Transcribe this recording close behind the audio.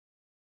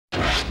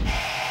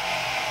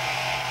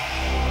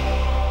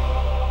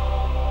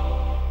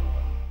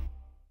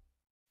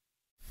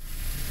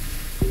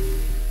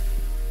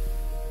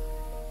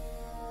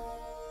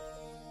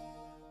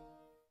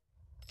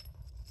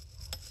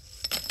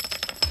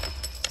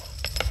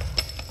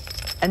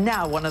And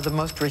now one of the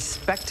most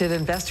respected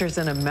investors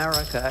in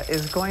America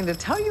is going to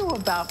tell you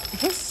about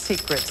his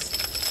secrets.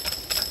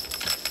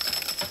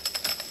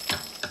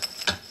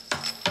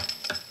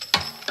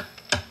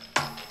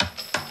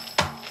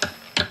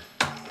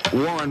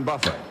 Warren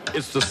Buffett.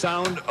 It's the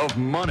sound of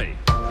money.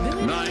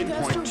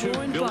 $9.2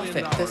 Warren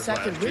Buffett, the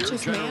second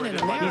richest man in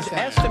America. He's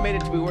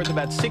estimated to be worth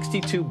about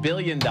 $62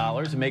 billion.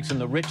 It makes him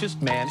the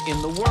richest man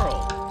in the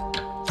world.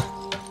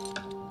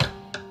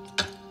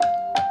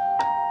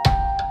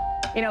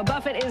 You know,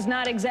 Buffett is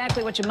not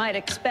exactly what you might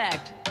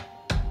expect.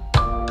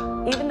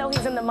 Even though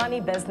he's in the money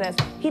business,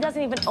 he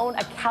doesn't even own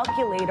a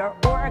calculator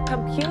or a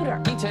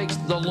computer. He takes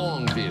the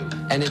long view,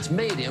 and it's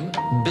made him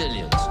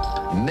billions,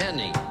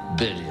 many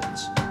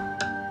billions.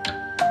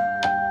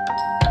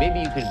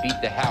 Maybe you can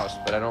beat the House,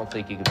 but I don't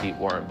think you can beat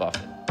Warren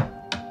Buffett.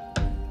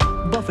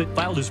 Buffett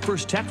filed his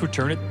first tax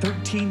return at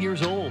 13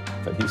 years old.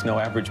 But he's no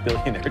average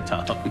billionaire,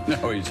 Tom.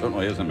 No, he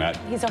certainly isn't, Matt.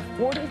 He's a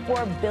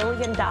 $44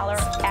 billion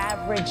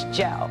average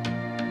Joe.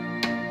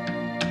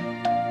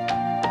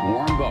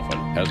 Warren Buffett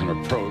has an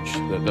approach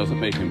that doesn't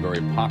make him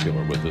very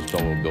popular with his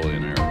fellow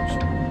billionaires.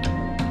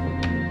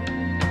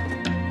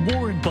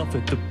 Warren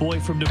Buffett, the boy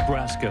from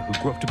Nebraska who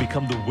grew up to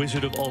become the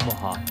Wizard of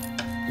Omaha.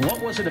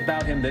 What was it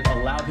about him that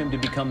allowed him to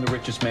become the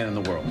richest man in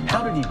the world?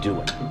 How did he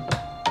do it?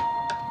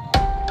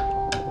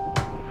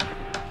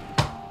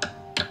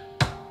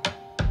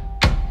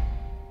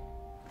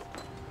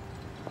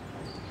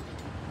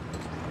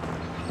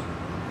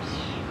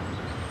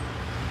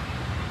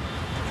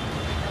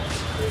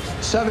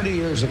 "70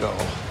 years ago,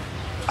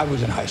 I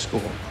was in high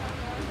school,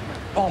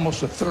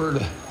 almost a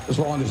third as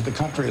long as the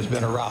country has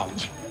been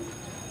around.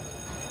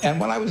 And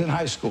when I was in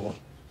high school,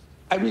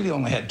 I really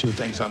only had two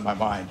things on my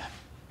mind: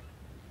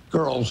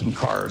 girls and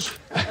cars.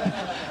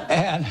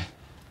 and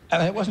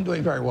I wasn't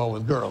doing very well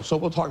with girls, so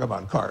we'll talk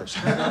about cars.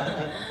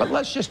 But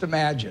let's just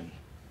imagine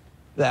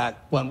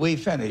that when we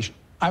finish,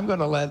 I'm going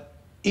to let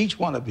each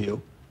one of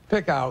you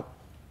pick out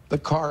the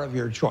car of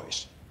your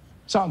choice.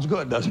 Sounds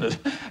good, doesn't it?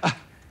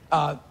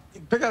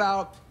 Pick it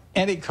out,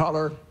 any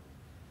color,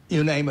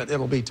 you name it.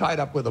 It'll be tied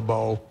up with a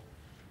bow,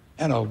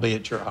 and it'll be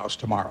at your house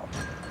tomorrow.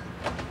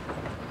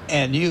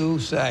 And you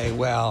say,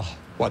 well,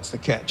 what's the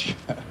catch?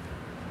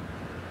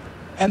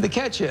 And the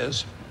catch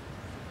is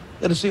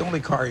that it's the only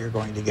car you're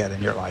going to get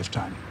in your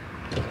lifetime.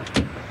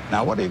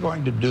 Now, what are you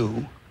going to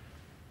do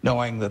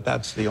knowing that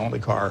that's the only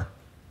car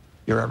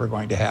you're ever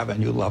going to have and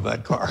you love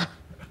that car?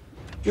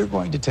 You're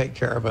going to take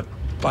care of it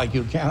like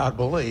you cannot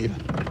believe.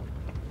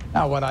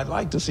 Now, what I'd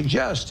like to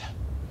suggest,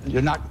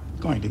 you're not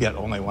going to get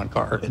only one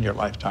car in your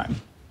lifetime,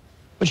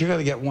 but you're going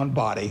to get one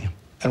body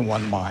and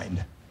one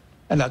mind,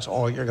 and that's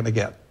all you're going to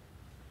get.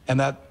 And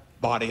that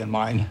body and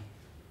mind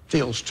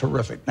feels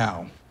terrific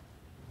now,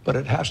 but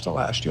it has to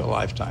last you a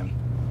lifetime.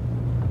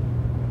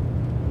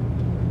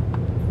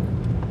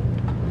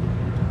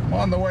 I'm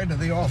on the way to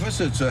the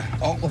office. It's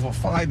all of a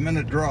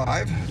 5-minute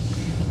drive.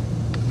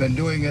 Been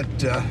doing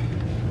it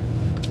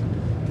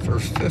for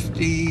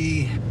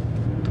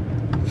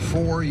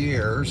 54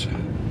 years.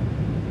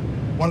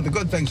 One of the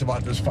good things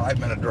about this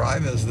 5-minute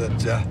drive is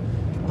that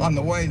on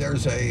the way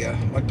there's a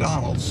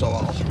McDonald's, so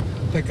I'll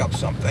pick up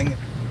something.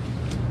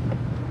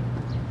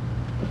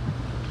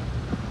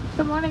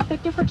 Good morning.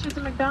 Thank you for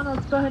choosing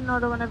McDonald's. Go ahead and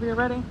order whenever you're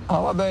ready.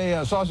 I'll have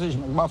a sausage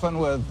McMuffin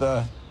with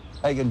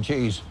egg and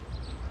cheese.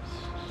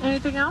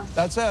 Anything else?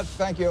 That's it.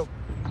 Thank you.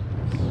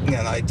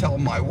 And I tell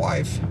my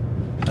wife,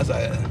 as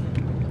I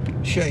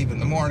shave in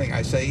the morning,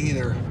 I say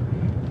either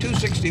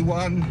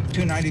 261,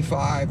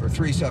 295, or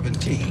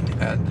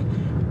 317. And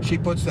she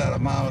puts that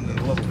amount in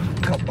a little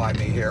cup by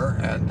me here,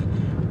 and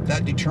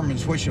that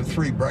determines which of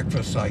 3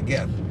 breakfasts I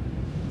get.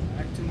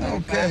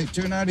 Okay,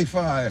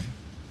 295.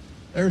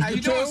 There's the 2. How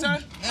you doing, sir?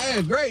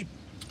 Hey, great.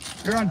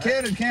 You're on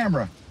candid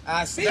camera.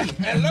 I see.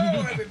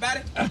 Hello,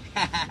 everybody.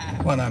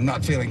 When I'm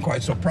not feeling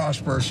quite so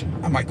prosperous,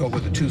 I might go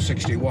with the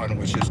 261,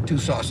 which is 2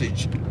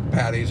 sausage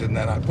patties, and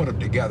then I put them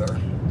together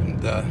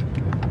and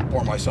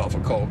pour myself a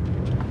Coke.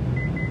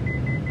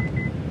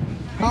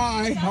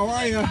 Hi, how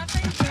are you?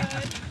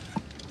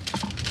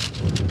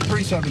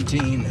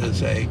 317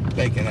 is a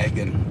bacon, egg,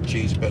 and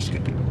cheese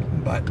biscuit,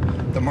 but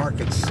the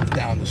market's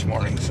down this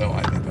morning, so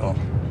I think I'll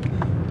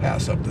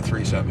pass up the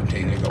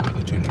 317 and go with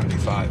the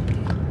 295.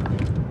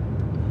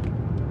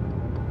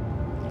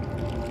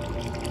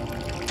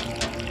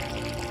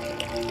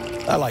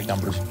 I like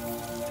numbers.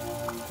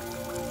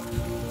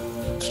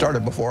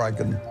 Started before I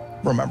can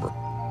remember.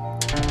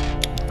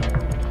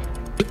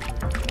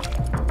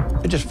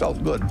 It just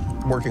felt good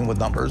working with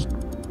numbers.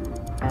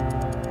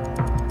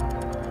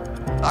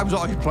 I was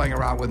always playing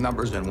around with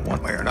numbers in one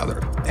way or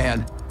another,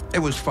 and it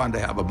was fun to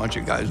have a bunch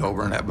of guys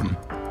over and have them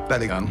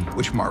betting on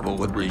which marble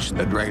would reach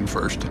the drain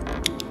first.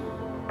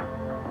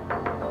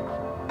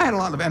 I had a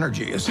lot of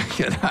energy as a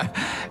kid.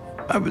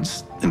 I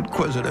was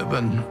inquisitive,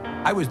 and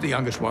I was the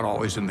youngest one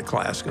always in the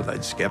class because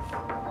I'd skip.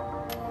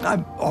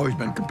 I've always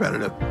been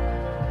competitive.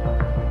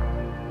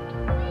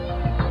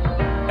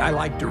 I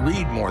like to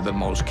read more than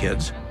most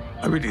kids.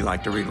 I really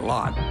like to read a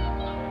lot.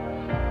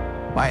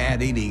 My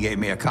Aunt Edie gave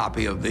me a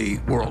copy of the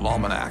World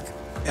Almanac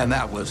And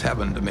that was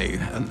heaven to me.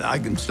 And I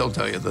can still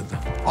tell you that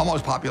the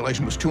almost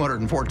population was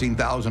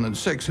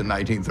 214,006 in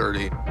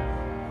 1930.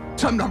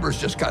 Some numbers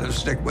just kind of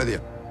stick with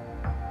you.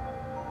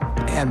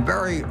 And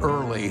very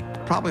early,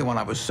 probably when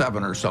I was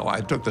 7 or so,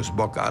 I took this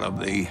book out of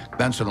the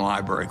Benson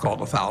Library called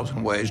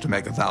 1,000 Ways to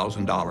Make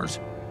 $1,000.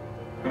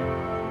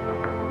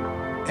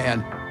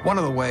 And one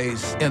of the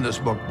ways in this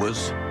book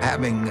was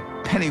having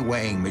penny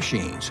weighing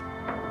machines.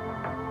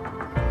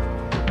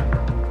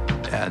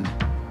 And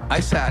I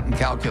sat and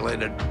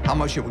calculated how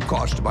much it would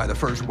cost to buy the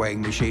first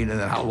weighing machine and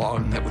then how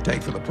long it would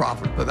take for the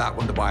profit for that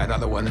one to buy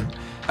another one. And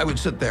I would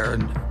sit there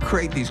and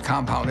create these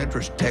compound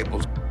interest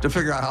tables to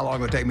figure out how long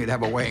it would take me to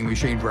have a weighing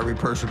machine for every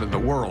person in the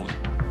world.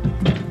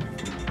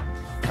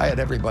 I had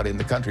everybody in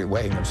the country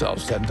weighing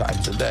themselves 10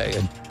 times a day,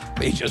 and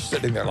me just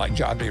sitting there like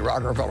John D.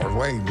 Rockefeller's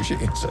weighing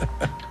machines.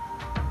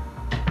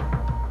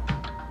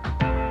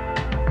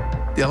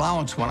 The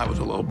allowance when I was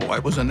a little boy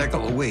was a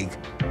nickel a week,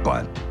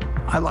 but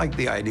I liked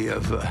the idea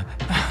of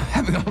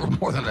having a little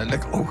more than a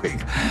nickel a week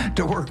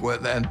to work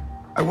with, and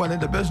I went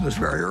into business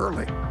very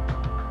early.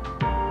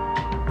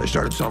 I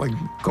started selling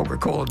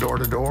Coca-Cola door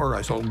to door.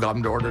 I sold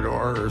gum door to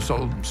door, or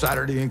sold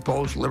Saturday Evening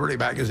Post, Liberty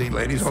Magazine,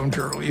 Ladies Home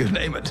Journal, you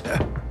name it.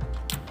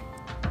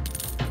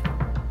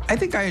 I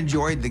think I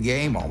enjoyed the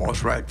game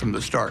almost right from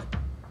the start.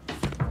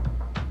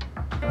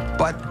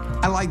 But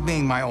I like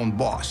being my own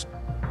boss.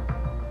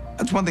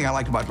 That's one thing I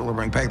liked about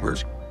delivering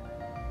papers.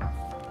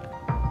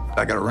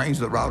 I could arrange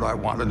the route I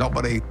wanted.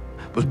 Nobody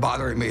was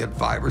bothering me at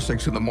 5 or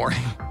 6 in the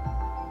morning.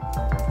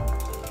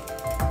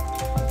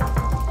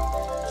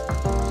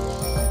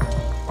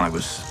 I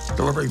was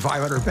delivering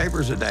 500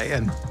 papers a day,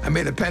 and I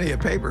made a penny a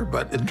paper,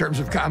 but in terms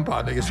of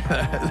compounding,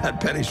 that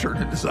penny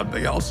turned into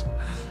something else.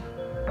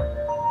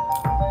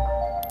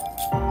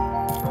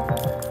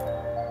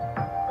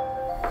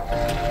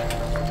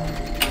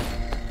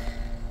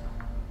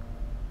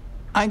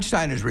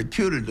 Einstein is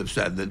reputed to have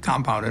said that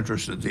compound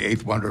interest is the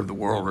 8th wonder of the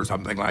world or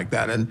something like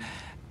that. And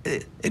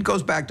it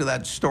goes back to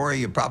that story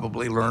you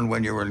probably learned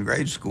when you were in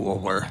grade school,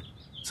 where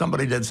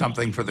somebody did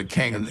something for the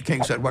king, and the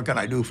king said, "What can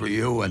I do for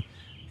you?" And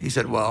he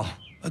said, "Well,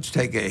 let's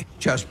take a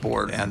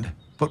chessboard and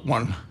put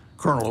 1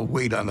 kernel of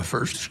wheat on the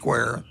first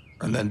square,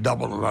 and then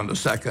double it on the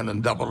second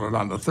and double it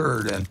on the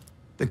third." And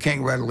the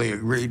king readily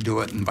agreed to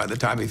it, and by the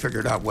time he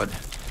figured out what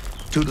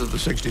 2 to the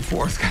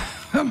 64th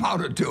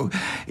amounted to,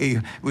 he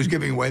was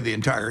giving away the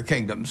entire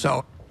kingdom.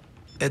 So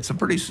it's a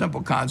pretty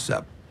simple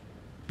concept,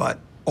 but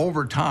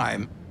over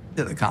time,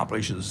 it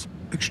accomplishes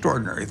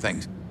extraordinary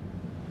things.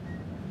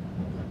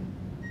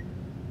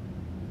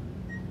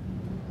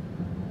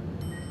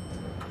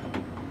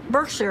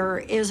 Berkshire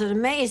is an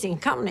amazing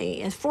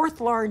company. It's 4th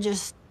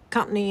largest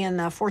company in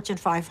the Fortune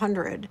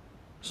 500.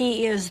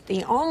 He is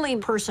the only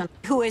person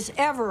who has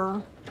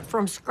ever,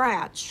 from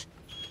scratch,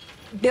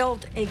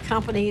 built a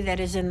company that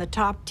is in the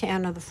top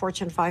 10 of the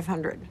Fortune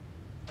 500.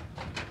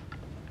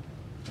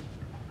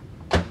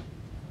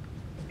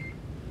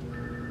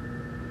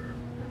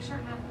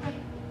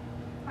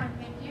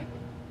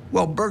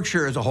 Well,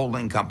 Berkshire is a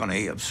holding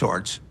company of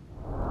sorts.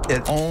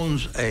 It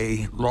owns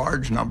a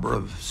large number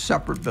of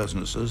separate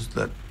businesses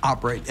that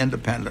operate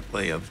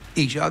independently of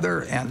each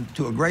other and,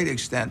 to a great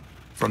extent,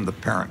 from the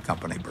parent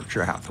company,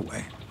 Berkshire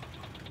Hathaway.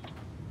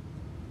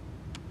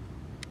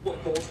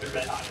 What gold's the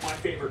red hot? My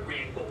favorite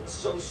green gold.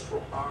 So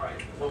strong. All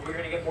right. Well, we're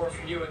going to get more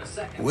from you in a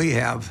second. We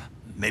have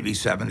maybe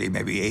 70,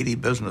 maybe 80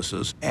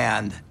 businesses,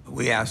 and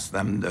we ask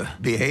them to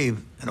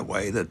behave in a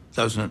way that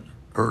doesn't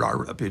hurt our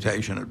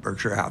reputation at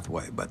Berkshire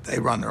Hathaway, but they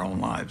run their own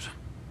lives.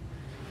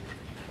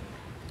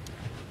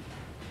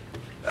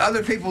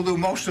 Other people do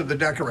most of the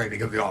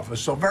decorating of the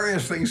office, so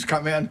various things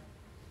come in.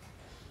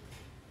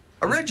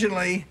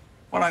 Originally,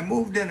 when I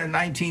moved in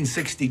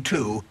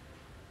 1962,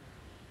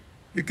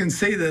 you can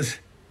see this.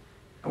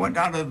 I went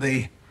down to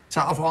the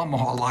South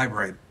Omaha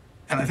Library,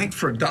 and I think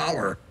for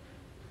 $1,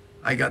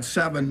 I got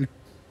 7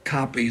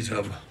 copies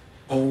of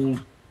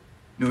old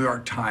New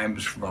York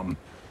Times from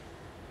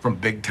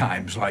big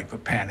times, like the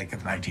Panic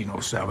of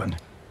 1907.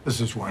 This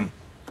is one,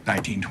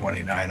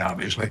 1929,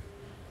 obviously.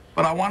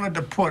 But I wanted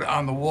to put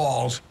on the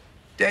walls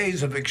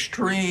days of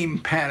extreme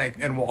panic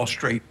in Wall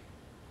Street,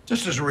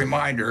 just as a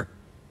reminder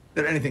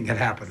that anything can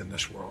happen in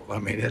this world. I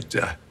mean,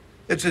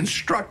 it's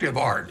instructive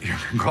art, you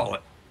can call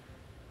it.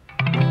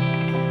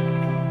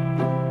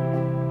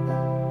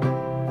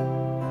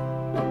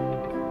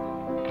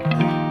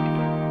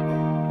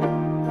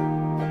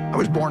 I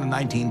was born in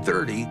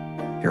 1930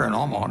 here in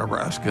Omaha,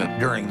 Nebraska,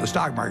 during the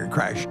stock market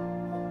crash.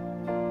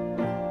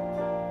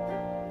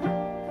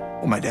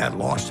 Well, my dad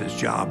lost his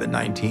job in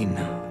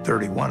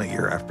 1931, a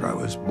year after I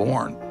was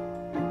born.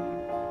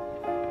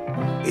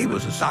 He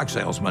was a stock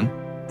salesman,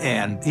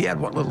 and he had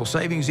what little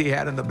savings he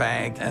had in the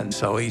bank, and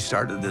so he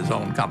started his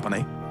own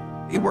company.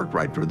 He worked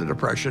right through the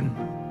Depression.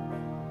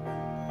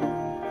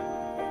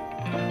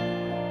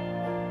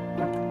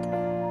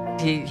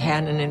 He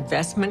had an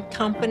investment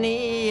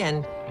company,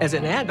 and as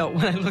an adult,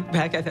 when I look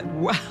back, I thought,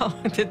 wow,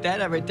 did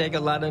that ever take a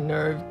lot of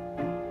nerve?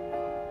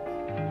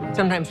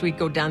 Sometimes we'd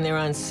go down there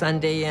on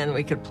Sunday and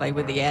we could play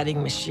with the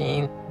adding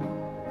machine.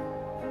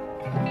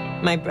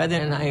 My brother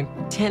and I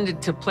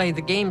tended to play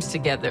the games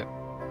together.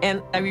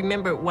 And I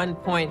remember at one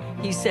point,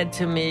 he said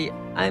to me,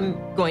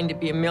 I'm going to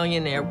be a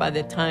millionaire by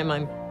the time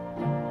I'm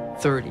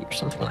 30 or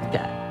something like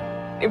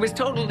that. It was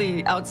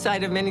totally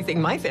outside of anything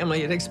my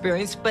family had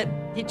experienced, but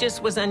he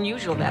just was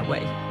unusual that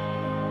way.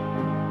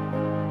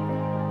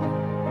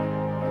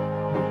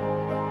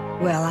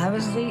 Well, I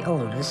was the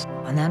oldest,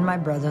 and then my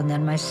brother, and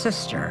then my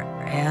sister.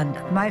 And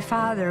my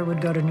father would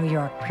go to New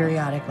York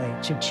periodically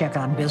to check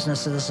on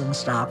businesses and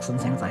stocks and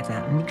things like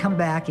that. And he'd come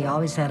back, he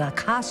always had a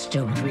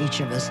costume for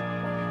each of us,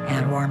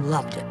 and Warren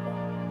loved it.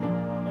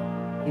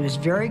 He was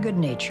very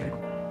good-natured.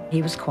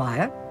 He was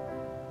quiet.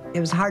 It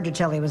was hard to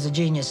tell he was a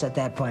genius at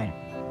that point.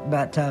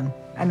 But,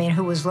 I mean,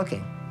 who was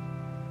looking?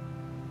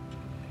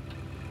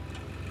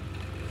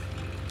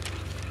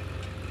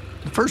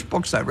 The first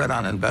books I read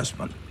on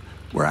investment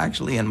were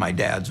actually in my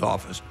dad's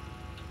office.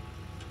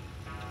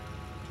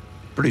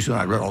 Pretty soon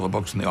I read all the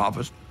books in the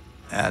office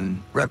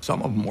and read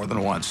some of them more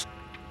than once.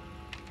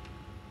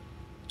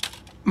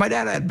 My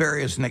dad had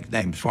various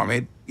nicknames for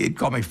me. He'd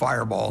call me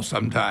Fireball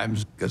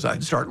sometimes because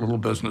I'd start little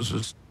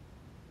businesses.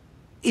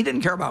 He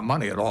didn't care about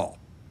money at all.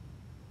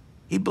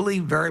 He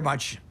believed very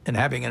much in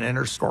having an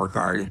inner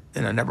scorecard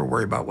and never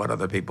worry about what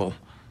other people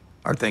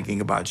are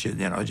thinking about you.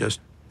 You know, just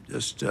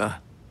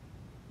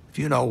if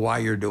you know why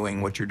you're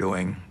doing what you're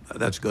doing,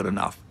 that's good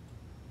enough.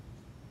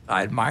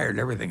 I admired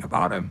everything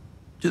about him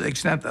to the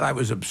extent that I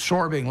was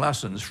absorbing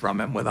lessons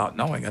from him without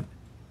knowing it.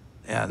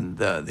 And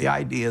the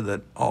idea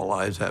that all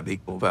lives have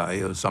equal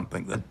value is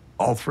something that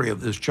all three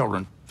of his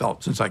children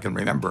felt since I can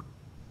remember.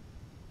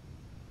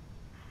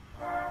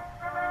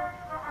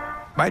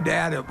 My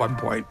dad, at one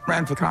point,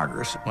 ran for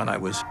Congress when I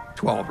was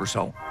 12 or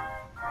so.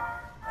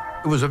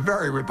 It was a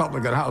very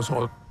Republican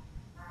household.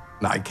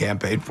 I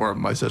campaigned for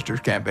him, my sisters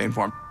campaigned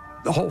for him.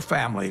 The whole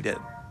family did.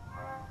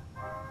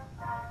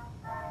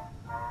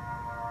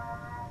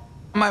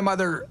 My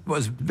mother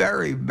was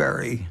very,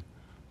 very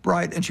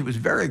bright, and she was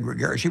very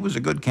gregarious. She was a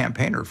good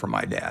campaigner for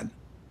my dad.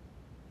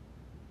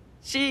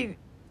 She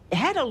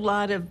had a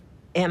lot of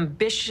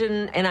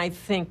ambition, and I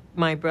think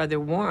my brother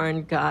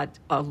Warren got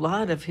a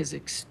lot of his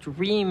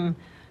extreme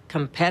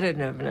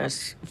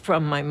competitiveness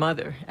from my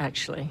mother,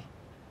 actually.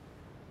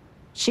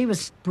 She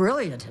was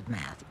brilliant at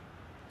math.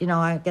 You know,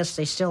 I guess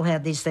they still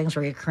had these things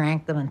where you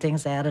crank them and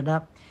things added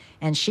up,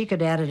 and she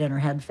could add it in her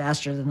head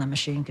faster than the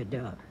machine could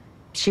do it.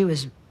 She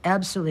was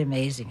absolutely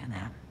amazing in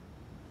that.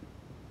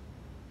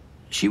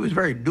 She was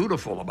very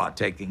dutiful about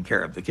taking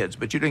care of the kids,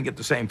 but you didn't get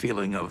the same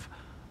feeling of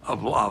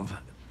love.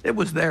 It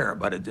was there,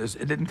 but it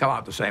didn't come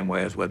out the same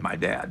way as with my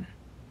dad.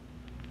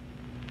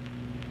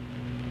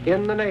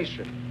 In the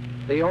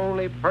nation, the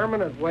only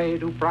permanent way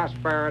to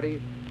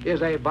prosperity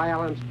is a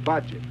balanced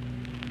budget.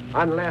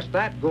 Unless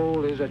that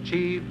goal is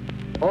achieved,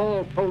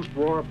 all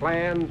post-war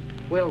plans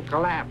will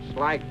collapse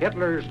like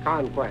Hitler's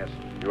conquest.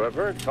 You have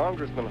heard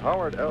Congressman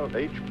Howard L.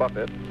 H.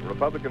 Buffett,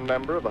 Republican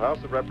member of the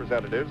House of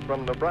Representatives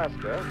from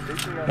Nebraska,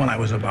 speaking on... When I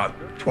was about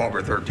 12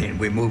 or 13,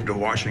 we moved to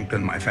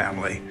Washington, my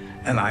family,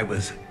 and I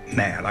was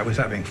mad. I was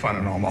having fun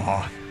in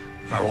Omaha.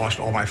 I lost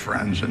all my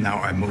friends, and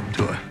now I moved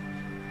to a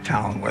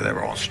town where they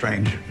were all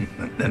strange.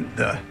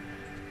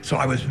 So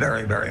I was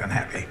very, very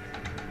unhappy.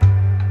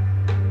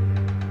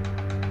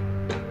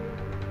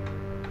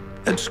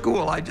 At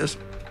school, I just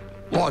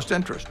lost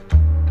interest.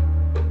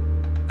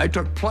 I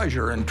took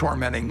pleasure in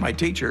tormenting my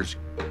teachers.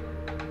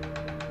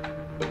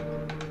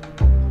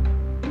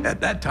 At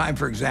that time,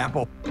 for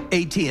example,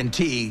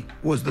 AT&T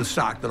was the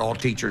stock that all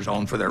teachers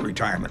owned for their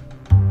retirement.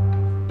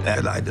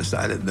 And I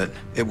decided that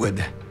it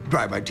would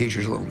drive my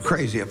teachers a little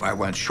crazy if I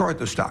went short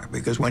the stock,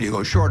 because when you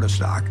go short a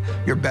stock,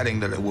 you're betting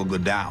that it will go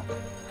down.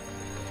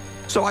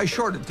 So I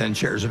shorted 10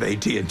 shares of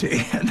AT&T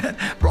and then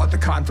brought the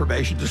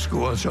confirmation to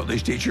school and showed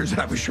these teachers that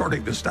I was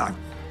shorting the stock.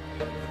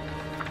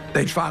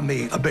 They found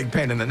me a big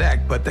pain in the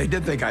neck, but they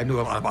did think I knew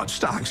a lot about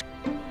stocks.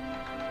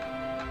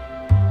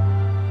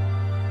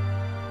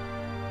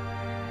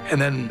 And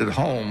then at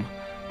home,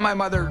 my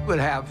mother would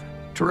have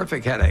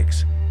terrific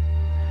headaches.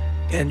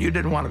 And you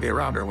didn't want to be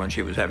around her when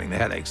she was having the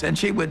headaches. And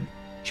she would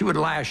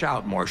lash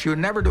out more. She would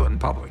never do it in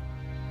public.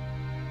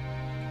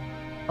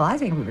 Well, I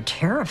think we were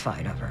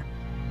terrified of her.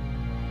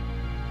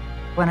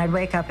 When I'd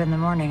wake up in the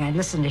morning, I'd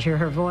listen to hear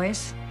her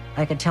voice.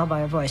 I could tell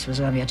by her voice it was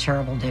going to be a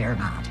terrible day or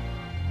not.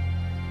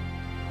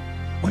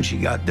 When she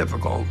got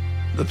difficult,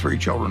 the three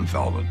children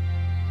felt it.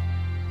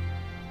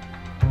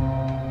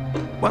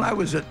 When I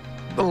was at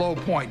the low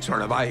point,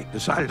 sort of, I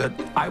decided that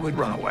I would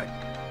run away.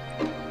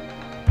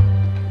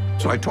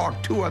 So I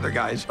talked two other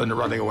guys into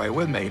running away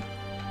with me.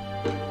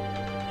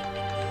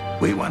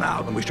 We went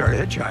out and we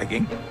started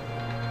hitchhiking.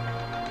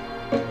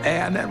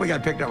 And then we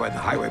got picked up by the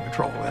highway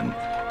patrol, and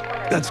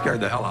that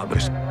scared the hell out of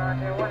us.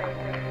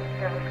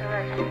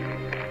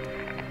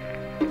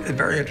 It's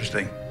very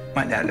interesting.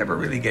 My dad never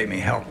really gave me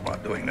help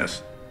about doing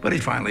this. But he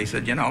finally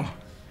said, you know,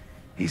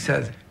 he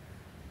said,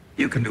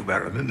 you can do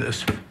better than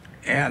this.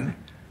 And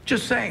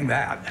just saying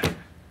that,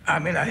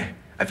 I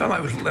felt I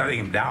was letting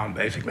him down,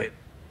 basically.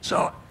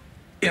 So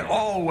in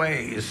all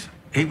ways,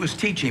 He was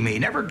teaching me. He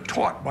never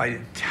taught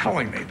by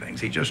telling me things.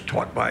 He just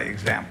taught by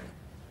example.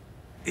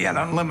 He had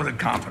unlimited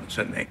confidence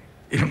in me,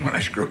 even when I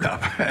screwed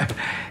up.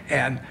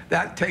 And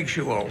that takes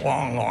you a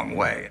long, long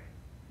way.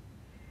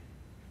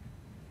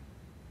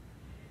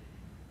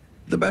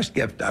 The best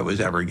gift I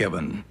was ever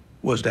given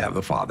was to have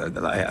the father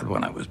that I had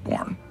when I was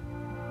born.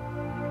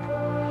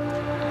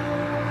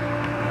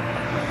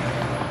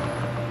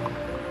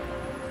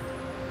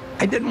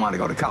 I didn't want to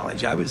go to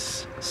college. I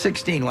was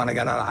 16 when I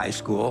got out of high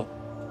school,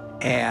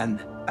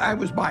 and I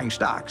was buying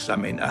stocks. I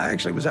mean, I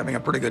actually was having a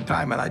pretty good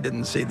time, and I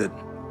didn't see that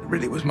there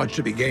really was much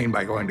to be gained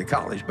by going to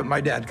college, but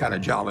my dad kind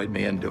of jollied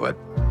me into it.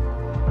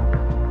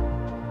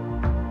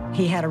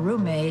 He had a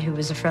roommate who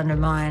was a friend of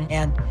mine,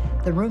 and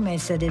the roommate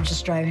said it would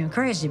just drive him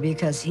crazy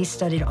because he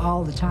studied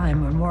all the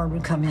time, and Warren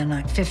would come in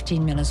like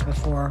 15 minutes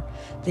before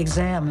the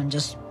exam and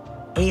just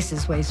ace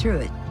his way through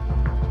it.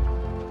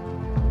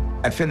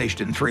 I finished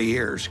in 3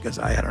 years because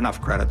I had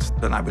enough credits,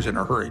 and I was in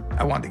a hurry.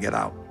 I wanted to get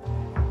out.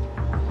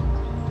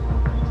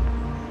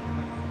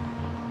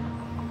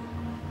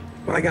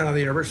 When I got out of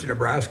the University of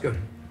Nebraska,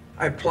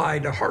 I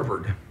applied to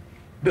Harvard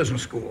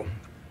Business School.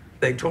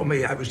 They told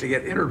me I was to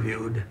get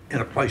interviewed in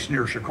a place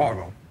near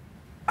Chicago.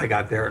 I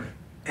got there,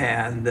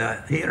 and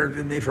he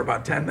interviewed me for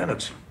about 10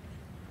 minutes.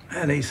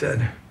 And he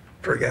said,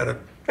 forget it.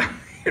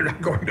 You're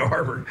not going to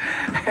Harvard.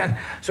 And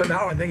so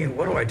now I'm thinking,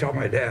 what do I tell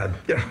my dad?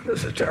 You know,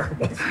 this is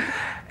terrible.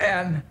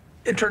 And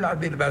it turned out to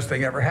be the best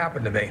thing ever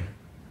happened to me.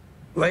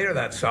 Later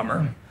that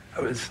summer,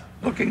 I was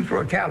looking through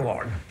a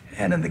catalog.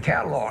 And in the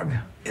catalog,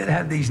 it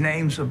had these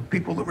names of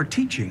people that were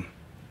teaching.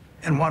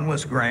 And one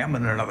was Graham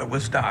and another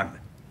was Dodd.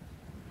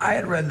 I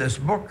had read this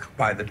book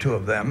by the two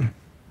of them.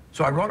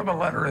 So I wrote him a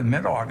letter in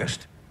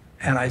mid-August.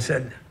 And I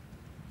said,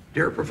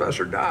 Dear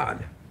Professor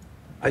Dodd,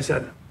 I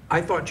said,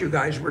 I thought you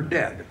guys were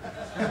dead.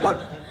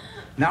 But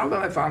now that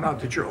I found out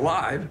that you're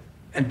alive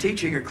and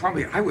teaching at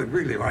Columbia, I would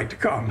really like to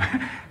come.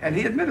 And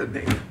he admitted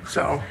me.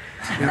 So,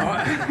 you know,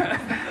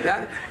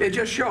 that it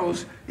just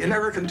shows you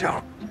never can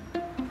tell.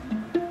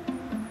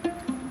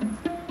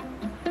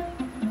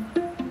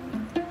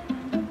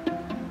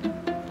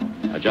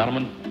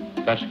 Gentlemen,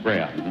 that's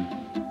Graham.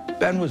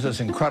 Ben was this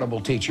incredible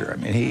teacher. I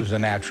mean, he was a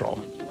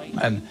natural,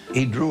 and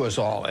he drew us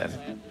all in.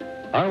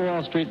 Our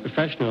Wall Street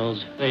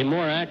professionals are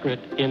more accurate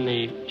in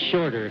the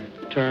shorter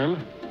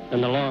term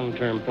than the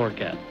long-term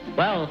forecast.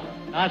 Well,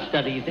 our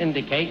studies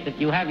indicate that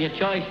you have your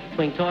choice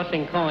between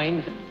tossing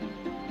coins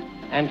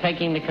and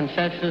taking the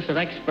consensus of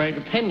expert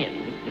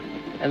opinion.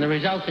 And the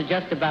results are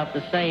just about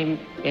the same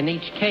in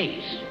each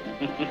case.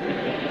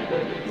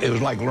 It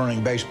was like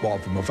learning baseball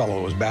from a fellow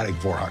who was batting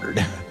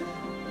 400.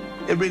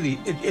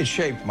 It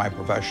shaped my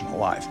professional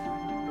life.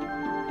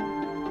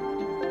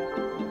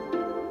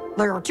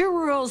 There are 2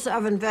 rules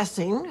of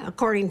investing,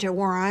 according to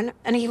Warren,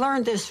 and he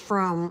learned this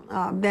from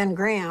Ben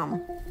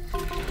Graham.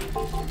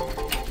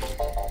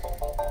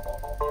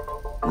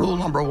 Rule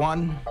number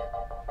 1,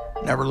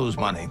 never lose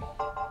money.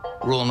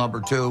 Rule number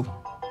 2,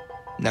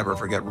 never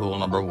forget rule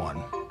number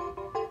 1.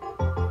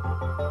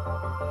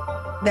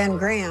 Ben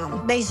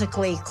Graham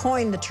basically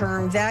coined the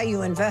term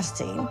value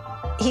investing.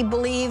 He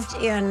believed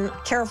in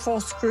careful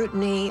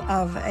scrutiny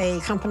of a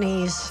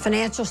company's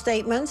financial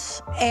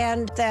statements,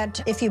 and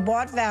that if you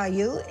bought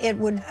value, it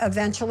would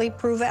eventually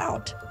prove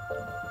out.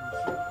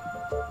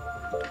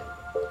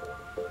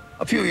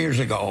 A few years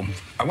ago,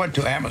 I went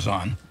to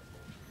Amazon,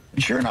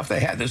 and sure enough,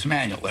 they had this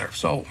manual there.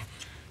 So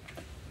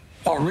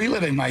while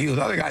reliving my youth,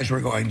 other guys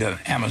were going to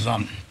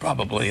Amazon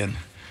probably and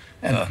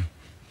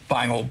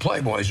buying old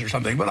Playboys or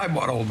something, but I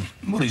bought old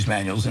Moody's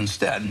manuals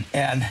instead.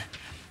 And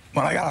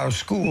when I got out of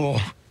school,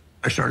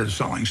 I started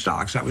selling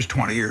stocks. I was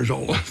 20 years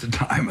old at the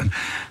time and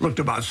looked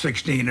about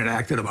 16 and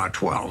acted about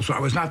 12. So I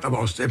was not the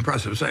most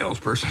impressive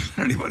salesperson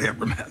anybody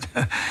ever met.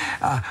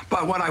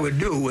 But what I would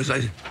do was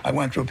I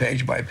went through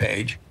page by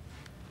page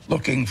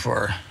looking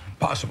for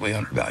possibly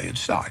undervalued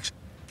stocks.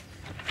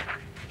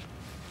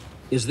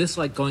 Is this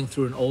like going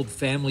through an old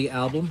family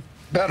album?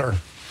 Better.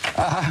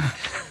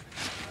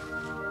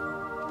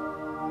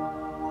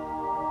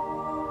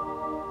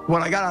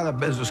 When I got out of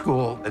business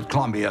school at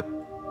Columbia,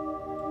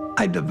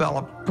 I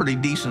developed pretty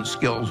decent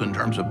skills in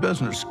terms of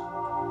business,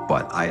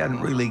 but I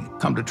hadn't really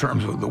come to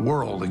terms with the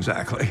world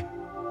exactly.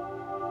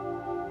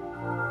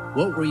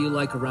 What were you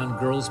like around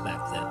girls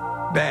back then?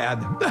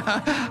 Bad.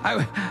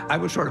 I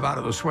was sort of out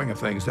of the swing of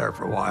things there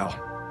for a while.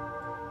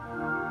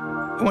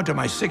 I went to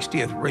my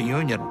 60th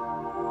reunion.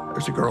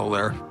 There's a girl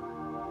there.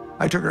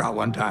 I took her out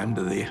one time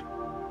to the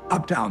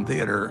Uptown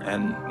Theater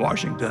in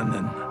Washington,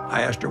 and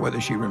I asked her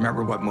whether she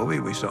remembered what movie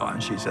we saw,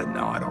 and she said,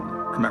 no, I don't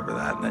remember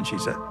that. And then she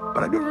said,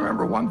 but I do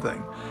remember one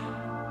thing.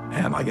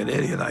 And like an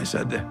idiot, I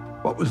said,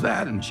 what was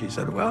that? And she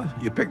said, well,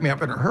 you picked me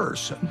up in a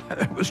hearse.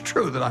 And it was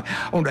true that I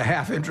owned a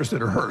half interest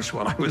in a hearse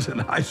when I was in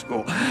high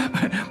school,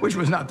 which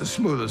was not the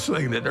smoothest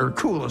thing, or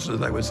coolest,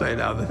 as I would say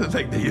now, the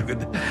thing that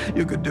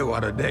you could do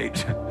on a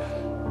date.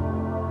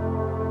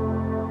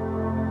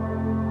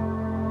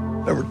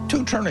 There were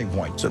 2 turning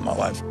points in my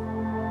life.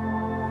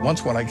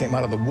 Once when I came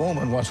out of the womb,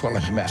 and once when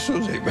I met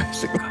Susie,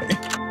 basically.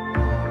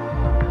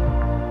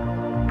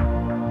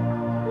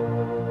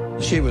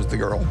 She was the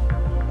girl,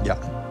 yeah.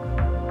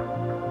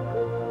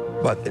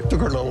 But it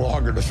took her a little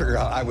longer to figure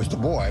out I was the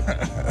boy.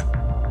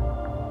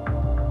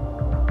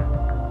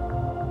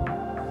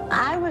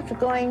 I was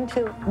going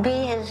to be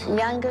his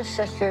youngest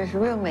sister's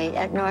roommate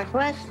at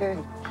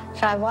Northwestern.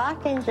 So I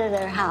walked into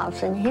their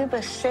house, and he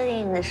was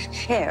sitting in this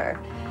chair,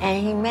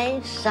 and he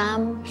made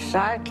some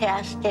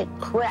sarcastic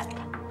quip.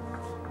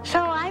 So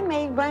I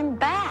made one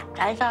back.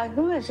 I thought,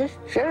 who is this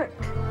jerk?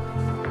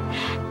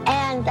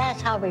 And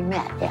that's how we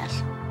met,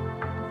 yes.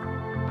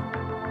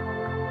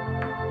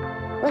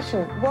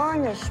 Listen,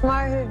 Warren is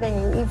smarter than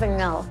you even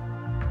know.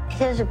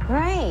 His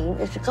brain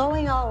is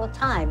going all the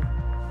time.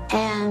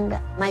 And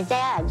my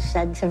dad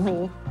said to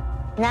me,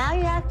 now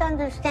you have to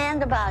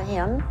understand about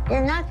him.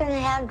 You're not going to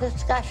have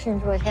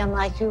discussions with him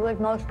like you would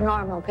most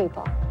normal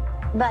people.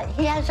 But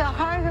he has a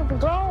heart of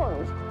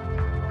gold.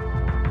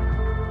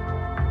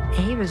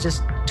 He was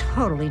just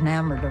totally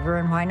enamored of her,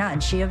 and why not?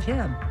 And she of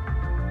him.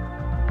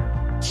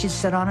 She'd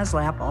sit on his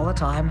lap all the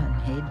time, and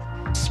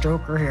he'd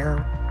stroke her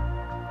hair.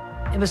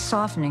 It was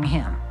softening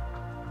him.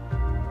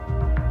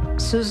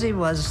 Susie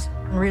was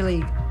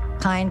really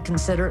kind,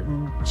 considerate,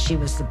 and she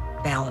was the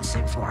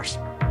balancing force.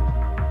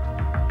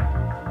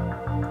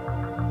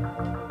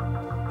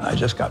 I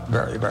just got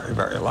very, very,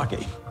 very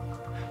lucky.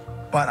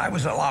 But I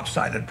was a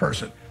lopsided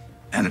person,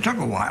 and it took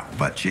a while,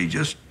 but she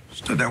just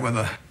stood there with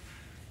a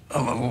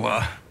little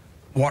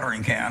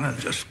watering can and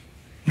just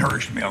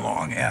nourished me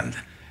along and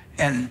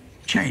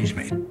changed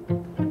me.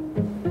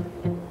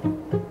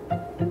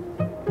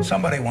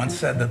 Somebody once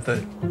said that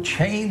the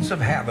chains of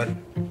habit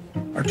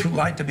are too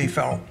light to be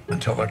felt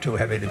until they're too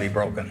heavy to be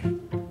broken.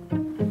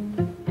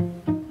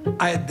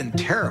 I had been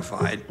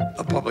terrified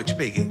of public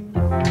speaking.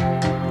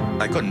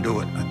 I couldn't do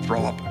it. I'd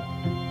throw up.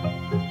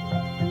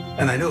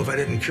 And I knew if I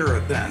didn't cure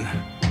it then,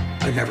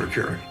 I'd never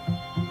cure it.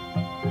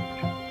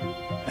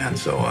 And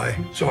so I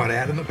saw an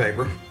ad in the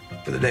paper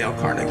for the Dale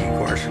Carnegie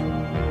course,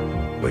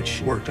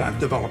 which worked on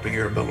developing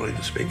your ability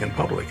to speak in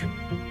public.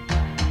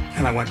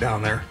 And I went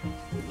down there.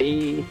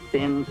 Be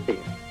sincere.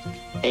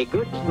 A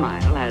good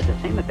smile has the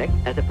same effect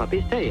as a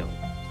puppy's tail.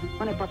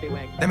 When a puppy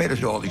wags... They made us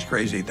do all these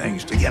crazy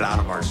things to get out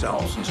of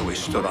ourselves, and so we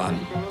stood on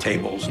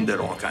tables and did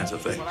all kinds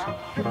of things.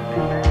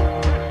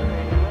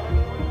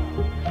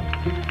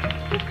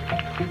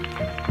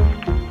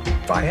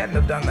 If I hadn't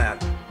have done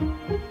that,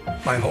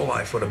 my whole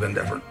life would have been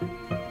different.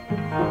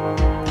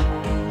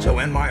 So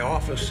in my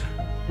office,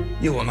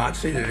 you will not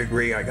see the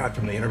degree I got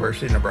from the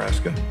University of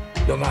Nebraska.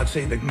 You'll not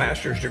see the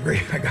master's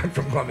degree I got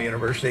from Columbia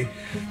University,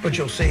 but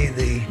you'll see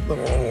the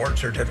little award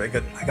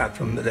certificate I got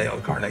from the Dale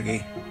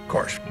Carnegie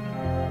course.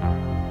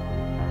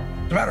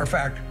 As a matter of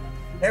fact,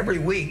 every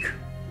week,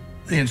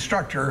 the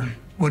instructor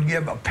would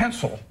give a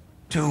pencil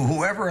to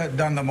whoever had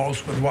done the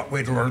most with what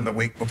we'd learned the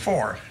week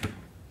before.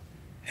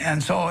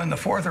 And so in the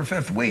fourth or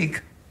fifth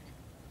week,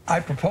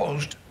 I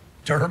proposed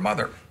to her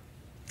mother,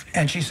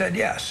 and she said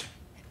yes.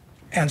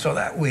 And so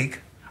that week,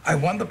 I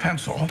won the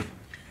pencil,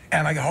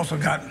 and I also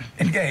got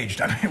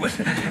engaged. I mean, it was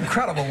an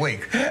incredible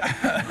week.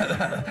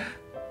 The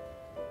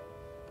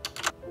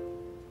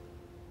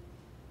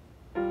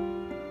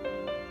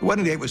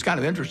wedding date was kind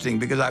of interesting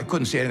because I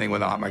couldn't see anything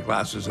without my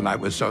glasses, and I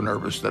was so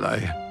nervous that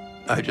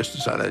I just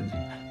decided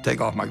I'd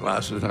take off my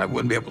glasses and I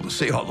wouldn't be able to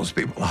see all those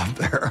people out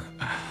there.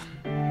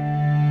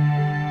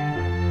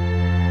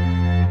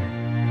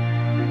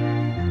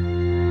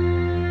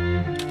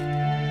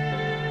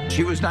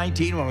 She was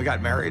 19 when we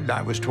got married, and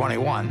I was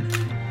 21.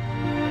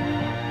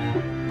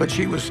 But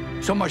she was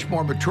so much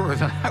more mature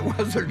than I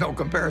was, there's no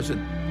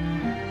comparison.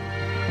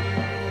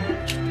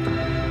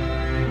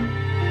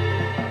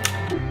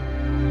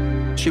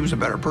 She was a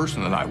better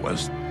person than I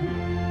was.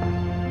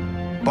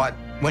 But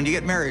when you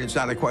get married, it's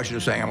not a question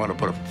of saying I'm going to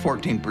put a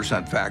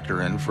 14%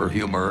 factor in for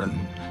humor and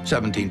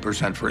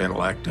 17% for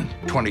intellect and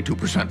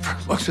 22%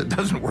 for looks. It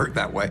doesn't work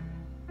that way.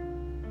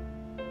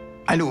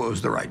 I knew it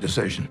was the right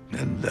decision,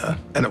 and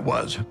it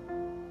was.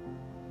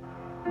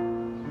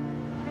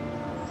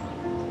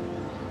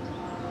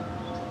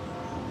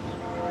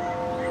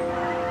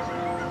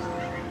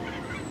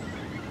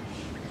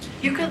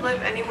 You could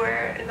live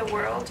anywhere in the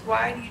world.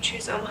 Why do you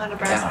choose Omaha,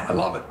 Nebraska? Yeah, I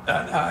love it.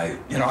 I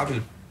was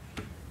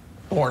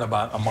born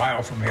about a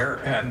mile from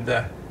here, and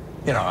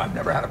I've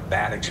never had a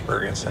bad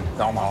experience in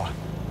Omaha.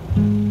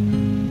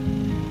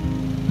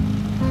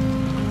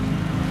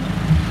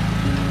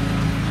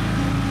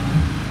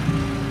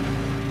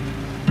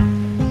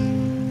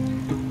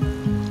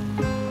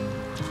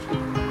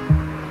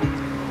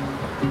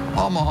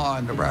 Omaha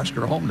and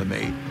Nebraska are home to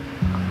me.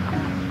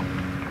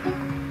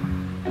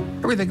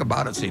 Everything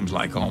about it seems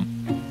like home.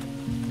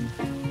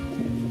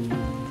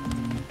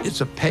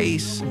 It's a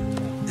pace,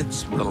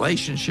 it's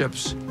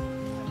relationships.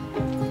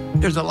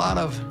 There's a lot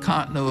of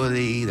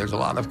continuity, there's a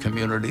lot of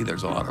community,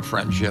 there's a lot of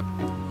friendship.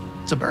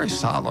 It's a very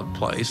solid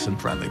place and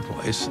friendly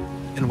place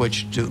in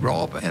which to grow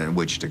up and in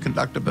which to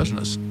conduct a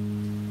business.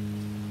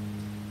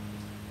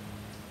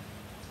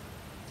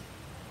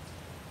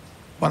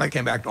 When I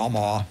came back to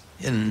Omaha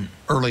in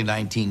early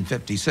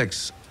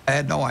 1956, I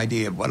had no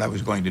idea what I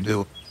was going to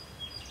do.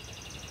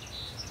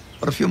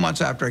 But a few months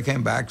after I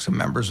came back, some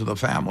members of the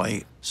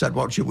family said,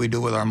 what should we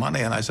do with our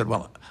money? And I said,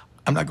 well,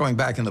 I'm not going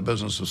back in the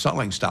business of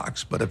selling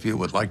stocks, but if you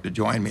would like to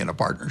join me in a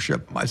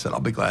partnership, I said,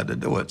 I'll be glad to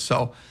do it.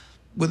 So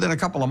within a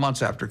couple of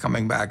months after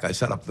coming back, I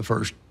set up the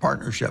first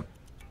partnership.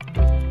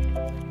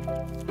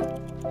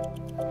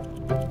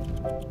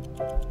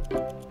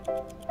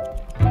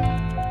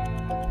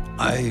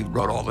 I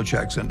wrote all the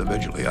checks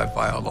individually. I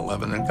filed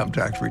 11 income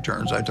tax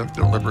returns. I took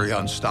delivery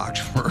on stocks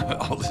for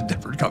all the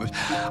different companies.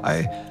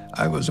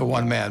 I was a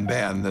one-man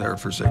band there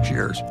for 6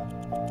 years.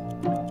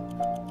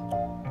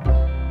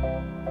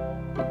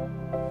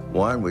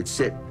 Warren would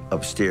sit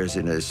upstairs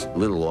in his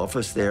little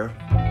office there,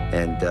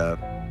 and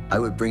I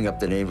would bring up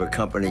the name of a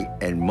company,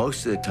 and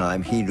most of the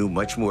time, he knew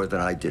much more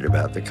than I did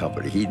about the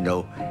company. He'd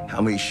know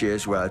how many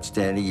shares were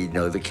outstanding, he'd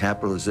know the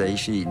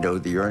capitalization, he'd know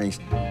the earnings.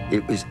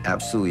 It was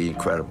absolutely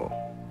incredible.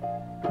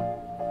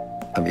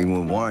 I mean,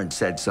 when Warren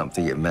said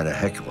something, it meant a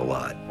heck of a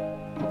lot.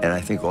 And I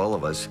think all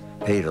of us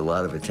paid a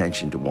lot of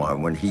attention to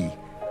Warren when he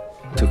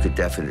took a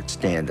definite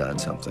stand on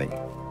something.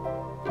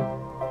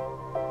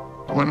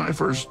 When I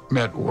first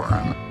met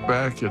Warren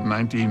back in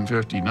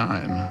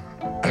 1959,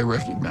 I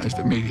recognized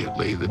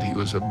immediately that he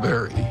was a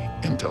very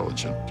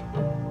intelligent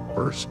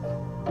person.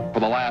 For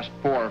the last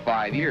 4 or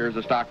 5 years,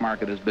 the stock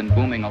market has been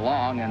booming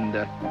along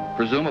and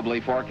presumably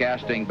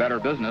forecasting better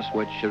business,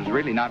 which has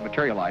really not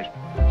materialized.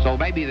 So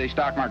maybe the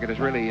stock market is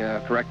really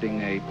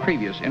correcting a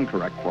previous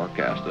incorrect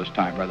forecast this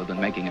time rather than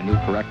making a new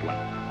correct one.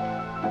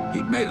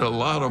 He made a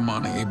lot of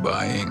money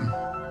buying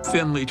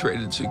thinly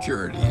traded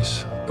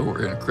securities that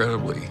were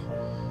incredibly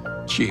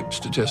cheap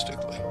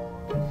statistically.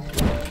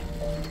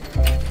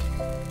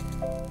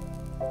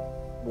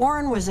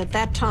 Warren was at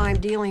that time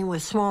dealing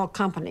with small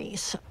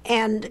companies,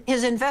 and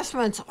his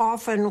investments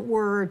often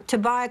were to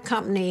buy a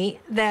company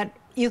that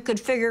you could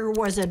figure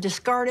was a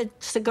discarded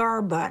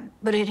cigar butt,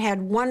 but it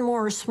had one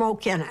more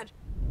smoke in it.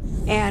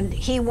 And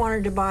he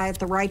wanted to buy at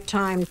the right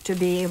time to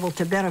be able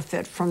to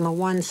benefit from the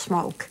one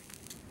smoke.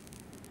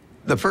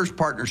 The first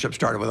partnership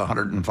started with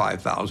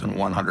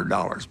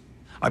 $105,100.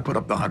 I put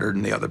up the 100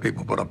 and the other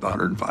people put up the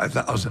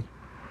 105,000.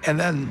 And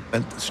then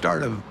at the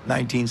start of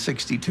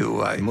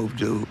 1962, I moved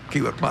to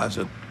Kiewit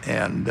Plaza.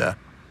 And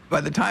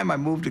by the time I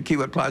moved to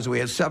Kiewit Plaza, we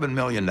had $7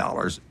 million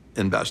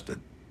invested,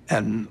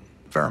 and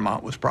a fair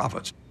amount was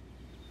profits.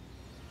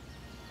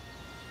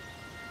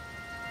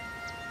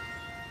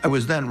 I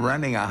was then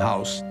renting a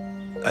house.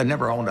 I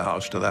never owned a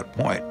house to that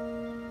point.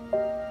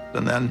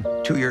 And then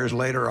 2 years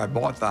later, I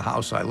bought the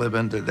house I live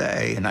in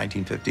today in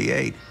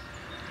 1958.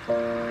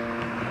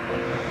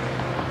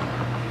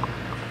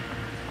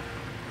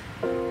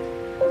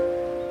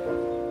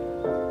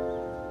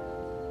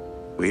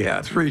 We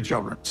had 3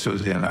 children,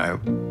 Susie and I.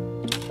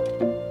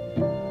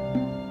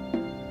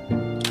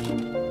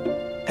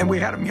 And we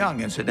had them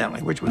young,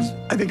 incidentally, which was,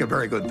 I think, a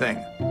very good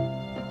thing.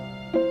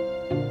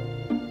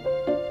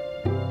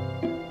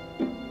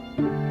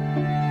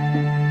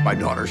 My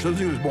daughter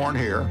Susie was born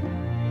here.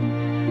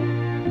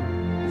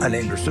 I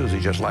named her Susie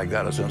just like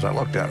that as soon as I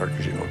looked at her,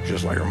 because she looked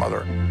just like her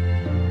mother.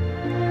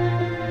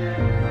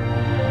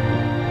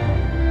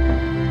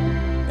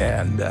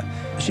 And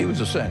she was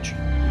a cinch.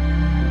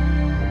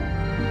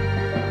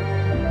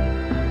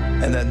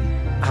 And then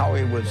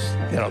Howie was,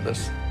 you know,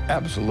 this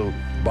absolute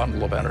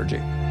bundle of energy,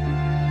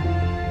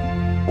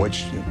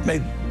 which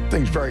made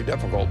things very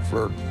difficult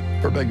for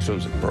Big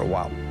Susie for a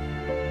while.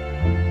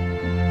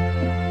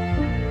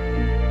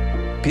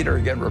 Peter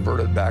again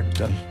reverted back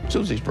to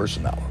Susie's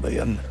personality,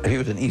 and he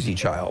was an easy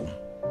child.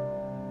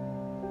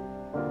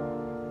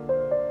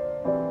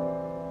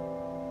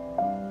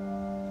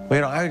 Well,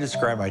 you know, I would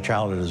describe my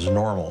childhood as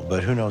normal,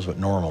 but who knows what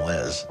normal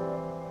is.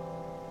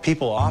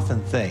 People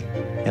often think,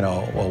 you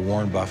know, well,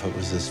 Warren Buffett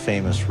was this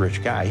famous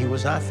rich guy. He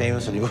was not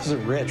famous and he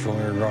wasn't rich when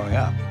we were growing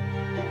up.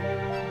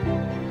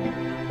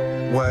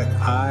 What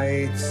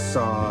I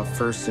saw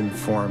first and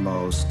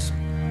foremost,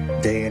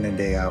 day in and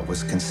day out,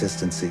 was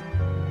consistency.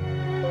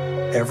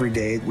 Every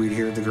day we'd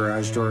hear the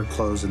garage door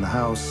close in the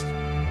house,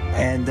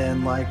 and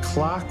then like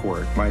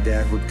clockwork, my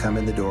dad would come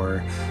in the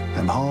door,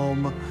 I'm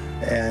home,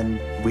 and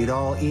we'd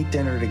all eat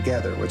dinner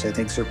together, which I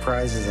think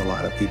surprises a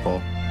lot of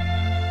people.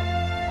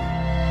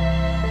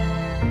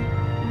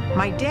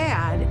 My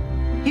dad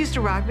used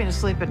to rock me to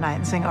sleep at night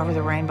and sing Over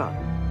the Rainbow.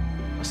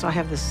 So I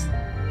have this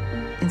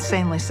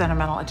insanely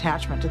sentimental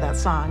attachment to that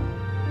song.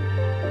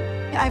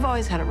 I've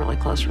always had a really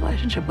close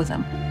relationship with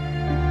him.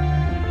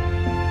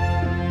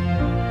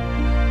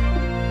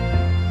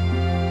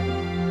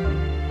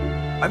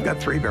 I've got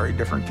 3 very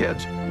different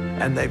kids,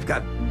 and they've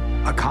got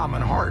a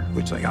common heart,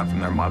 which they got from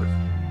their mother.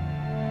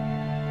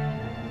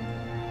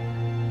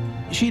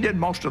 She did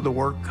most of the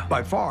work,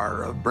 by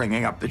far, of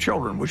bringing up the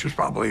children, which was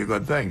probably a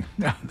good thing.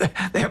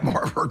 They have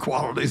more of her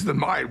qualities than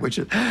mine, which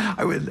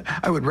I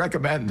would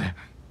recommend.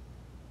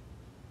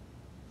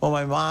 Well,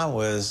 my mom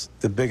was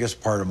the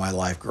biggest part of my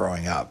life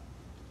growing up.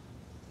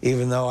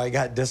 Even though I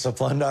got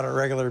disciplined on a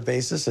regular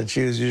basis, and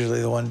she was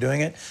usually the one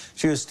doing it,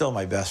 she was still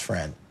my best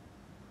friend.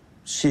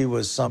 She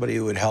was somebody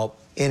who would help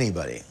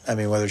anybody. I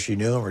mean, whether she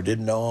knew them or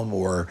didn't know them,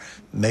 or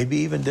maybe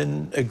even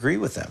didn't agree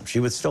with them, she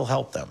would still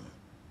help them.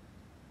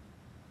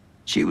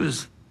 She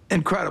was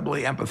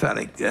incredibly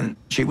empathetic, and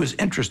she was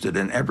interested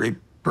in every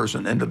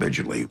person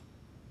individually.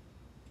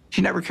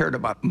 She never cared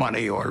about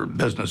money or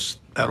business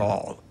at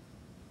all.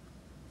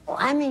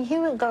 I mean, he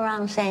would go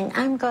around saying,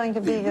 I'm going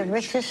to be the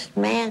richest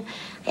man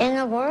in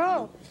the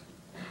world.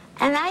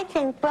 And I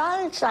think,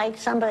 well, it's like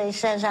somebody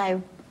says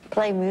I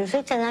play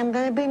music and I'm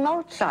going to be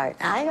Mozart.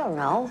 I don't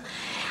know.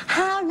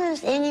 How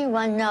does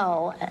anyone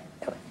know?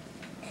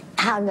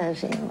 How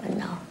does anyone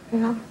know, you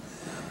know?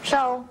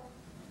 So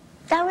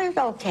that was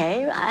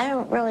okay. I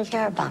don't really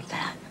care about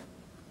that.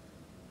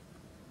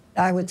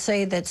 I would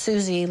say that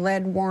Susie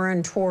led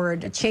Warren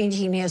toward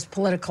changing his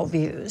political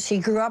views. He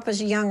grew up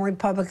as a young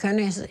Republican.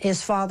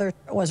 His father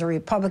was a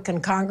Republican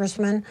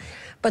congressman.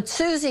 But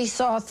Susie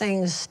saw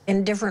things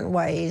in different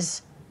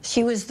ways.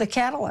 She was the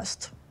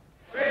catalyst.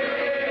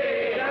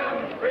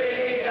 Freedom,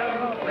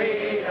 freedom,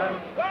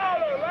 freedom.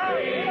 Louder,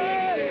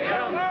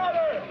 freedom,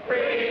 louder,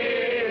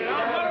 freedom.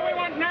 What do we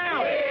want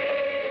now?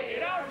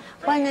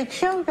 When the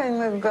children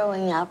were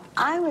growing up,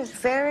 I was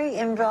very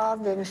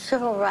involved in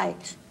civil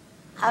rights.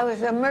 I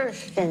was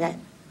immersed in it,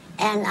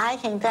 and I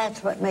think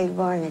that's what made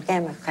Warren a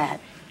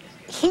Democrat.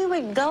 He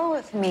would go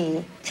with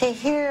me to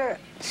hear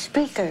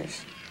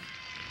speakers.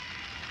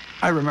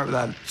 I remember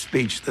that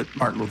speech that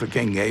Martin Luther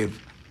King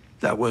gave.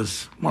 That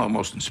was one of the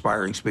most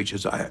inspiring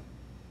speeches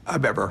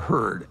I've ever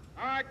heard.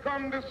 I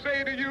come to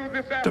say to you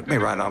this Took me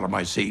right out of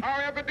my seat.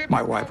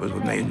 My wife was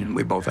with me, and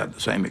we both had the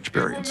same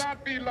experience.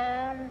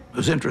 It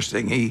was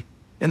interesting.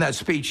 In that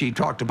speech, he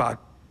talked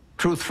about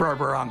truth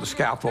forever on the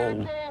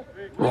scaffold,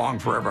 wrong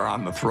forever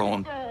on the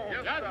throne,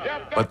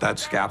 but that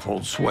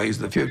scaffold sways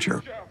the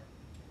future.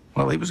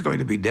 Well, he was going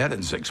to be dead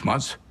in 6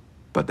 months,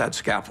 but that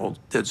scaffold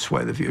did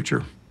sway the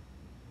future.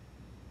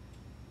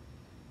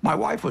 My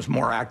wife was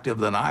more active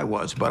than I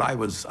was, but I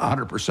was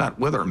 100%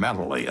 with her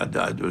mentally.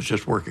 I was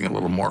just working a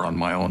little more on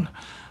my own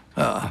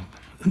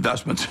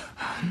investments.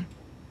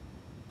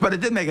 But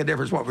it did make a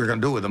difference what we were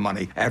going to do with the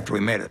money after we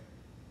made it.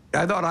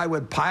 I thought I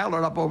would pile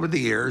it up over the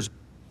years,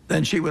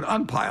 then she would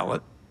unpile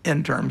it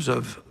in terms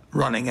of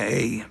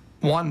running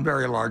one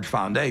very large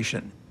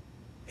foundation.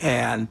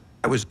 And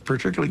I was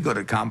particularly good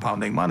at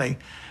compounding money,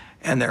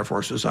 and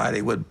therefore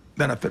society would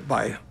benefit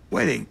by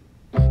waiting.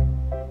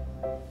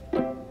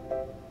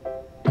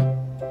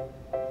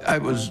 I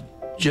was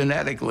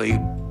genetically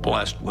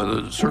blessed with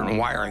a certain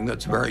wiring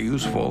that's very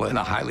useful in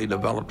a highly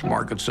developed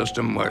market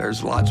system where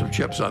there's lots of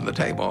chips on the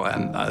table,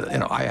 and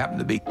I happen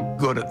to be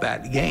good at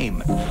that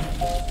game.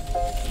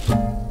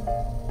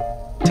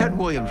 Ted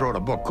Williams wrote a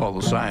book called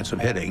The Science of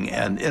Hitting,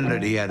 and in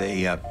it he had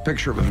a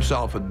picture of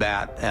himself at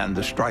bat and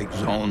the strike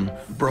zone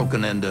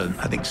broken into,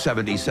 I think,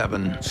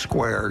 77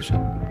 squares.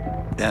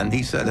 And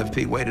he said if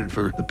he waited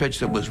for the pitch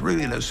that was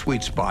really in a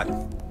sweet spot,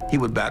 he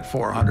would bat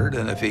 400,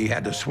 and if he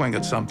had to swing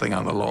at something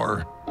on the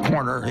lower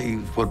corner, he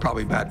would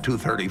probably bat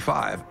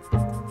 235.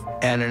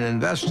 And in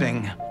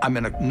investing, I'm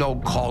in a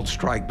no-called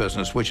strike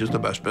business, which is the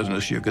best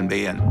business you can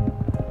be in.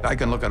 I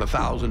can look at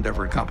 1,000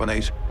 different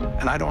companies,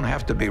 and I don't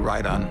have to be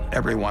right on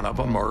every one of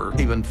them or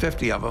even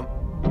 50 of them.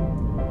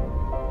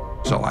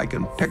 So I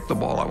can pick the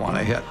ball I want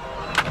to hit.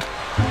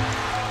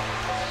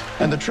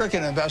 And the trick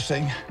in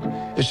investing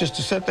is just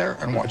to sit there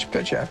and watch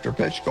pitch after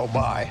pitch go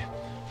by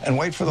and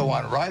wait for the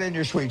one right in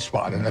your sweet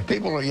spot. And if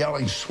people are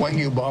yelling, swing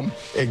you bum,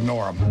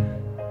 ignore them.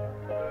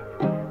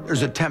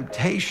 There's a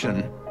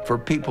temptation for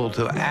people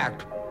to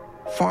act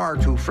far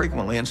too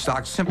frequently in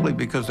stocks simply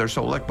because they're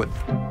so liquid.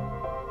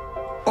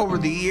 Over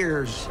the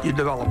years, you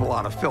develop a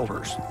lot of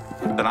filters.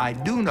 And I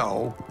do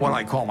know what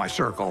I call my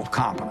circle of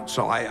competence.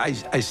 So I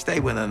stay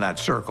within that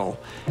circle,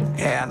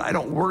 and I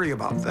don't worry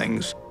about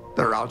things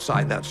that are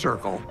outside that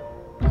circle.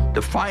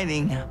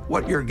 Defining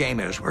what your game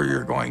is, where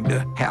you're going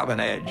to have an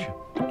edge,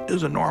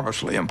 is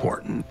enormously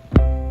important.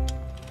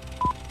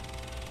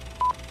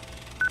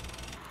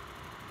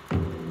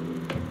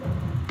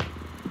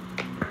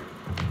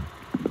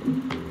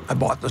 I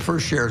bought the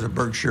first shares of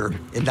Berkshire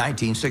in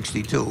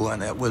 1962,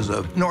 and it was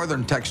a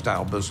northern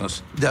textile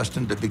business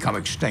destined to become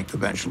extinct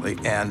eventually.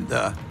 And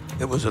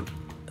it was a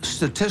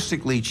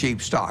statistically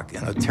cheap stock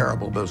in a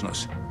terrible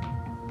business.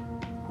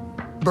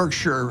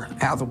 Berkshire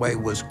Hathaway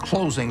was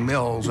closing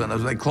mills, and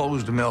as they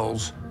closed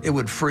mills, it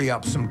would free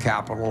up some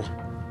capital,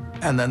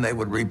 and then they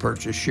would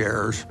repurchase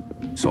shares.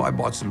 So I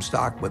bought some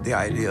stock with the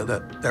idea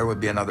that there would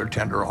be another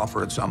tender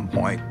offer at some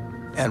point,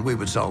 and we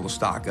would sell the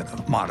stock at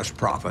a modest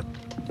profit.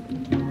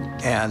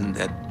 And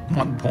at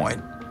one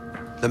point,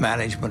 the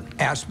management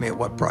asked me at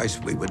what price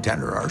we would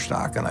tender our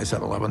stock, and I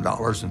said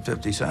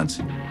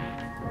 $11.50.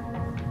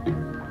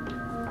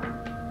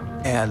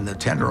 And the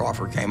tender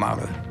offer came out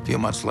a few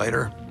months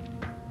later,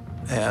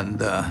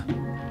 and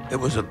it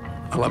was at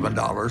 $11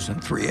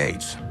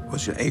 3/8,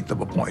 which is 1/8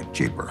 of a point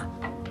cheaper.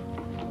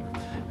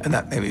 And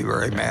that made me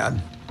very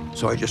mad,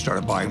 so I just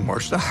started buying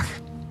more stock.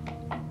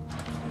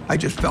 I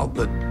just felt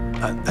that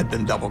I'd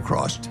been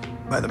double-crossed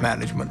by the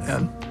management,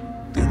 and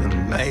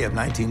in May of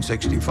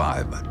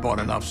 1965, I bought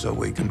enough so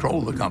we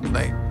controlled the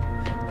company.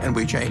 and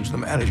we changed the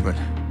management.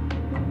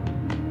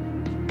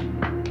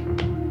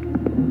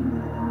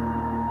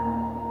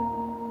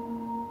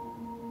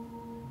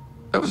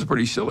 That was a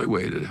pretty silly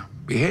way to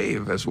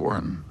behave, as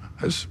Warren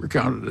has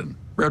recounted in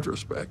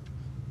retrospect.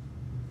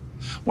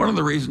 One of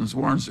the reasons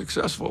Warren's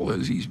successful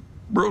is he's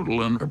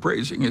brutal in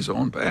appraising his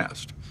own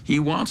past. He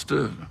wants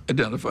to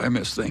identify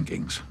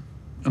misthinkings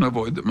and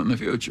avoid them in the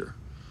future.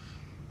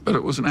 But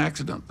it was an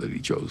accident that he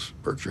chose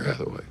Berkshire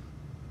Hathaway.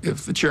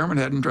 If the chairman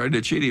hadn't tried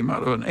to cheat him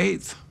out of an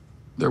eighth,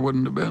 there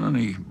wouldn't have been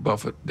any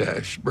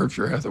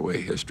Buffett-Berkshire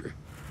Hathaway history.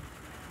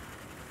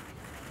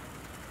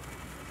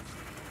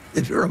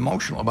 If you're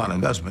emotional about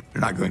investment,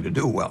 you're not going to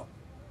do well.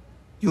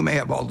 You may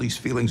have all these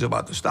feelings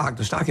about the stock.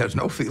 The stock has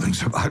no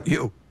feelings about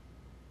you.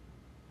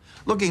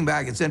 Looking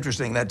back, it's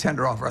interesting, that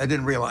tender offer, I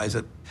didn't realize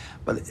it,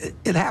 but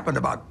it happened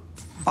about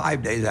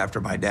 5 days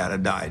after my dad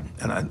had died.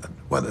 And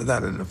whether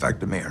that had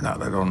affected me or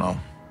not, I don't know.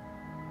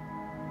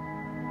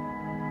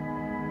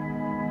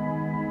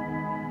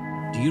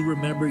 Do you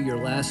remember your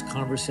last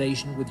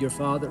conversation with your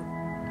father?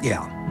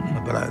 Yeah,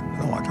 but I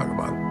don't want to talk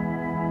about it.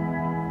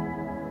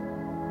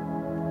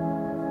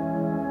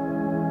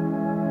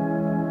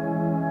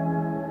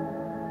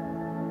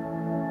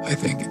 I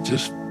think it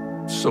just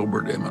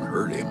sobered him and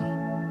hurt him.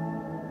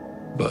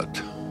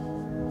 But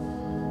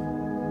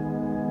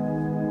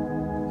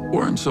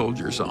Warren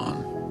soldiers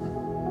on.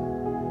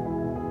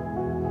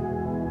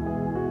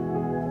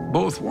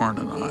 Both Warren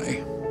and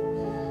I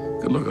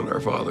could look at our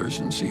fathers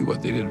and see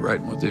what they did right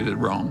and what they did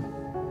wrong.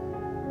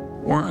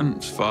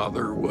 Warren's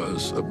father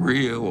was a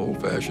real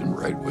old-fashioned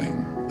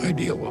right-wing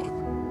ideologue.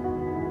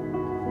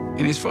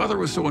 And his father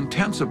was so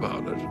intense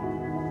about it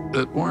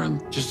that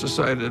Warren just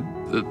decided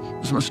that it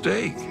was a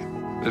mistake.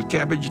 It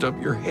cabbaged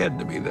up your head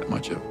to be that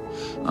much of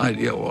an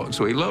ideologue.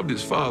 So he loved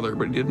his father,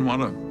 but he didn't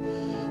want to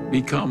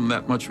become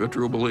that much of a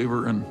true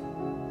believer in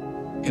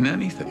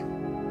anything.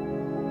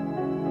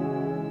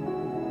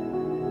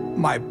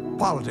 My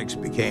politics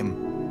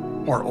became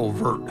more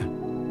overt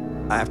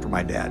after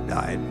my dad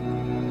died.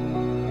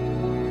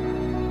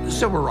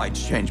 Civil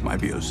rights changed my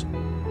views.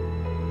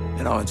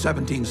 You know, in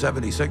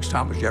 1776,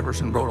 Thomas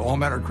Jefferson wrote, "All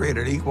men are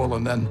created equal,"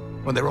 and then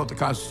when they wrote the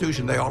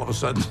Constitution, they all of a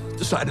sudden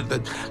decided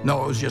that,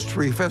 no, it was just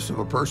 3/5 of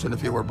a person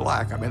if you were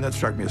black. I mean, that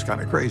struck me as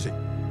kind of crazy.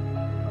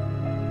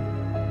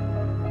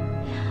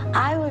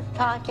 I was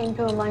talking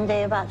to him one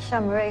day about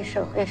some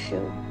racial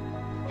issue,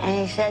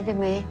 and he said to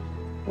me,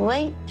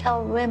 "Wait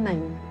till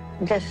women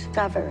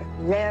discover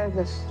they're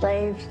the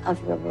slaves of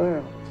the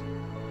world."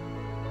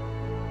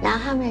 Now,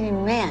 how many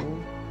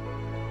men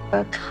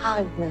were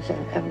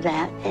cognizant of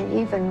that, and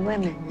even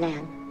women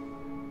then?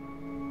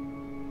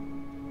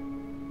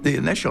 The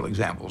initial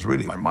example is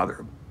really my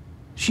mother.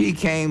 She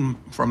came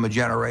from a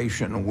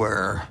generation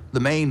where the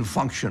main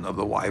function of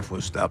the wife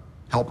was to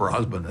help her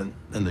husband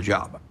in the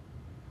job.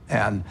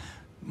 And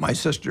my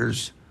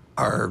sisters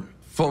are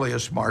fully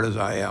as smart as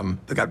I am.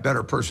 They got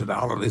better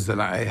personalities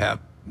than I have,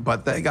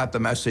 but they got the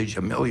message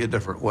a million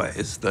different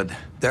ways that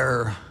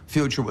their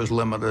future was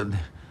limited,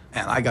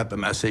 and I got the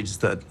message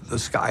that the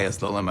sky is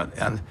the limit.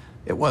 And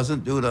it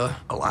wasn't due to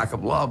a lack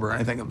of love or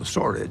anything of the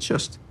sort.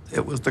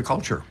 It was the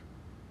culture.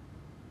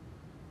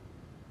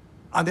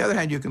 On the other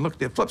hand, you can look at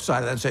the flip side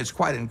of that and say it's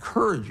quite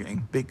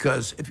encouraging,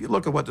 because if you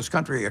look at what this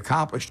country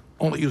accomplished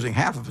only using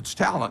half of its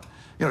talent,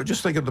 you know,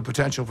 just think of the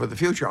potential for the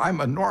future. I'm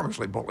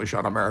enormously bullish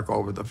on America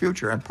over the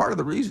future, and part of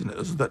the reason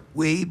is that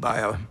we,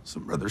 by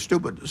some rather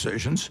stupid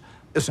decisions,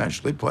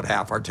 essentially put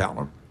half our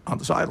talent on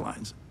the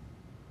sidelines.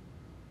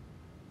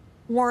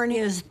 Warren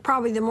is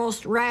probably the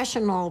most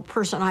rational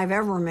person I've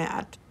ever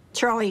met.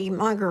 Charlie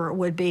Munger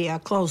would be a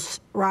close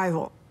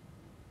rival.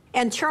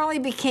 And Charlie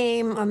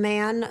became a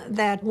man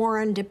that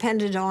Warren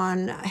depended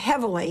on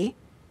heavily.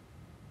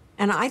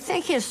 And I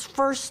think his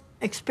first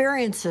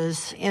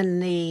experiences in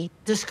the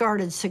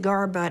discarded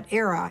cigar butt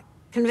era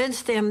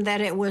convinced him that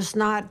it was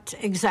not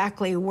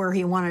exactly where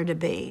he wanted to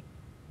be.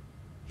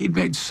 He'd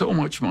made so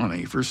much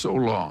money for so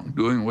long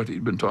doing what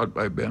he'd been taught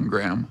by Ben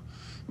Graham,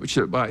 which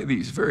is to buy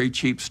these very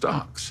cheap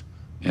stocks.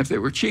 And if they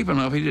were cheap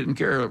enough, he didn't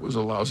care it was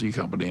a lousy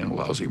company and a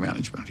lousy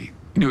management. He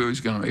knew he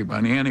was going to make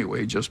money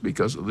anyway just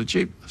because of the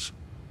cheapness.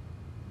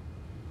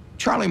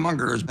 Charlie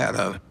Munger has had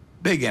a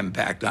big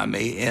impact on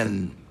me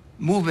in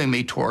moving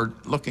me toward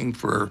looking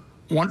for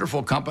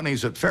wonderful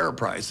companies at fair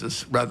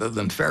prices rather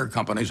than fair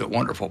companies at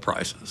wonderful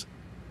prices.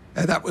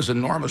 And that was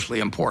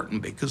enormously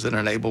important because it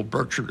enabled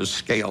Berkshire to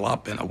scale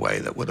up in a way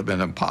that would have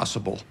been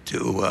impossible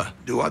to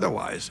do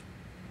otherwise.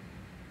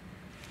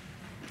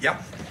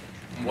 Yep.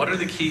 What are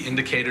the key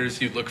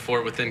indicators you look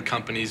for within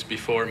companies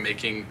before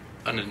making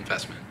an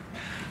investment?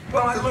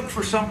 Well, I look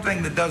for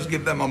something that does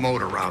give them a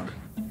moat around it.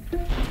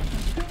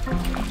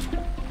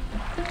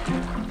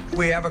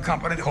 We have a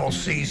company called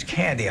See's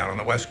Candy out on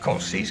the West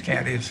Coast. See's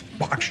Candy is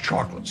boxed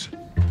chocolates.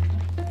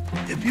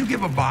 If you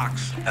give a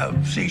box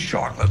of See's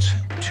chocolates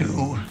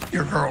to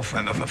your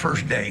girlfriend on the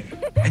first date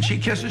and she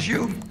kisses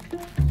you,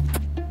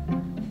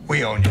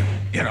 we own you.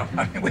 You know,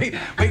 I mean,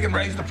 we can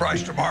raise the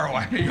price tomorrow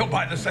and you'll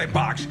buy the same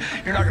box.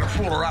 You're not going to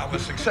fool around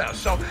with success.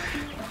 So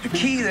the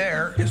key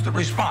there is the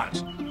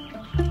response.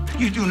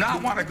 You do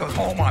not want to go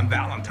home on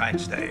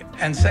Valentine's Day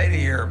and say to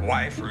your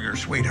wife or your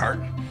sweetheart,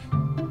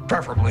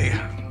 preferably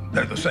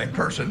they're the same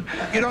person,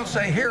 you don't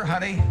say, here,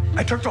 honey,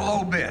 I took the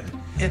low bid.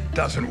 It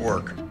doesn't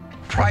work.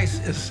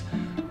 Price is,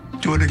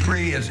 to a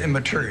degree, is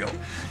immaterial.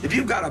 If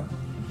you've got an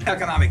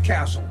economic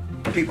castle,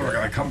 people are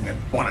going to come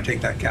and want to take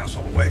that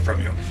castle away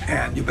from you.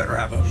 And you better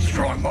have a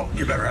strong moat.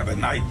 You better have a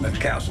knight in the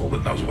castle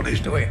that knows what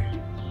he's doing.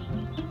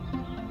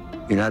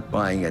 You're not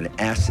buying an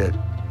asset.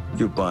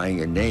 You're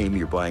buying a name.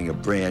 You're buying a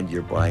brand.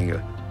 You're buying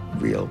a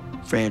real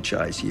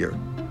franchise here.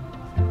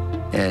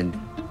 And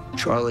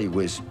Charlie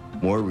was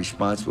more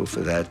responsible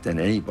for that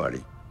than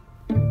anybody.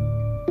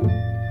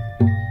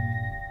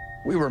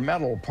 We were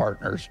mental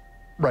partners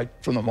right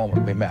from the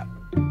moment we met.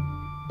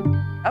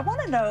 I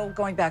want to know,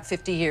 going back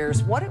 50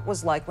 years, what it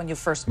was like when you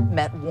first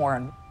met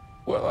Warren.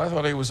 Well, I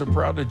thought he was a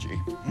prodigy.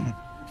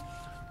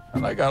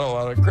 And I got a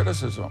lot of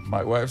criticism.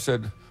 My wife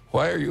said,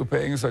 why are you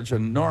paying such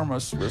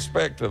enormous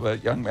respect to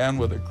that young man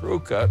with a crew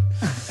cut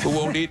who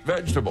won't eat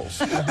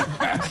vegetables?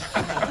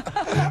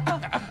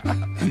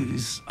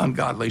 He's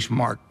ungodly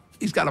smart.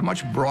 He's got a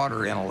much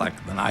broader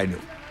intellect than I do.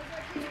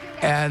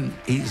 And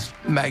he's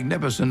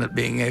magnificent at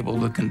being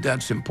able to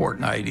condense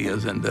important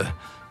ideas into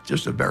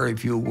just a very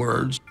few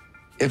words.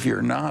 If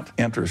you're not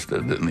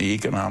interested in the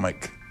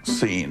economic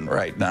scene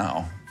right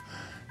now,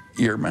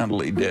 you're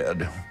mentally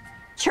dead.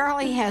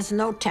 Charlie has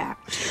no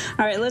tact.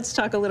 All right, let's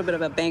talk a little bit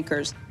about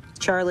bankers.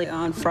 Charlie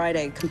on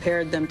Friday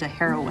compared them to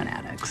heroin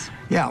addicts.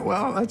 Yeah,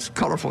 well, that's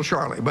colorful,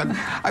 Charlie, but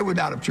I would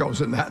not have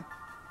chosen that.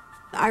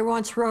 I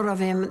once wrote of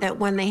him that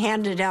when they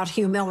handed out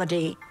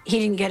humility, he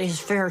didn't get his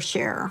fair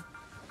share.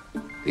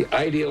 The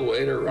ideal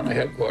way to run a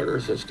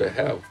headquarters is to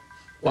have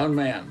one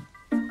man,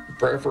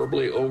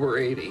 preferably over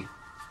 80,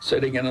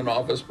 sitting in an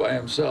office by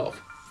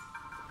himself.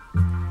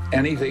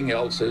 Anything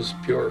else is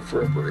pure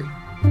frippery.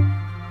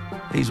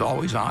 He's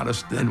always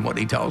honest in what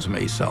he tells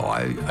me, so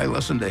I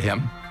listen to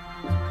him.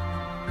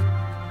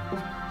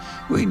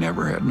 We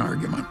never had an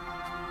argument.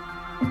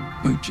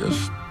 We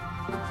just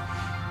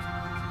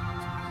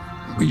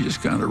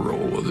kind of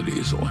roll with it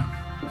easily.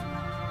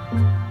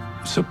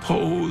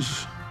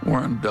 Suppose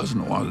Warren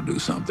doesn't want to do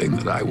something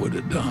that I would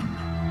have done.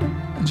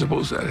 And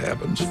suppose that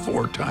happens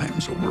 4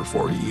 times over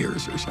 40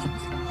 years or something.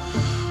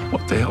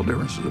 What the hell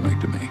difference does it make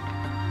to me?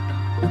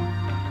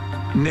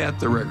 Net,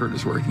 the record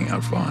is working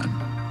out fine.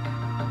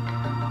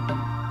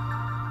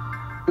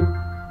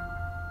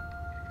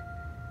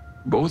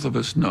 Both of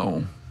us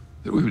know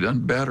that we've done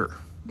better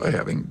by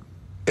having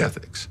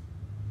ethics.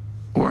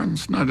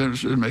 Warren's not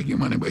interested in making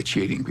money by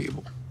cheating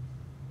people.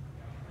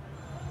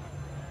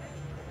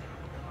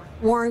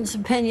 Warren's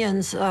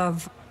opinions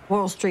of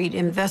Wall Street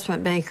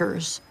investment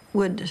bankers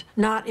would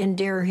not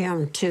endear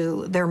him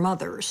to their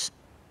mothers.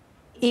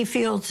 He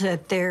feels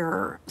that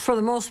they're, for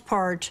the most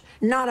part,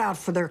 not out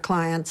for their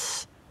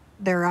clients.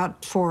 They're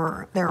out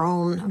for their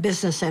own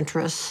business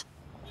interests.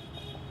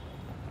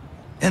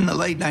 In the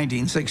late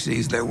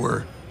 1960s, there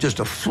were just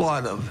a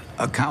flood of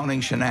accounting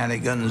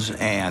shenanigans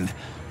and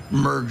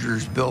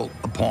mergers built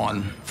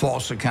upon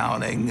false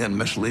accounting and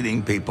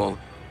misleading people.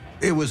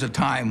 It was a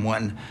time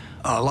when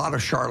a lot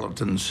of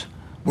charlatans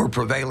were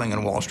prevailing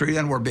in Wall Street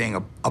and were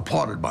being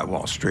applauded by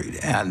Wall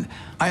Street. And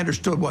I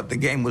understood what the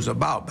game was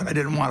about, but I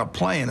didn't want to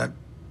play in it.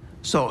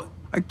 So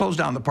I closed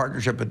down the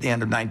partnership at the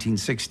end of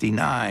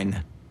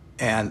 1969,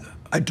 and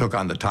I took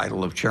on the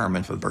title of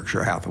chairman for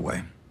Berkshire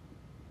Hathaway.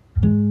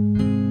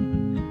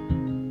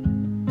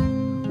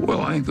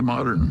 Well, I think the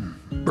modern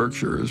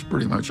Berkshire is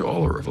pretty much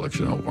all a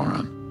reflection of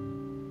Warren.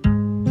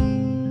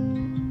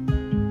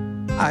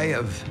 I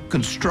have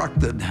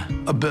constructed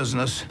a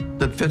business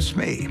that fits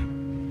me.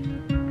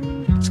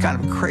 It's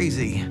kind of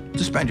crazy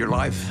to spend your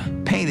life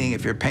painting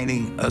if you're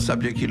painting a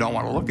subject you don't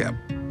want to look at.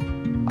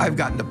 I've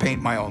gotten to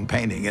paint my own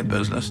painting in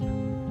business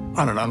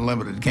on an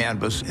unlimited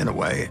canvas, in a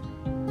way.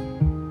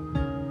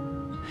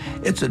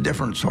 It's a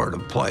different sort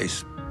of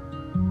place.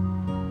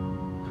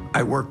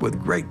 I work with a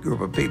great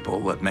group of people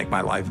that make my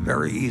life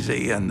very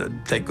easy and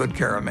that take good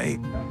care of me.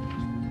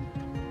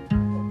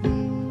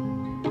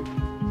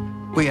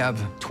 We have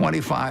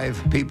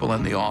 25 people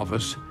in the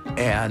office,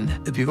 and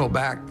if you go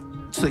back,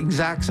 it's the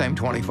exact same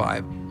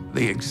 25,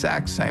 the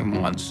exact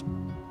same ones.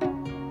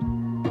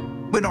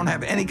 We don't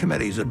have any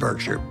committees at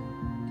Berkshire.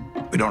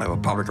 We don't have a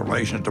public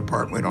relations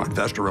department. We don't have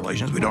investor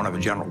relations. We don't have a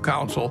general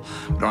counsel.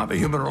 We don't have a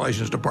human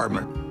relations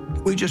department.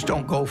 We just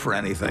don't go for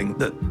anything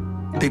that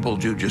people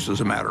do just as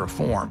a matter of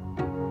form.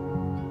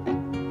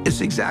 It's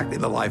exactly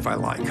the life I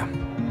like.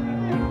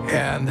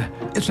 And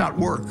it's not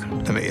work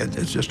to me.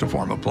 It's just a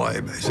form of play,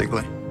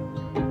 basically.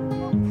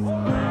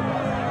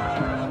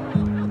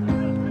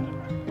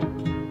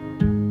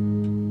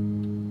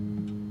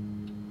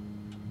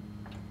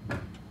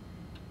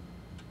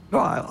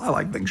 Well, I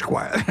like things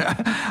quiet.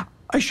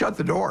 I shut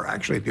the door,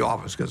 actually, at the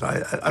office because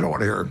I don't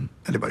want to hear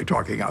anybody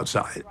talking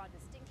outside.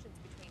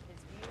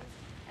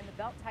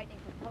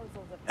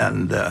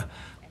 And I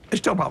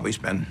still probably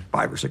spend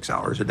 5 or 6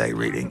 hours a day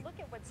reading. Look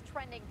at what's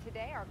trending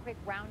today. Our quick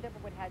roundup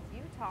of what has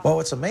you talking. Well,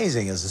 what's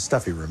amazing is the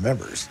stuff he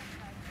remembers.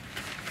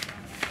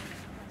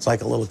 It's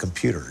like a little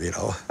computer, you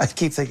know. I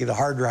keep thinking the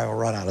hard drive will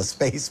run out of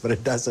space, but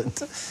it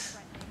doesn't.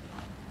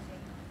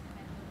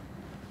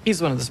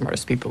 He's one of the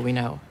smartest people we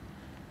know.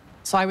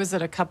 So I was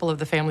at a couple of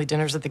the family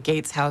dinners at the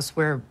Gates house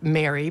where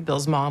Mary,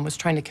 Bill's mom, was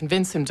trying to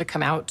convince him to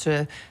come out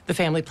to the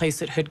family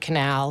place at Hood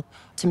Canal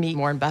to meet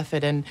Warren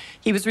Buffett. And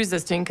he was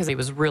resisting because he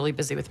was really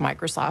busy with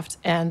Microsoft.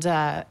 And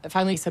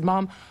finally he said,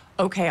 Mom,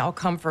 okay, I'll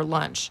come for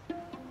lunch.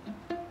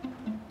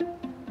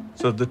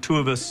 So the two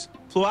of us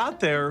flew out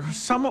there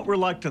somewhat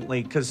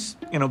reluctantly because,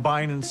 you know,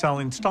 buying and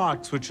selling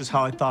stocks, which is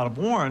how I thought of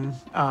Warren,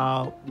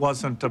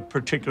 wasn't a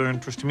particular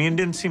interest to me and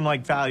didn't seem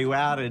like value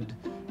added.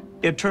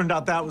 It turned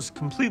out that was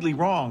completely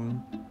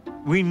wrong.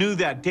 We knew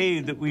that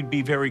day that we'd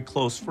be very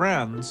close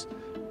friends.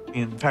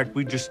 In fact,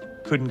 we just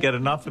couldn't get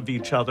enough of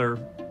each other.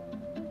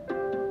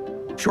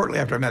 Shortly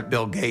after I met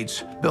Bill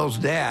Gates, Bill's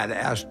dad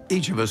asked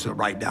each of us to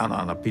write down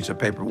on a piece of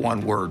paper one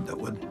word that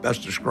would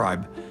best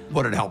describe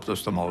what had helped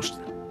us the most.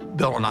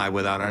 Bill and I,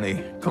 without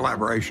any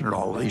collaboration at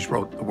all, each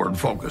wrote the word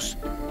focus.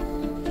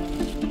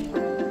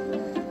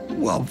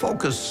 Well,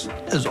 focus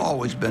has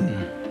always been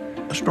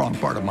a strong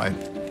part of my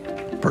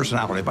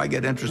personality. If I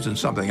get interested in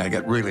something, I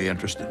get really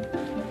interested.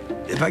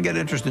 If I get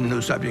interested in a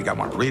new subject, I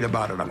want to read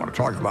about it, I want to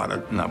talk about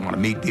it, and I want to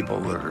meet people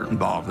that are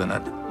involved in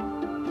it.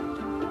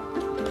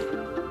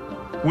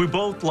 We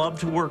both love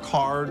to work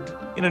hard.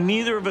 You know,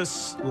 neither of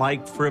us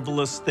like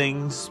frivolous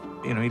things.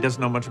 You know, he doesn't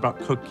know much about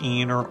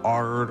cooking or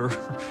art or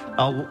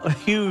a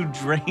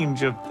huge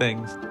range of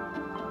things.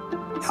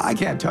 I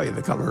can't tell you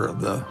the color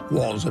of the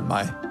walls in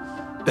my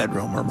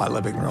bedroom or my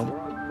living room.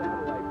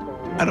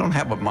 I don't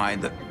have a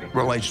mind that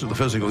relates to the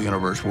physical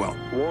universe well.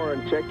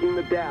 Warren checking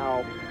the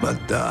Dow. But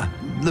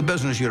the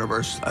business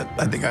universe,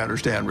 I think I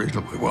understand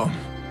reasonably well.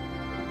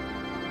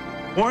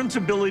 Warren's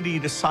ability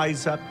to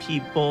size up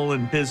people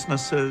and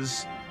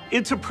businesses,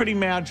 it's a pretty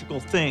magical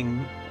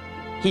thing.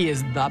 He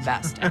is the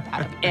best at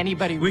that of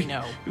anybody we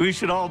know. We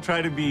should all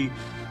try to be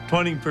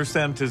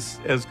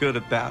 20% as good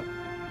at that.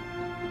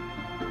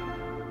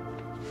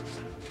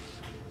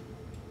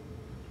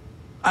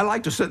 I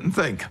like to sit and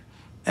think.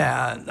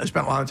 And I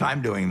spent a lot of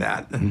time doing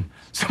that, and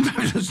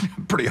sometimes it's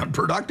pretty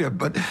unproductive,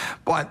 but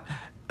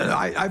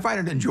I find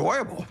it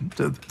enjoyable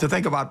to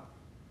think about,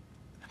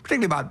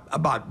 particularly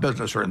about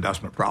business or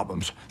investment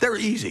problems. They're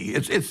easy.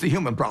 It's the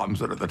human problems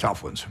that are the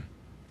tough ones.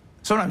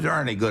 Sometimes there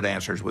aren't any good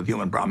answers with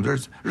human problems.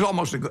 There's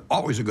almost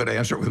always a good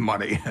answer with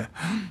money.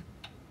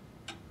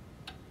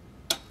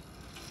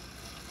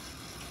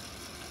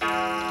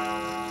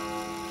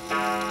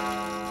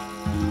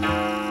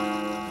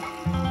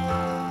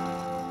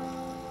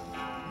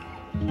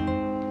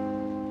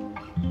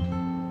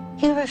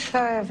 He was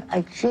sort of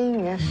a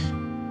genius.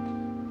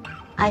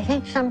 I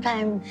think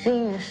sometimes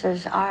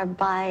geniuses are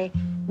by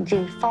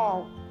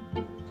default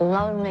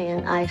lonely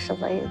and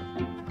isolated.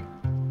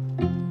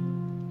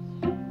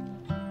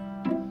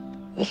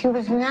 He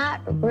was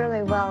not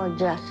really well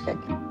adjusted.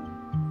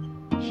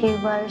 He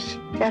was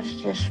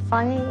just this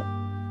funny,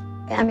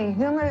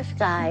 humorous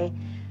guy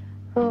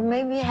who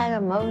maybe had a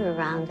moat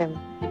around him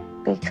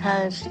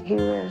because he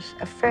was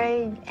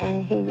afraid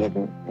and he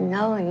didn't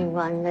know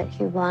anyone that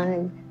he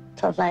wanted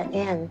to let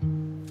in.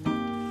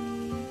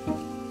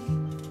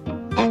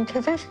 And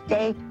to this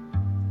day,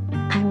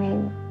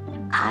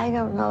 I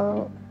don't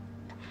know,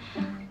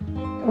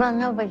 well,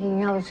 nobody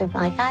knows him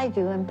like I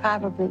do, and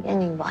probably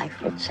any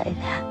wife would say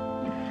that.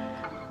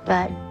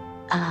 But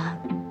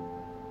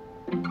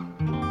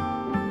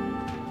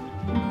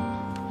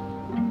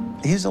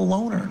he's a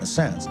loner in a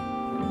sense.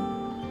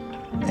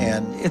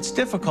 And it's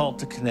difficult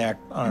to connect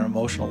on an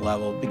emotional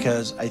level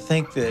because I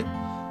think that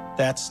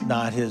that's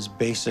not his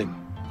basic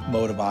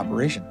mode of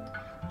operation.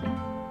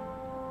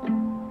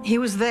 He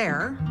was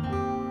there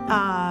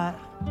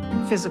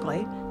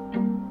physically,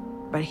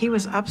 but he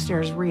was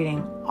upstairs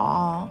reading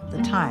all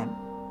the time.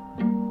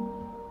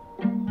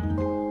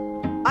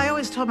 I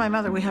always told my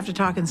mother we have to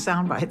talk in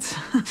sound bites.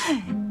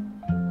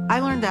 I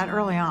learned that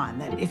early on,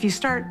 that if you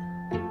start,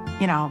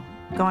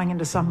 going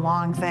into some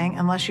long thing,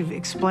 unless you've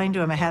explained to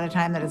him ahead of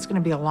time that it's going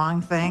to be a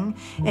long thing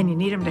and you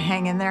need him to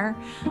hang in there,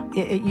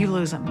 you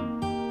lose him.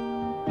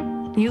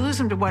 You lose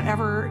him to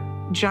whatever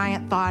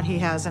giant thought he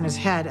has in his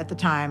head at the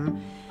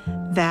time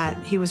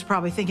that he was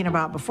probably thinking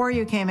about before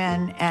you came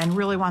in and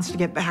really wants to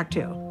get back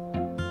to.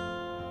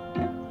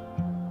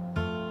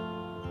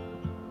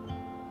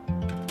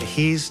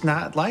 He's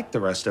not like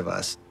the rest of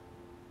us.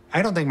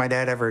 I don't think my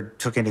dad ever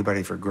took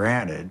anybody for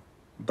granted,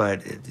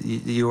 but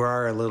you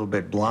are a little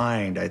bit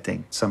blind, I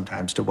think,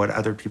 sometimes to what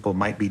other people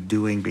might be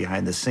doing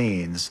behind the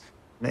scenes.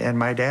 And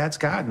my dad's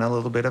gotten a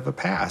little bit of a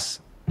pass.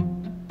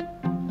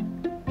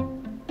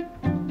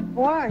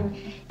 Warren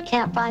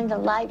can't find the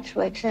light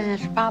switch, and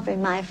it's probably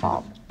my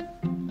fault.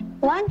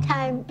 One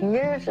time,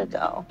 years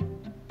ago,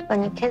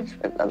 when the kids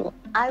were little,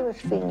 I was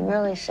feeling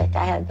really sick.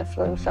 I had the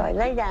flu, so I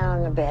lay down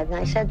on the bed, and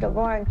I said to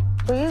Warren,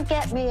 will you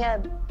get me a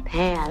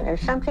pan or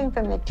something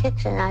from the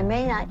kitchen? I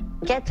may not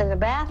get to the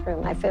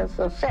bathroom. I feel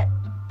so sick.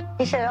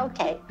 He said,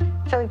 okay.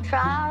 So he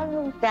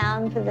trotted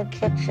down to the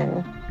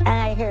kitchen, and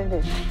I hear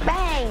this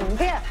bang,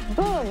 biff,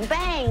 boom,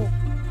 bang.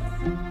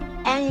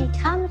 And he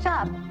comes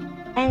up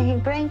and he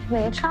brings me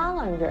a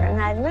colander, and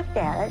I looked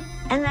at it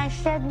and I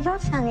said,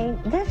 look, honey,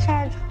 this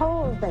has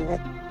holes in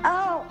it.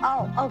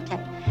 Oh, okay.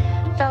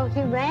 So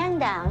he ran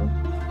down,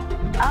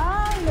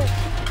 all this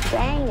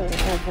banging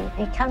with him.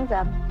 He comes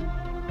up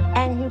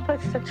and he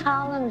puts the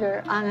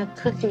colander on a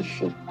cookie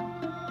sheet.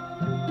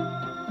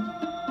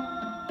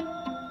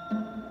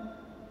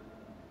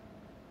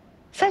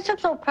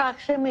 Physical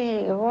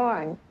proximity to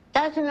Warren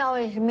doesn't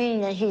always mean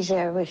that he's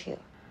there with you.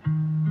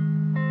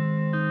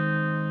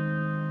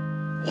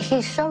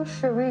 He's so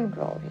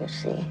cerebral, you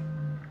see.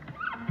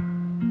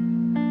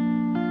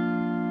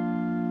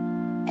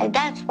 And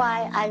that's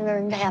why I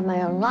learned to have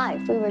my own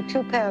life. We were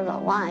two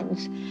parallel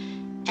lines,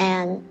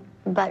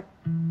 but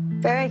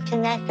very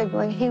connected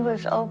when he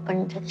was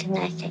open to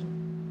connecting.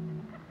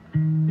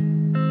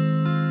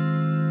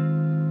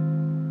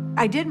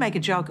 I did make a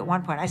joke at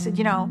one point. I said,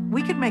 you know,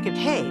 we could make a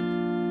tape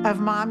of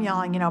Mom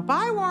yelling, you know,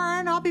 bye,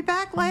 Warren, I'll be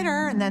back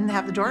later, and then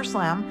have the door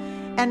slam,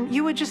 and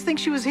you would just think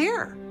she was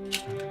here.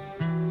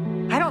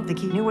 I don't think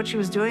he knew what she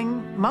was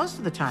doing most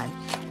of the time.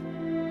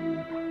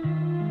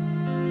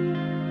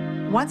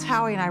 Once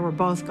Howie and I were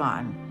both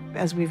gone,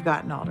 as we've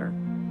gotten older,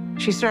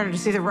 she started to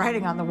see the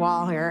writing on the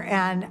wall here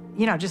and,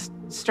 you know, just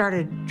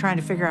started trying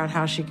to figure out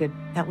how she could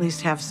at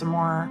least have some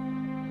more,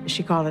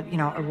 she called it, you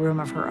know, a room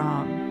of her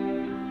own.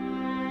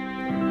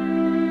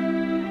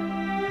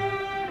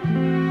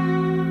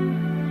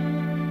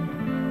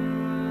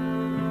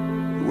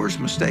 The worst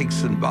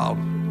mistakes involve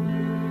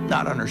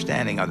not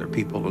understanding other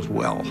people as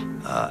well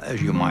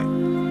as you might.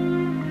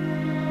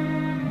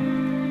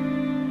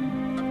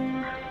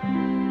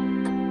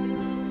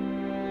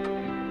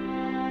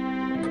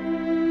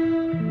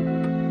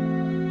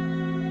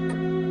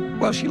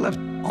 Well, she left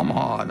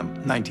Omaha in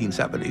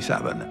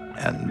 1977,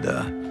 and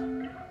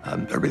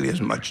there really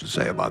isn't much to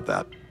say about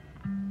that.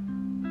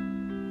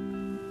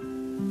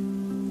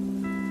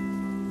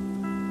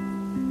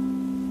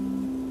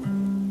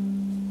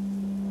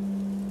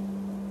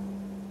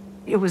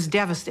 It was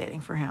devastating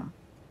for him.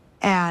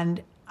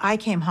 And I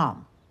came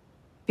home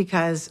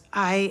because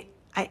I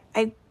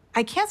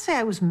can't say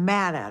I was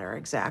mad at her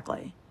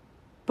exactly,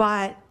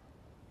 but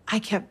I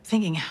kept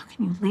thinking, how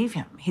can you leave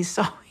him? He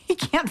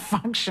can't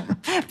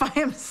function by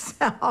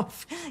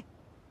himself.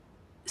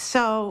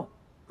 So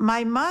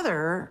my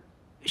mother,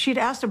 she'd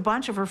asked a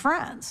bunch of her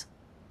friends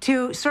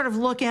to sort of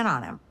look in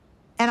on him.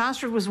 And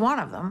Astrid was one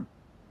of them.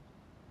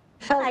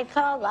 So I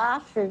called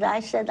Astrid. I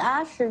said,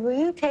 Astrid, will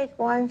you take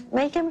Warren,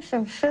 make him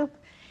some soup?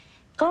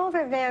 Go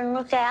over there and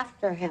look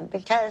after him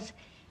because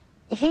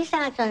he's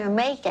not going to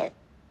make it.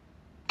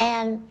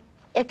 And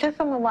it took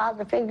him a while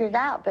to figure it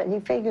out, but he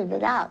figured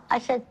it out. I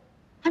said,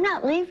 I'm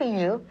not leaving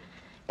you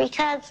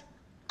because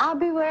I'll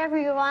be wherever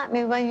you want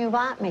me when you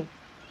want me.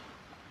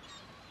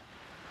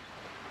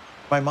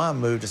 My mom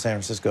moved to San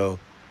Francisco,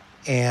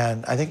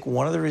 and I think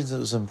one of the reasons it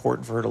was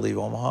important for her to leave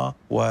Omaha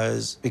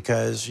was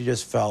because she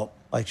just felt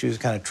like she was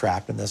kind of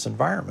trapped in this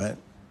environment,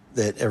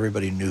 that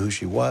everybody knew who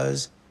she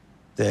was,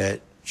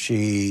 that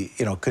she,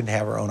 you know, couldn't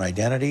have her own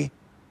identity.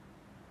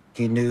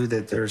 He knew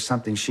that there was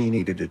something she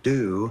needed to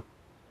do,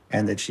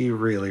 and that she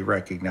really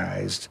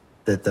recognized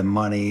that the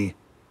money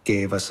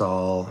gave us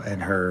all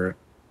and her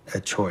a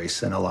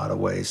choice in a lot of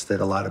ways that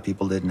a lot of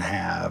people didn't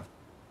have.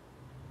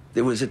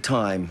 There was a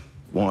time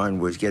Warren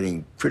was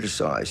getting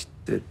criticized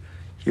that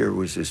here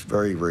was this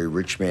very, very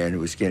rich man who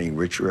was getting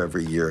richer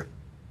every year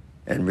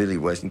and really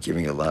wasn't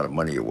giving a lot of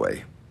money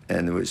away.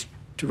 And there was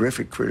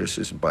terrific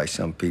criticism by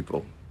some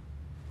people,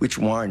 which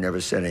Warren never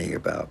said anything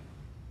about.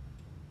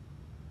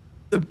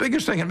 The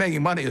biggest thing in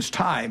making money is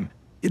time.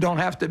 You don't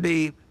have to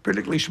be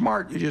particularly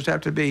smart, you just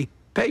have to be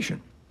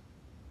patient.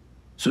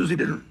 Susie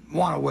didn't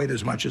want to wait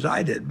as much as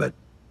I did, but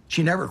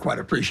she never quite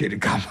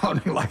appreciated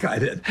compounding like I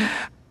did.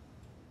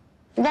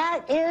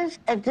 That is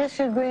a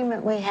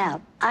disagreement we have.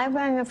 I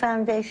run a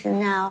foundation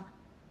now.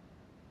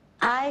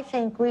 I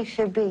think we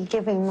should be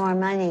giving more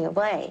money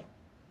away.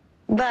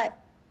 But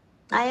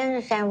I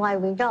understand why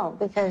we don't,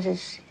 because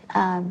it's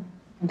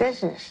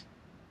business.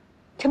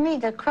 To me,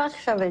 the crux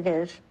of it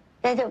is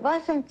that it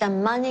wasn't the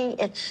money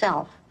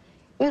itself.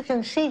 You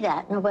can see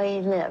that in the way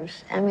he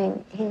lives. I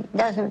mean, he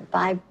doesn't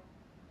buy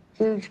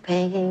huge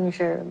paintings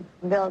or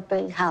build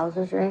big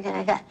houses or anything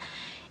like that.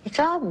 It's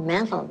all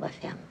mental with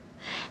him.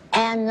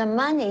 And the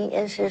money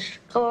is his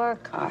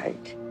scorecard.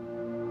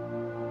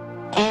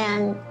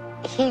 And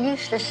he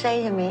used to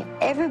say to me,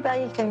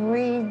 everybody can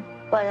read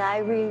what I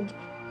read.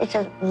 It's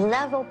a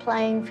level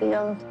playing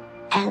field.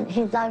 And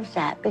he loves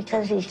that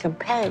because he's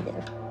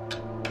competitive.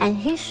 And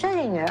he's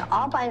sitting there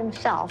all by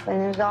himself in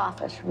his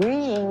office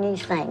reading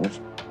these things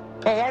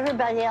that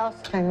everybody else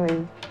can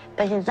read.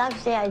 But he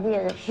loves the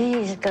idea that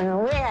he's going to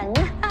win.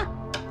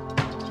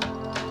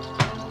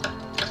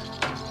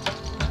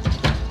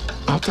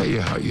 I'll tell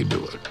you how you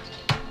do it.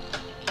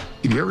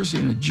 Have you ever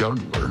seen a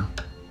juggler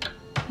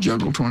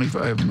juggle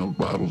 25 milk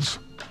bottles?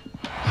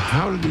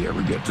 How did he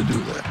ever get to do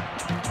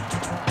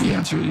that? The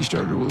answer is he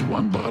started with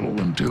 1 bottle,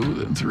 then 2,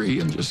 then 3,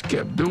 and just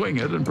kept doing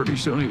it, and pretty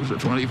soon he was at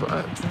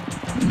 25.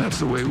 And that's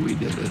the way we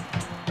did it.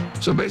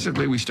 So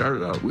basically, we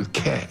started out with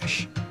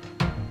cash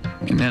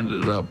and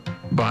ended up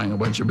buying a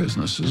bunch of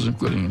businesses,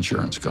 including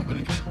insurance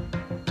companies.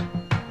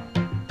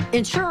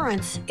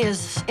 Insurance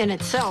is in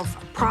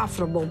itself a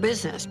profitable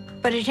business,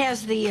 but it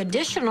has the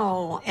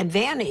additional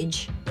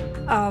advantage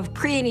of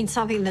creating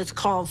something that's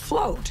called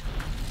float.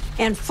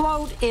 And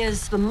float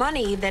is the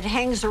money that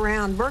hangs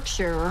around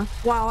Berkshire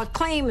while a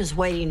claim is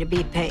waiting to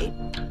be paid.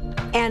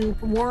 And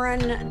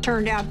Warren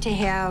turned out to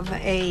have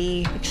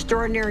an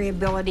extraordinary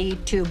ability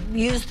to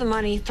use the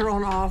money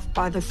thrown off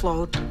by the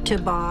float to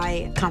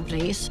buy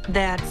companies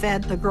that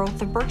fed the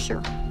growth of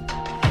Berkshire.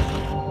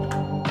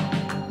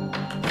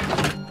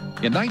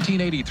 In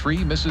 1983,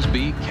 Mrs.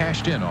 B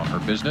cashed in on her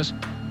business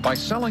by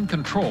selling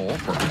control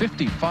for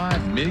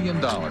 $55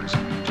 million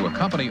to a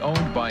company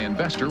owned by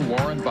investor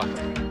Warren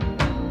Buffett.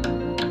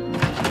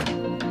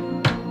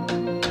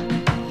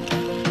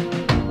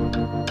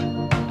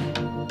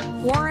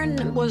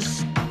 Warren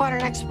was quite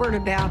an expert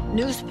about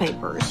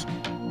newspapers.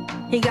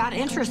 He got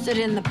interested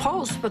in the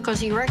Post because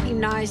he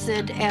recognized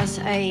it as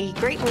a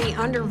greatly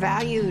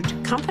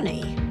undervalued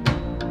company.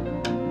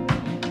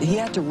 He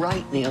had to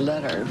write me a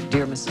letter.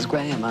 Dear Mrs.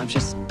 Graham, I've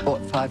just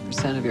bought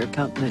 5% of your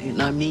company,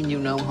 and I mean you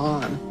no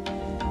harm.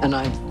 And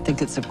I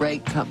think it's a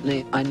great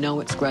company. I know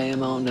it's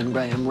Graham-owned and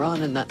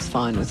Graham-run, and that's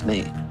fine with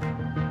me.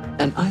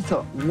 And I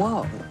thought,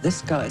 whoa,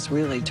 this guy's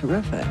really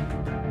terrific.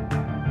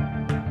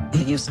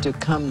 He used to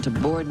come to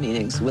board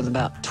meetings with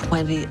about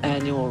 20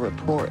 annual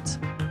reports,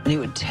 and he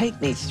would take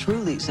me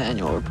through these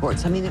annual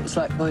reports. I mean, it was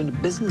like going to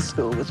business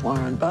school with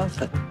Warren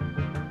Buffett.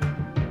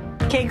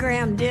 Kay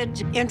Graham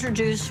did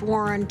introduce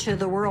Warren to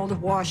the world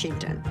of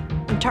Washington,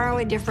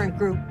 entirely different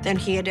group than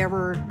he had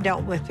ever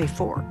dealt with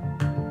before.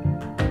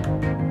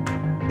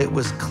 It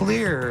was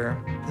clear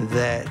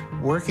that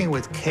working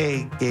with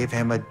Kay gave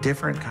him a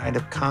different kind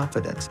of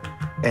confidence,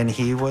 and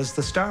he was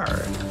the star.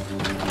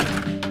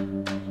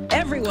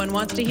 Everyone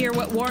wants to hear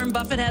what Warren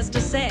Buffett has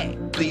to say.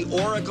 The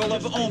Oracle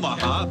of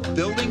Omaha,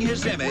 building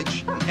his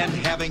image and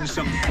having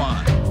some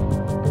fun.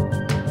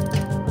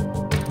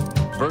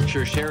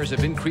 Berkshire shares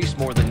have increased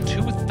more than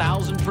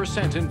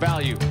 2,000% in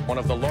value, one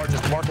of the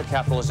largest market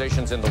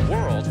capitalizations in the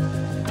world,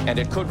 and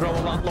it could grow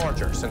a lot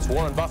larger since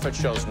Warren Buffett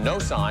shows no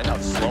sign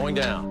of slowing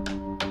down.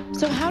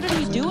 So how did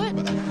he do it?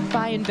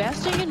 By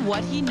investing in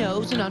what he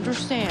knows and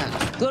understands.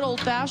 Good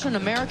old-fashioned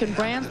American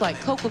brands like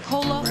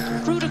Coca-Cola,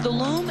 Fruit of the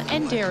Loom,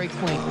 and Dairy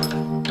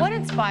Queen. What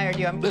inspired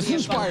you? This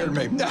inspired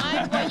me.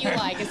 Find what you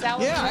like. Is that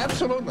what Yeah,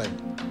 absolutely.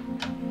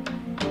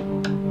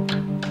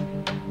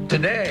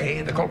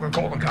 Today, the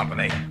Coca-Cola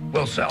Company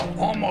will sell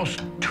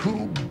almost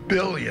 2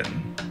 billion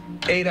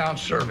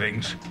 8-ounce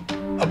servings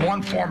of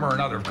one form or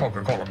another of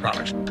Coca-Cola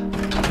products.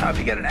 Now, if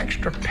you get an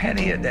extra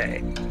penny a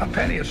day, a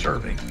penny a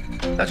serving,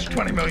 that's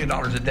 $20 million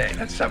a day.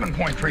 That's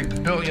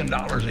 $7.3 billion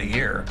a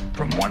year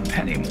from 1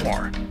 penny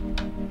more.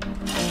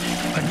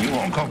 When you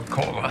own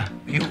Coca-Cola,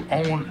 you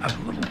own a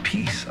little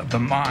piece of the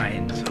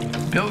minds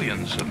of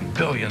billions and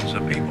billions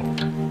of people.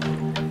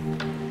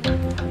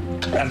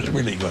 That is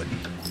really good.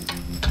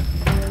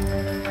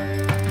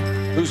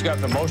 Who's got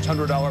the most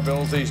 $100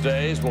 bills these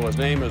days? Well, his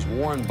name is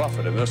Warren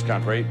Buffett in this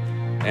country,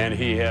 and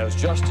he has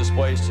just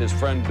displaced his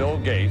friend Bill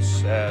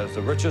Gates as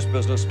the richest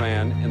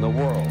businessman in the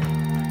world.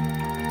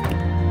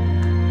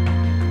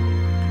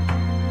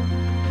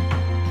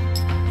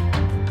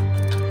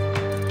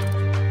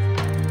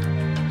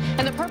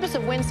 And the purpose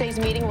of Wednesday's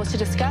meeting was to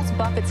discuss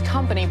Buffett's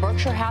company,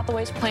 Berkshire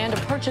Hathaway's plan to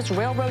purchase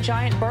railroad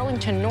giant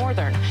Burlington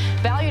Northern.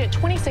 Valued at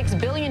 $26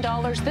 billion,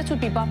 this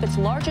would be Buffett's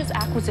largest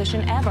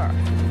acquisition ever.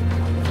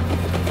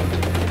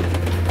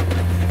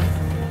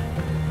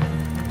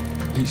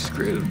 He's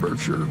created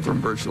Berkshire from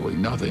virtually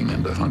nothing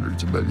into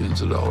hundreds of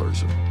billions of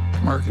dollars of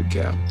market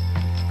cap.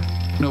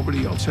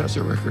 Nobody else has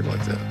a record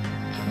like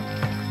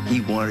that.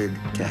 He wanted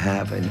to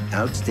have an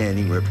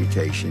outstanding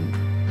reputation,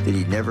 that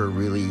he never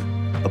really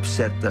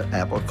upset the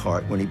apple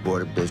cart when he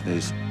bought a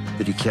business,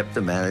 that he kept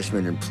the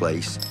management in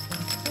place.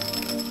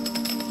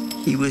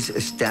 He was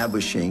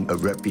establishing a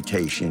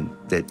reputation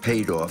that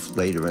paid off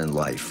later in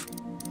life.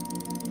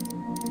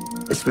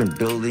 It's been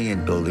building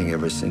and building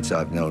ever since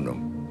I've known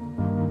him.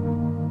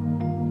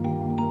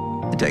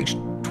 It takes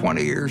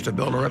 20 years to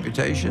build a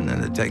reputation,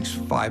 and it takes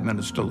 5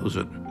 minutes to lose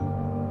it.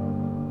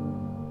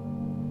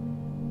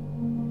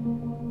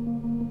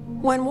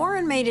 When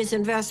Warren made his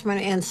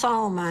investment in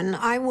Solomon,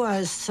 I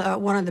was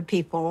one of the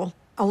people,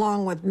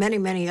 along with many,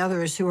 many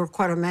others, who were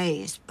quite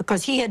amazed,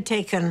 because he had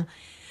taken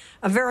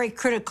a very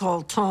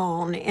critical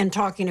tone in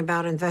talking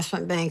about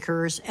investment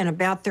bankers and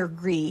about their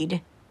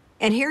greed.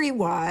 And here he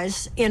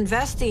was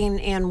investing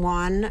in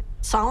one,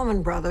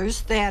 Solomon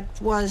Brothers, that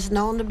was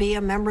known to be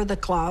a member of the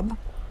club.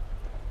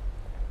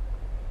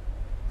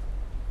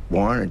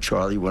 Warren and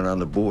Charlie went on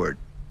the board,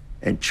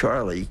 and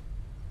Charlie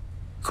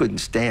couldn't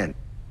stand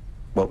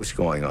what was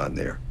going on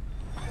there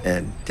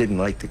and didn't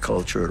like the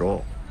culture at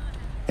all.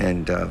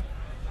 And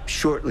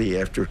shortly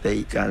after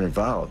they got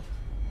involved,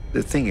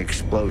 the thing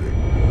exploded.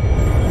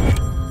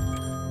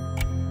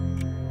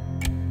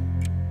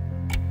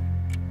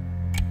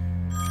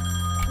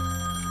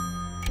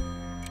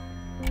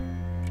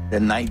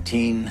 In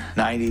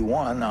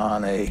 1991,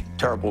 on a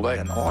terrible day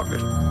in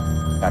August,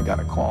 I got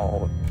a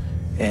call,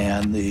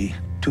 and the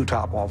two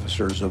top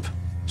officers of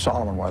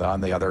Solomon were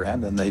on the other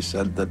end, and they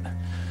said that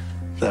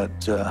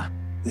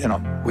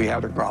we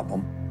had a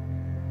problem.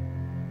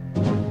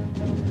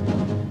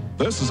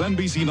 This is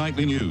NBC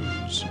Nightly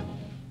News.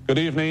 Good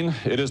evening.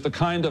 It is the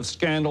kind of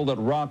scandal that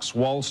rocks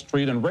Wall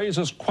Street and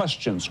raises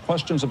questions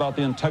about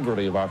the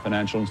integrity of our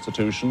financial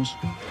institutions.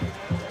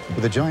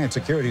 With the giant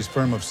securities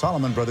firm of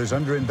Solomon Brothers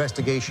under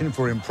investigation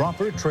for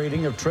improper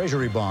trading of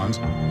Treasury bonds.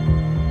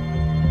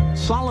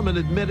 Solomon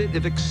admitted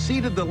it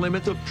exceeded the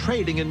limit of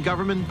trading in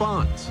government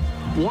bonds,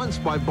 once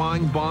by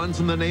buying bonds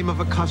in the name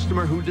of a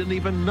customer who didn't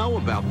even know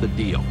about the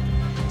deal.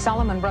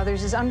 Solomon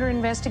Brothers is under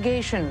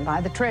investigation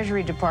by the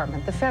Treasury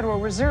Department, the Federal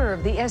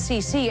Reserve, the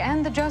SEC,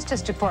 and the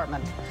Justice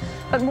Department.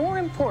 But more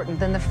important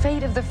than the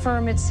fate of the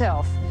firm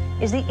itself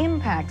is the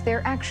impact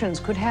their actions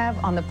could have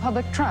on the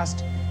public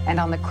trust and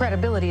on the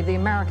credibility of the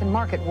American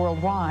market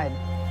worldwide.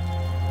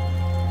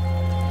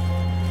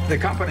 The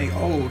company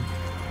owed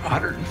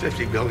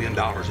 $150 billion.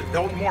 It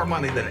owed more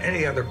money than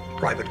any other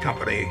private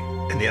company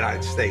in the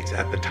United States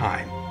at the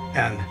time.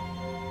 And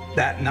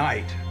that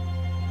night,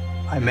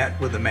 I met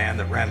with the man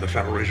that ran the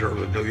Federal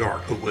Reserve of New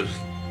York, who was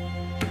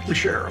the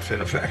sheriff, in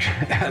effect.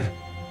 And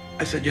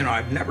I said,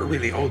 I've never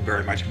really owed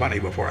very much money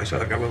before. I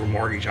said, I've got a little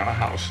mortgage on a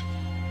house,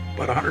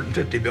 but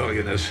 $150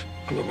 billion is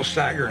a little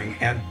staggering.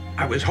 And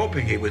I was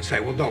hoping he would say,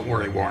 well, don't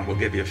worry, Warren, we'll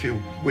give you a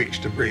few weeks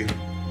to breathe.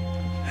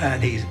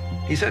 And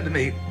he said to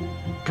me,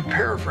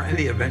 prepare for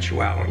any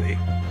eventuality.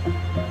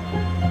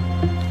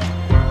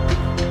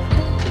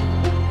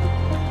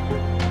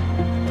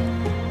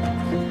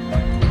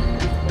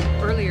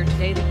 Earlier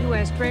today, the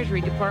U.S.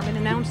 Treasury Department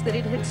announced that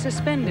it had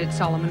suspended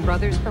Solomon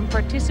Brothers from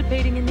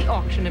participating in the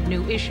auction of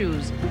new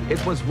issues.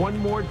 It was one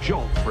more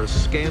jolt for a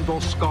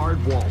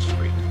scandal-scarred Wall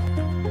Street.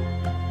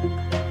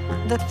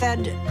 The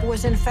Fed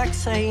was in effect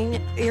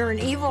saying, you're an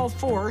evil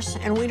force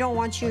and we don't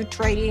want you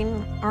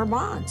trading our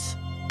bonds.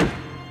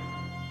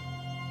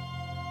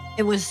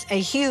 It was a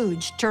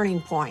huge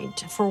turning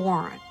point for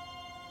Warren.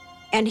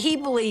 And he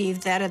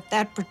believed that at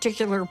that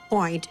particular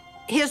point,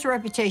 his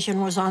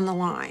reputation was on the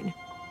line.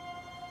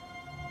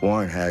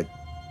 Warren had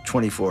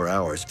 24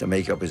 hours to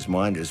make up his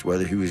mind as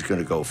whether he was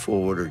going to go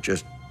forward or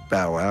just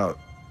bow out.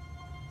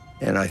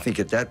 And I think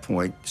at that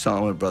point,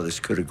 Solomon Brothers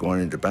could have gone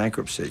into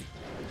bankruptcy.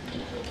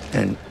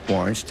 And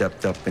Warren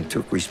stepped up and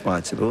took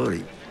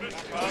responsibility.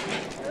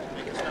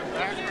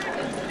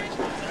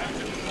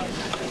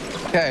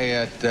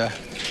 Okay,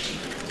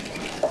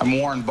 I'm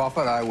Warren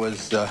Buffett. I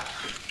was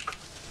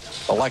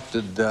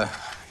elected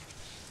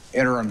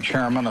interim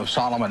chairman of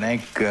Solomon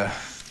Inc. A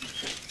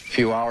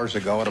few hours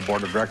ago at a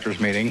board of directors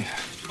meeting.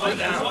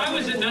 Why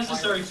was it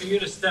necessary for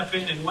you to step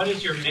in, and what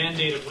is your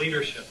mandate of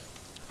leadership?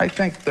 I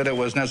think that it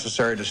was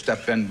necessary to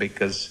step in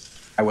because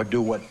I would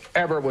do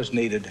whatever was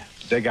needed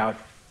to dig out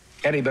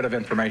any bit of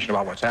information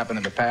about what's happened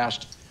in the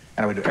past,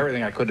 and I would do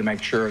everything I could to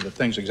make sure that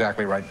things are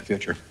exactly right in the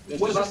future.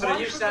 Are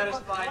you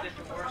satisfied that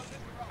the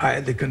I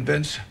had to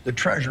convince the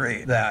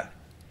Treasury that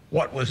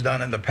what was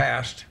done in the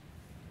past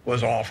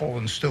was awful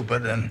and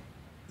stupid, and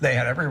they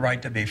had every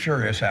right to be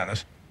furious at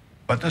us.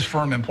 But this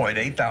firm employed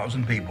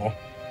 8,000 people,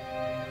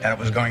 and it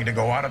was going to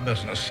go out of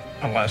business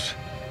unless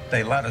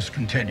they let us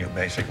continue,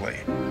 basically.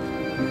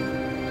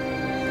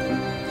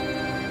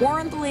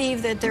 Warren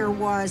believed that there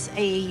was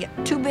a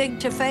too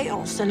big to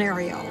fail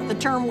scenario. The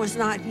term was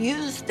not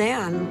used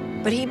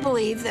then, but he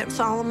believed that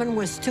Solomon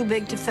was too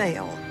big to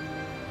fail.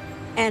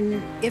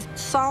 And if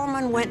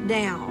Solomon went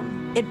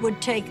down, it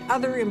would take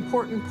other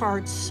important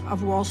parts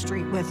of Wall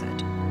Street with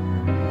it.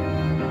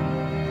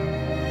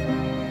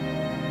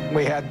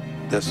 We had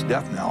this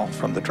death knell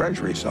from the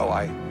Treasury, so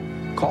I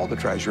called the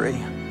Treasury.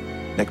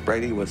 Nick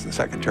Brady was the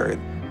secretary.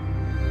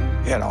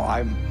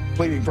 I'm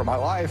pleading for my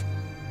life,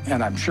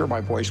 and I'm sure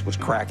my voice was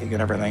cracking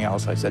and everything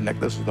else. I said, Nick,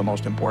 this is the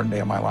most important day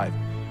of my life.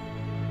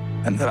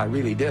 And that I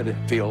really did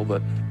feel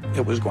that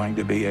it was going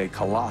to be a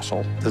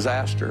colossal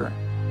disaster.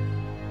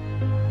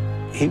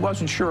 He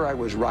wasn't sure I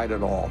was right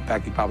at all. In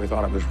fact, he probably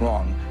thought I was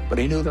wrong, but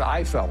he knew that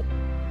I felt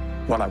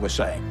what I was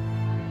saying.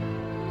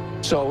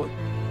 So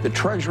the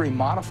Treasury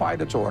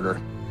modified its order,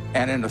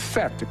 and in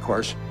effect, of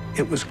course,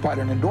 it was quite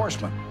an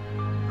endorsement.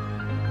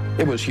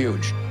 It was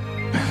huge.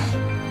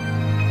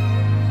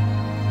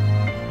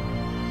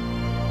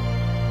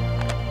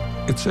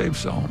 It saved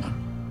Solomon.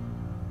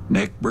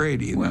 Nick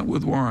Brady went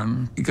with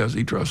Warren because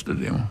he trusted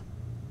him.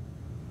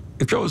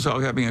 It shows how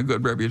having a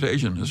good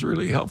reputation is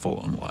really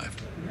helpful in life.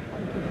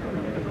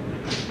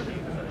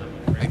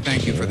 I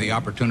thank you for the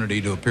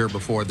opportunity to appear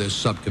before this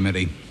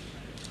subcommittee.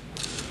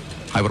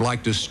 I would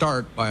like to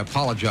start by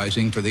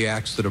apologizing for the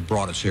acts that have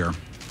brought us here.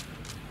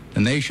 The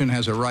nation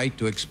has a right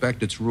to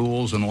expect its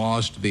rules and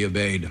laws to be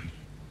obeyed.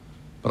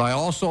 But I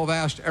also have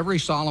asked every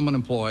Solomon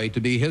employee to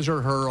be his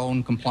or her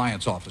own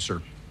compliance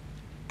officer.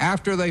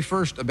 After they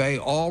first obey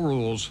all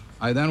rules,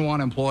 I then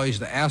want employees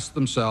to ask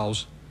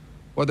themselves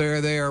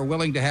whether they are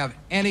willing to have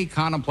any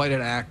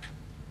contemplated act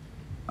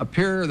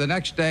appear the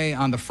next day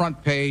on the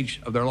front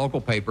page of their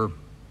local paper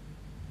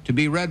to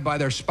be read by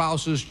their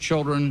spouses,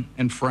 children,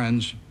 and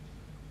friends.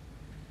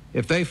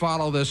 If they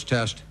follow this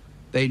test,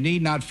 they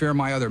need not fear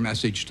my other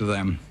message to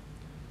them.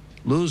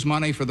 Lose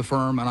money for the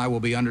firm, and I will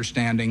be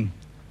understanding.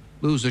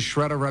 Lose a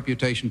shred of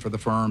reputation for the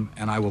firm,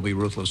 and I will be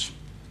ruthless.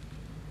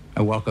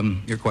 I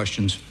welcome your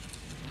questions.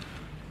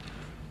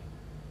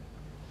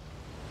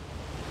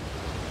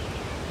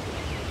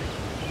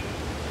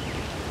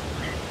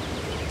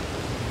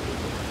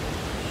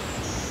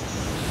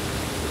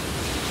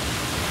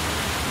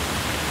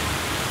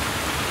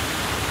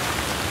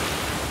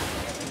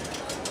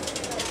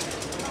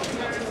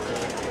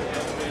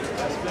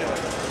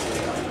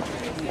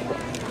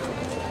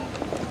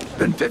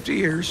 It's been 50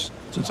 years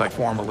since I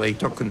formally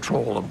took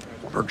control of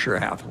Berkshire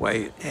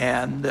Hathaway,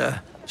 and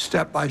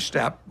step by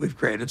step, we've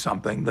created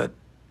something that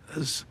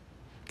is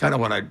kind of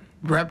what I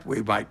dreamt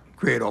we might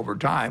create over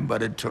time,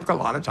 but it took a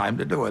lot of time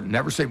to do it. It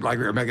never seemed like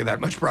we were making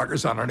that much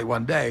progress on any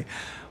one day,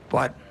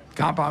 but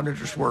compound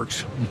interest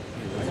works.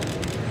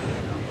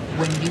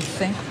 When you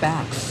think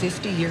back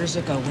 50 years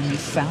ago when you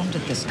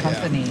founded this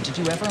company, did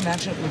you ever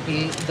imagine it would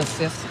be the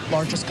 5th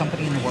largest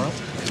company in the world?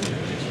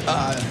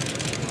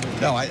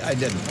 No, I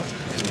didn't.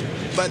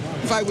 But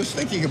if I was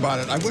thinking about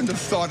it, I wouldn't have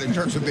thought in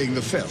terms of being the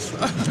 5th,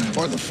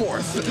 or the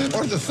 4th,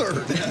 or the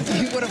 3rd.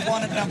 You would have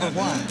wanted number 1.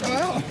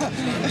 Well,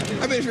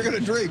 I mean, if you're going to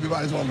dream, you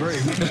might as well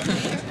dream.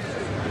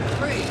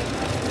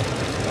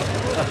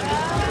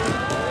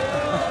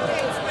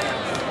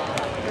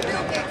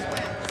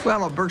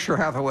 Well, a Berkshire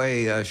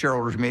Hathaway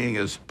shareholders meeting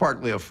is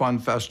partly a fun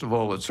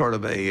festival. It's sort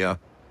of a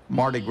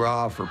Mardi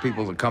Gras for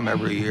people that come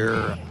every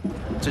year.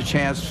 It's a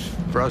chance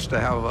for us to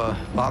have a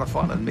lot of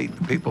fun and meet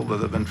the people that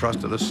have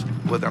entrusted us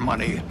with their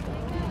money.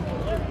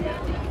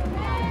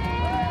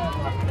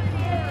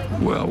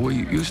 Well,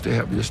 we used to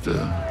have just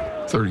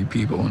 30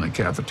 people in a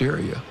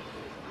cafeteria,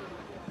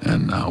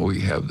 and now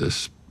we have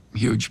this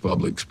huge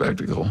public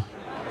spectacle.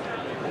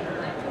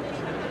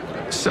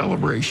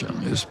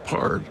 Celebration is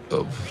part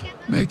of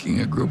making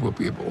a group of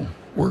people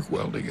work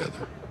well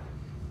together.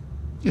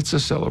 It's a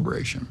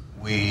celebration.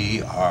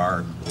 We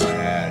are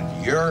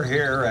glad you're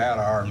here at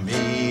our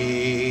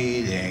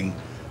meeting.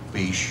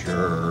 Be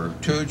sure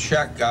to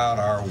check out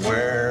our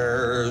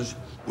wares.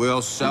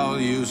 We'll sell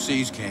you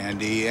C's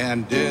candy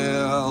and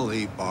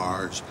dilly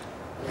bars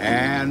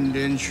and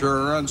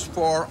insurance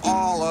for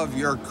all of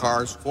your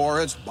cars.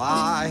 For it's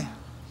buy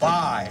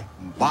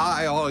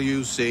all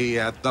you see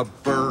at the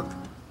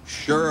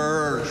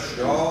Berkshire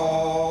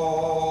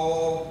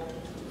Show.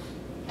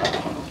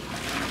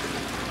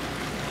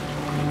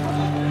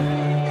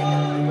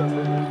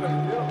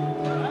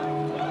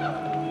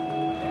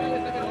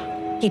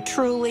 He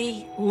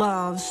truly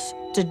loves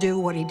to do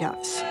what he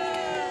does.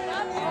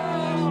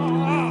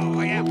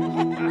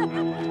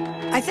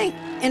 I think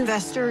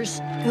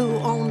investors who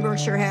own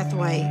Berkshire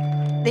Hathaway,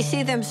 they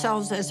see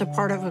themselves as a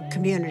part of a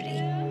community.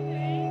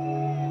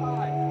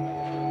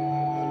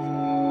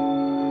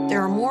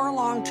 There are more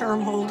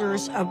long-term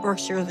holders of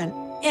Berkshire than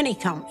any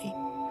company.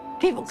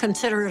 People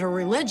consider it a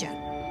religion.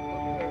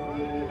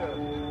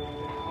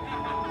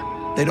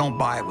 They don't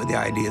buy it with the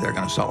idea they're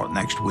going to sell it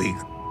next week.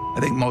 I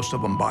think most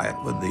of them buy it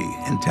with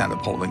the intent of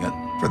holding it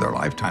for their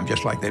lifetime,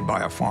 just like they'd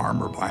buy a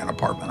farm or buy an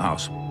apartment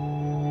house.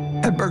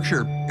 At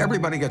Berkshire,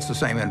 everybody gets the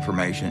same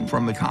information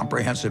from the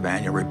comprehensive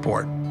annual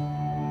report.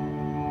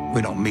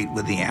 We don't meet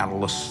with the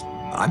analysts.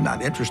 I'm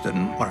not interested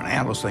in what an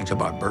analyst thinks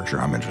about Berkshire.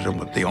 I'm interested in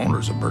what the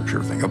owners of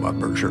Berkshire think about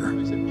Berkshire.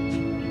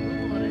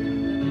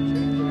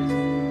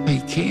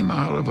 He came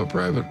out of a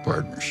private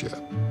partnership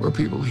where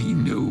people he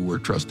knew were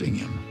trusting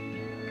him.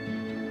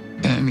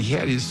 And he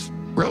had his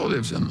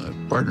relatives in the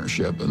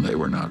partnership, and they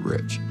were not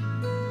rich.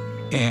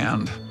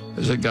 And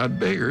as it got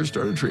bigger,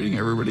 started treating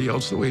everybody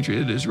else the way he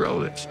treated his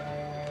relatives.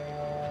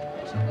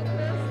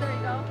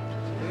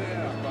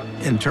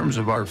 In terms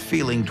of our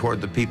feeling toward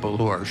the people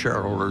who are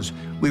shareholders,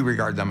 we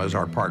regard them as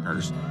our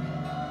partners.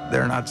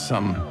 They're not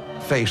some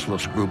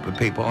faceless group of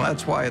people, and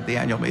that's why at the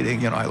annual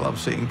meeting, I love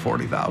seeing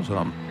 40,000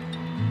 of them.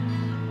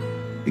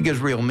 It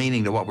gives real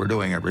meaning to what we're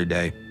doing every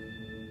day.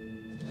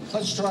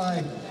 Let's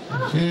try.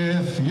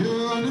 If you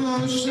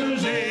knew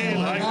Susie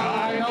like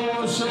I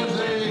know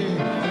Susie,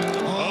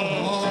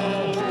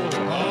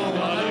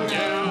 what a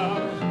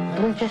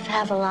gal. We just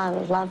have a lot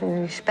of love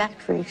and respect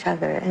for each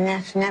other, and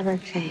that's never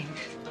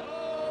changed.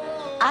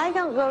 I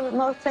don't go to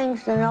most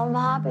things in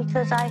Omaha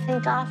because I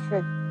think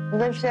Astrid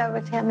lives there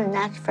with him, and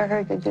that's for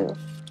her to do.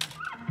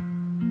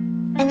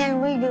 And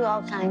then we do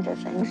all kinds of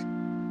things.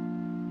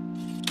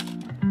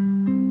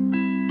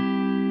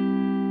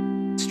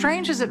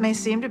 Strange as it may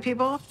seem to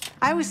people,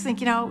 I always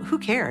think, who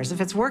cares?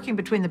 If it's working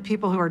between the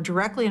people who are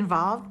directly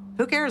involved,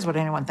 who cares what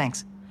anyone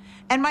thinks?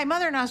 And my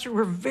mother and Astrid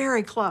were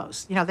very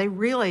close. They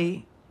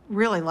really,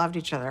 really loved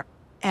each other.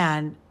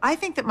 And I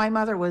think that my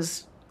mother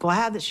was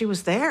glad that she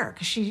was there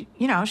because she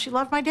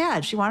loved my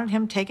dad. She wanted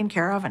him taken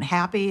care of and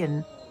happy,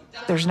 and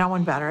there's no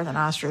one better than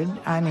Astrid.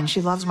 I mean,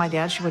 she loves my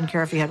dad. She wouldn't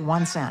care if he had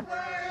 1 cent.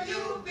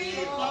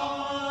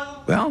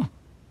 Well,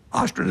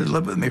 Astrid has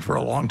lived with me for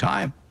a long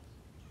time.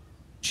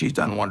 She's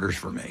done wonders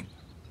for me.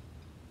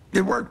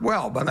 It worked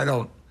well, but I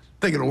don't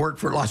think it'll work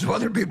for lots of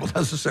other people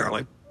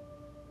necessarily.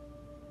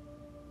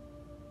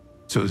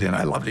 Susie and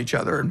I loved each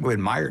other, and we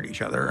admired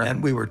each other,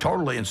 and we were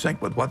totally in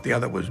sync with what the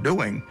other was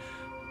doing,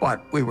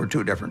 but we were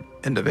two different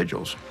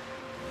individuals.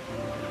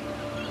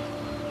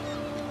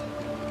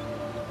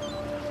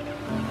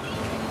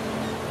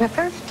 The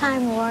first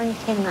time Warren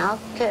came out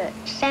to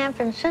San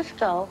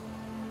Francisco,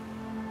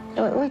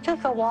 we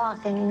took a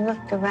walk and he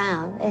looked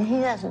around, and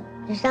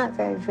he's not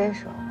very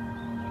visual.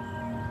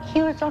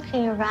 He was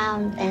looking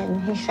around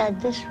and he said,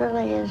 this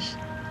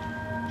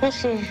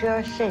is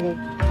your city.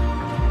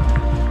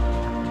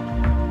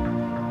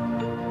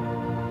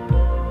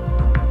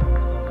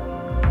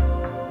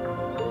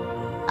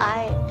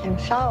 I am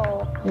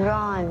so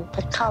drawn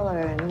to color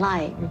and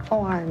light and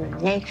form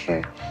and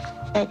nature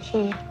that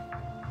he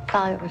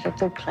thought it was a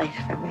good place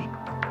for me.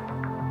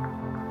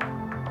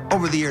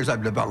 Over the years,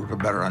 I've developed a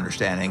better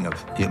understanding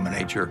of human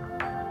nature.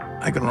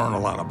 I can learn a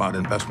lot about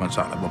investments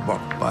out of a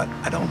book, but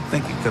I don't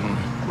think you can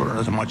learn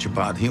as much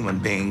about human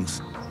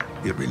beings.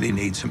 You really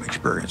need some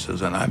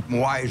experiences, and I'm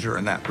wiser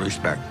in that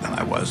respect than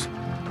I was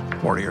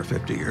 40 or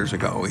 50 years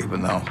ago,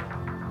 even though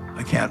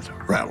I can't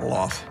rattle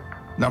off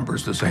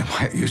numbers the same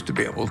way I used to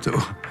be able to.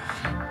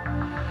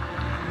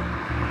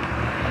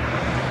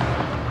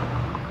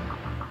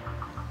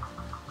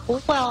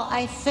 Well,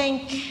 I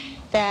think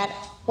that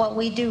what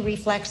we do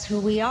reflects who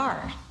we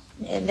are.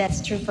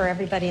 That's true for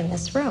everybody in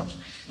this room.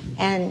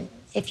 And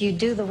if you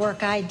do the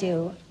work I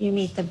do, you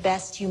meet the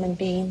best human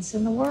beings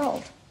in the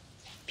world.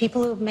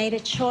 People who've made a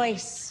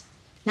choice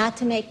not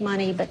to make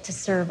money, but to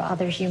serve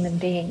other human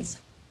beings.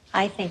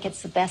 I think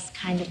it's the best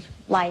kind of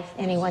life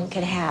anyone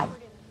could have.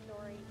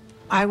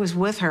 I was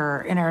with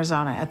her in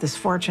Arizona at this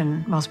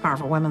Fortune Most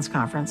Powerful Women's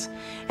Conference,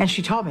 and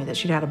she told me that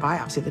she'd had a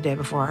biopsy the day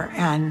before,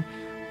 and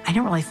I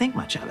didn't really think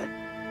much of it.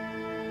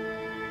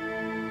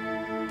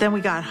 Then we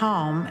got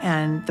home,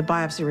 and the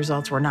biopsy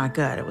results were not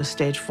good. It was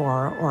stage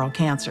 4 oral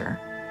cancer.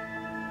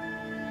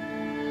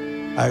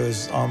 I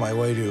was on my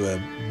way to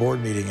a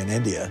board meeting in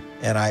India,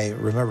 and I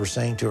remember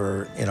saying to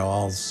her,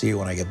 I'll see you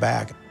when I get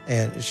back.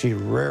 And she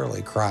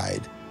rarely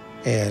cried,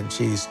 and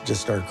she just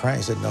started crying.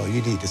 I said, no,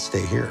 you need to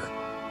stay here,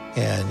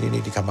 and you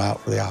need to come out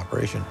for the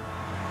operation.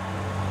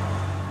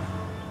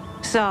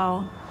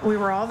 So we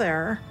were all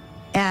there,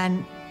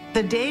 and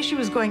the day she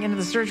was going into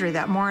the surgery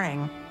that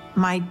morning,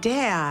 my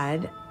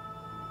dad,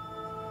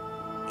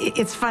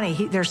 it's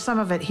funny, there's some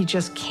of it he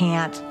just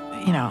can't,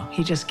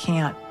 he just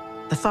can't.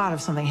 The thought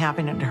of something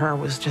happening to her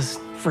was just,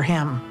 for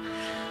him,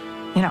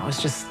 it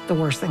was just the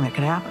worst thing that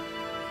could happen.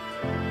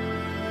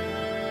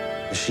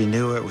 She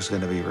knew it was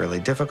going to be really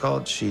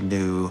difficult. She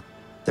knew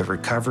the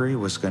recovery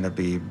was going to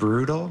be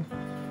brutal.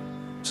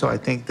 So I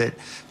think that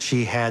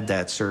she had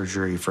that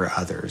surgery for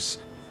others.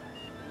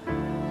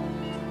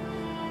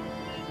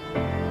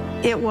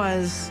 It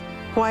was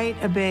quite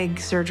a big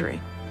surgery.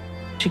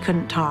 She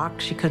couldn't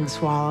talk, she couldn't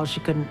swallow, she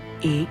couldn't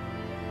eat.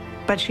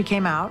 But she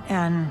came out,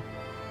 and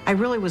I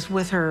really was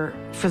with her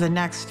for the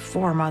next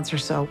 4 months or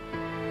so.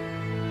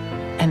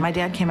 And my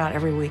dad came out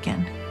every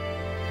weekend.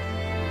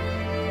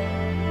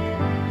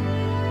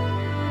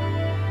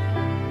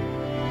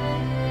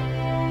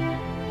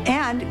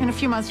 And in a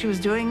few months, she was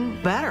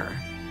doing better.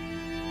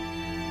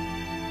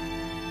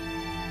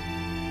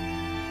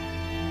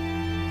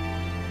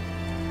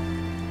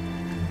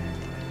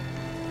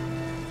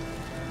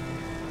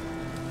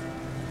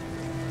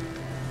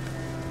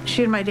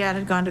 She and my dad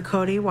had gone to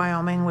Cody,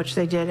 Wyoming, which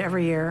they did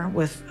every year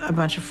with a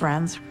bunch of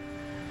friends.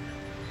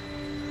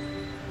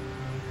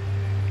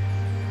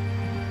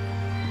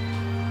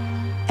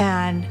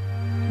 And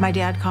my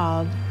dad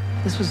called,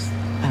 this was,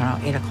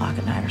 8 o'clock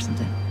at night or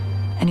something.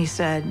 And he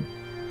said,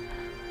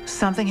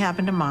 something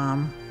happened to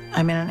Mom.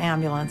 I'm in an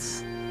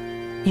ambulance.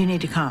 You need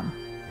to come.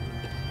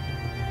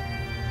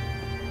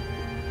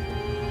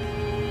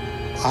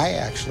 I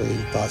actually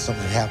thought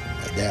something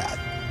happened to my dad.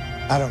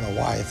 I don't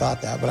know why I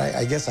thought that, but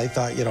I guess I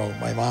thought,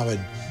 my mom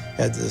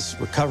had this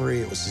recovery,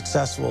 it was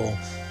successful,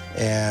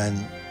 and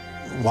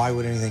why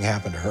would anything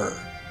happen to her?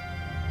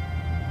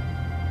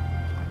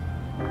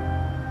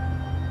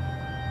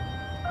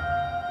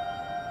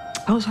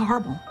 It was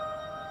horrible.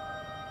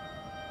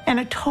 And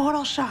a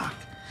total shock.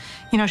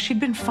 She'd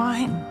been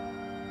fine.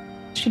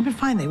 She'd been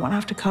fine. They went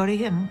off to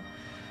Cody, and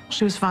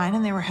she was fine,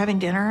 and they were having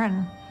dinner,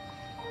 and,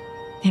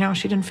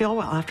 she didn't feel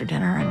well after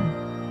dinner,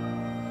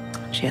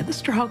 and she had the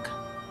stroke.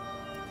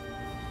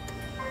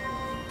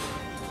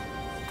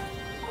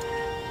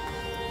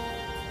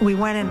 We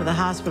went into the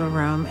hospital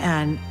room,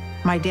 and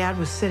my dad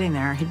was sitting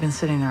there. He'd been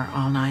sitting there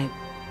all night,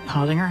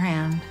 holding her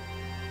hand.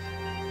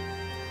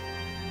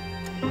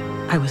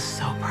 I was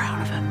so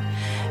proud of him,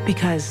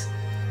 because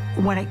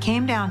when it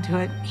came down to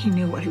it, he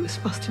knew what he was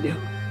supposed to do,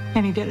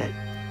 and he did it,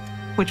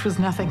 which was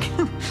nothing.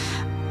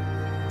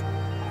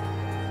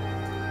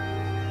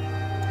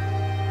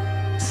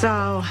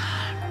 So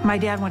my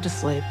dad went to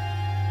sleep,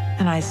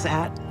 and I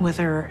sat with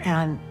her,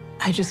 and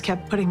I just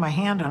kept putting my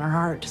hand on her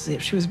heart to see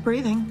if she was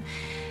breathing.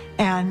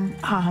 And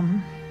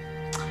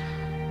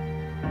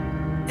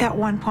at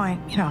one point,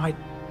 I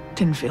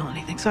didn't feel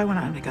anything. So I went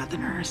out and I got the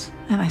nurse.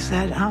 And I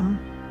said,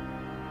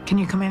 can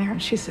you come in here?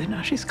 And she said,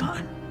 no, she's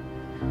gone.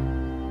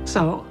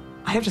 So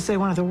I have to say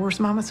one of the worst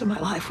moments of my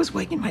life was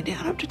waking my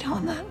dad up to tell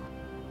him that.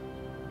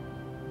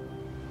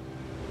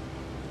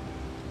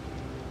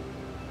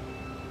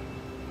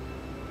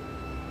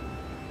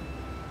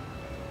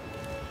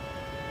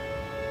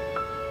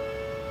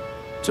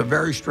 It's a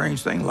very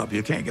strange thing, love.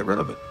 You can't get rid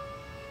of it.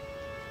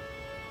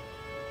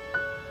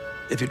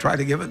 If you try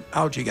to give it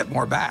out, you get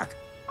more back.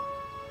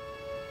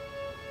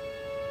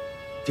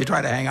 If you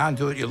try to hang on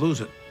to it, you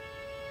lose it.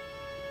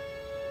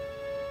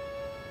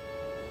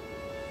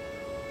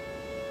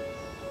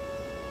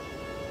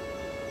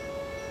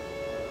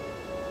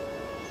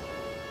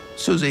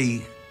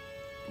 Susie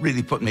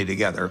really put me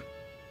together.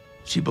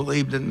 She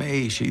believed in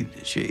me. She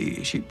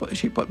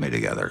put me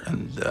together,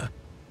 and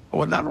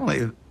well, not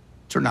only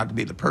turned out to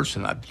be the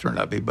person I turned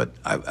out to be, but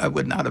I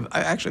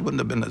actually wouldn't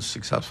have been as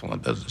successful in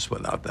business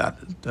without that.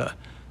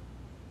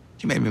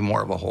 She made me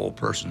more of a whole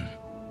person.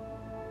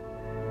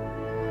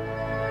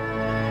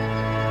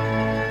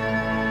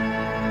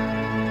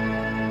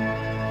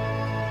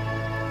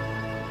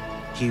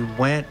 He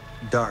went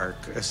dark,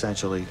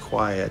 essentially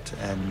quiet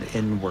and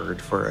inward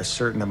for a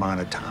certain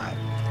amount of time.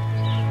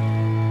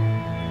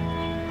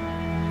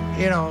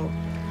 You know,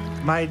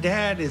 my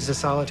dad is a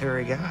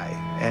solitary guy,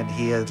 and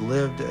he had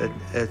lived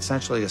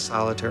essentially a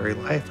solitary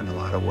life in a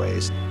lot of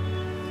ways.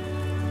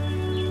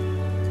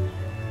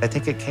 I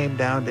think it came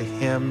down to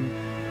him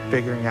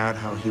figuring out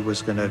how he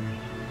was going to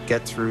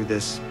get through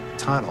this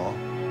tunnel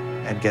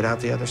and get out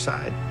the other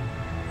side.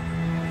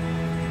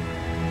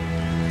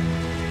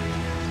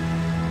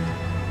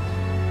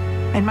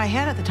 In my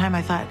head at the time,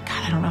 I thought,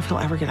 God, I don't know if he'll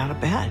ever get out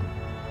of bed.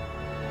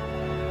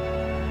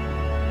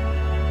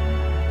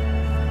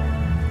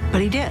 But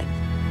he did.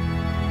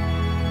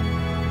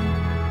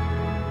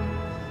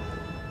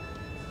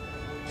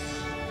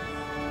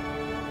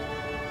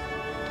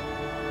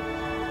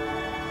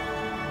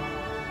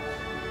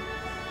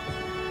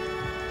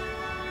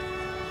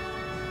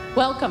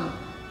 Welcome.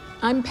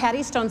 I'm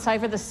Patty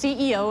Stonecipher, the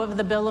CEO of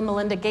the Bill and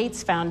Melinda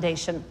Gates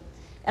Foundation.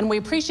 And we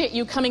appreciate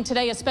you coming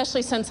today,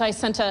 especially since I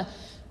sent a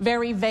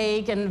very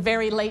vague and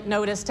very late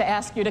notice to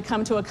ask you to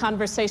come to a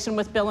conversation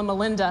with Bill and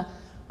Melinda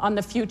on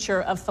the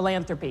future of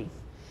philanthropy.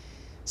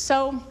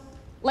 So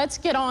let's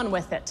get on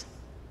with it.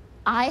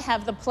 I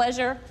have the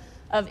pleasure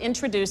of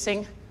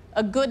introducing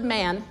a good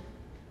man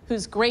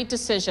whose great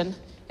decision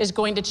is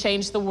going to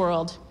change the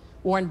world,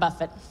 Warren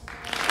Buffett.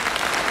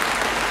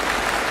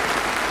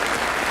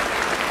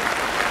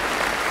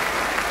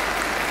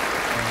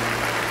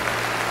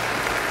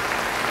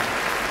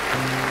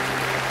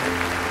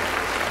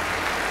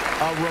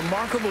 A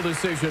remarkable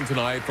decision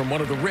tonight from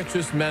one of the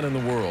richest men in the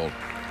world.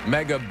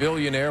 Mega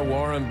billionaire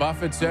Warren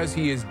Buffett says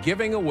he is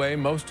giving away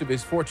most of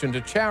his fortune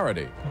to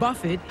charity.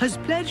 Buffett has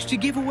pledged to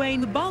give away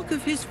the bulk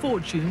of his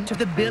fortune to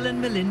the Bill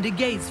and Melinda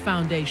Gates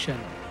Foundation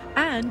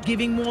and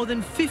giving more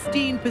than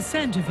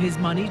 15% of his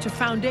money to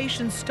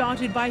foundations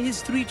started by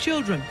his 3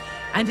 children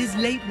and his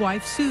late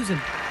wife, Susan.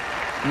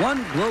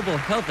 One global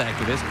health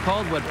activist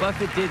called what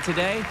Buffett did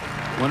today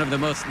one of the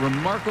most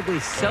remarkably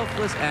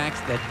selfless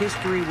acts that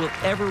history will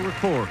ever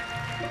record.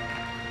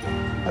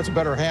 That's a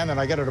better hand than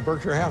I get at a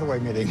Berkshire Hathaway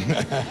meeting.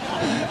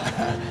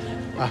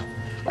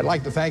 I'd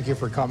like to thank you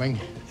for coming.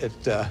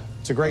 It's a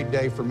great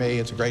day for me.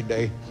 It's a great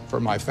day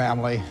for my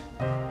family.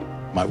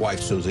 My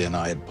wife, Susie, and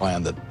I had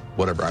planned that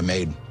whatever I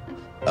made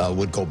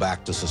would go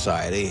back to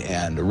society.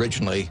 And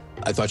originally,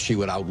 I thought she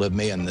would outlive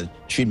me and that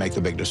she'd make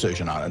the big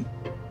decision on it.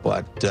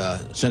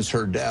 But since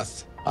her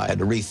death, I had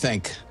to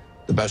rethink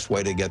the best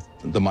way to get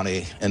the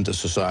money into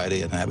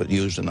society and have it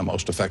used in the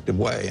most effective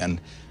way. And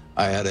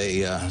I had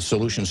a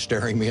solution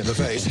staring me in the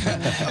face.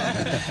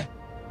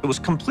 It was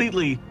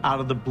completely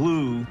out of the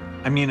blue.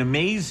 I mean,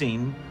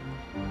 amazing.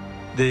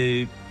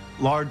 The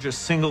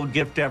largest single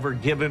gift ever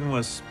given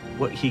was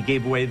what he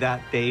gave away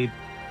that day.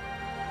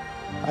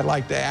 I'd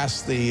like to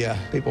ask the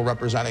people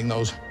representing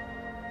those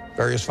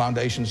various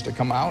foundations to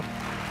come out.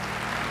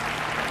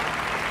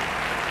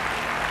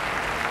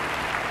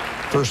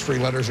 First 3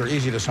 letters are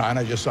easy to sign.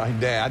 I just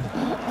signed Dad.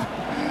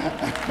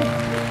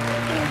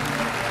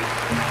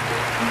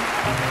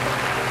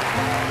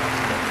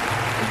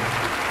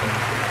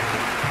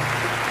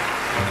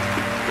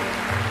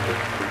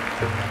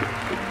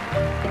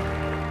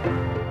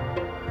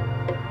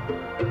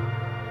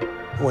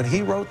 When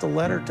he wrote the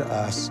letter to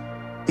us,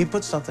 he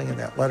put something in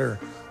that letter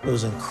that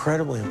was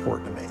incredibly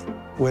important to me,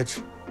 which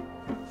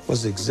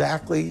was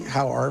exactly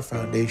how our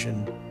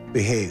foundation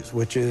behaves,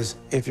 which is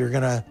if you're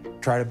going to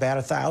try to bat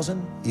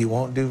 1,000, you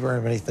won't do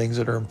very many things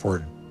that are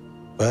important.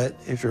 But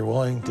if you're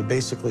willing to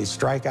basically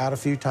strike out a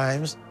few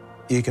times,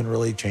 you can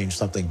really change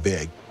something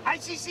big.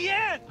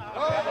 ICCN!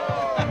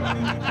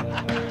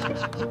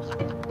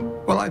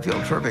 Well, I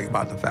feel terrific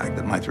about the fact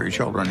that my 3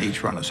 children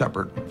each run a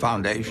separate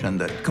foundation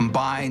that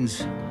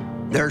combines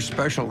their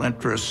special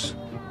interests,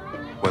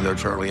 whether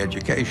it's early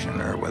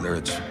education or whether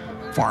it's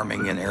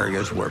farming in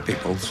areas where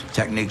people's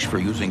techniques for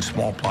using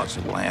small plots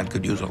of land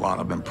could use a lot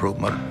of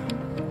improvement.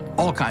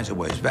 All kinds of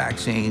ways,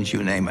 vaccines,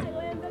 you name it.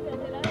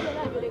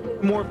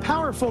 More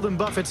powerful than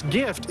Buffett's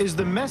gift is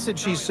the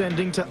message he's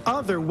sending to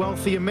other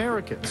wealthy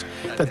Americans,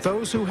 that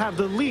those who have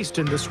the least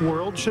in this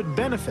world should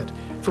benefit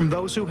from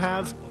those who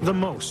have the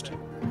most.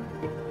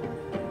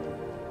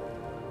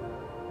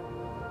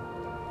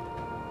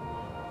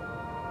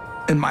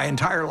 In my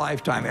entire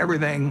lifetime,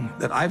 everything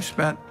that I've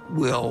spent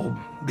will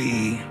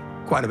be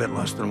quite a bit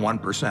less than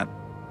 1%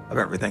 of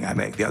everything I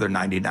make. The other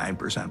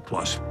 99%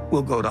 plus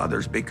will go to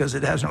others because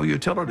it has no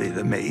utility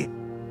to me.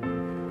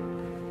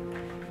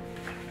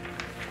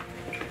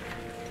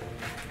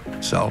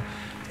 So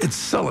it's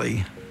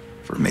silly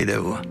for me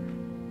to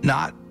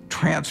not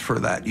transfer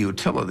that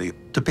utility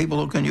to people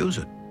who can use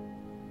it.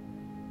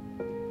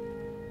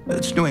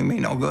 It's doing me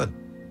no good.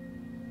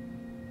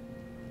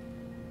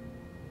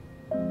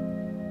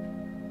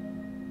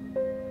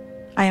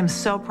 I am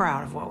so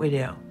proud of what we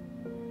do.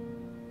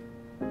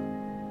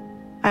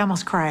 I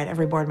almost cry at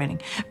every board meeting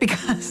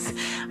because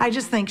I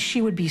just think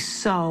she would be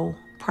so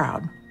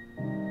proud.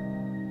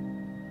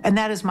 And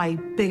that is my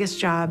biggest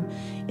job,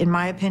 in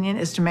my opinion,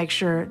 is to make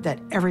sure that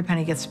every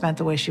penny gets spent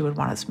the way she would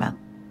want it spent.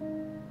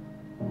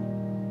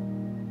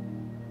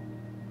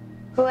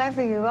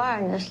 Whoever you are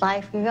in this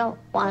life, you don't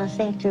want to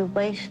think you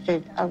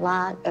wasted a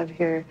lot of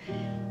your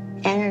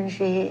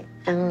energy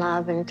and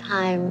love and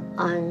time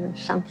on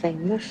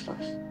something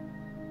useless.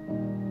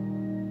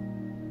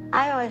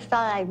 I always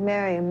thought I'd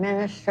marry a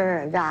minister,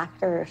 a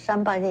doctor, or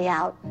somebody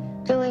out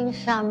doing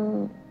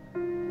some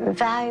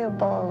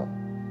valuable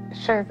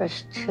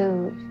service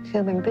to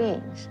human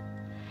beings.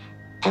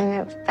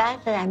 And the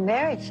fact that I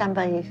married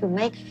somebody who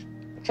makes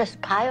just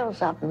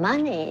piles of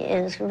money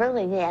is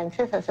really the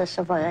antithesis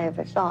of what I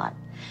ever thought.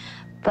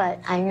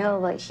 But I know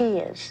what he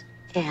is,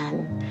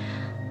 and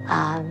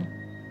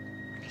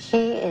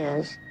he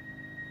is,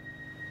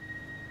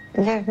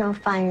 there's no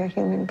finer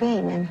human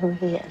being than who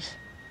he is.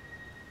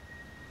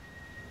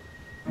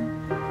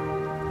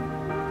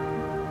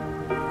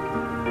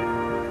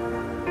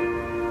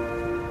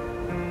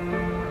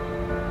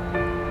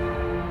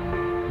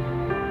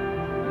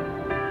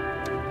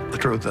 The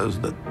truth is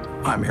that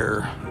I'm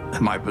here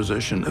in my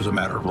position as a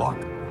matter of luck.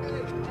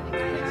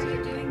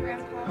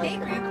 Hey,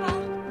 Grandpa.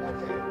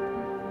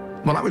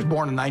 When I was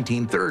born in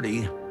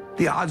 1930,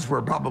 the odds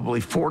were probably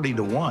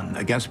 40-1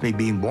 against me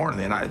being born in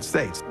the United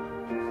States.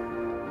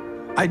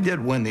 I did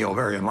win the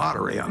ovarian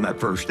lottery on that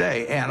first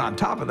day, and on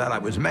top of that, I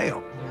was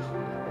male.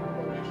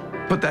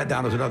 Put that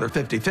down as another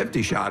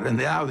 50-50 shot, and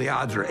now the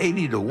odds are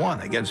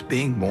 80-1 against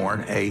being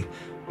born a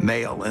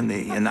male in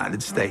the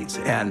United States.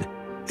 And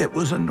it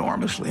was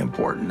enormously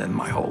important in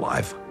my whole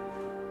life.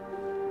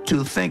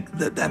 To think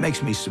that that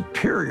makes me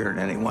superior to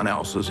anyone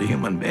else as a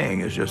human being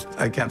is just,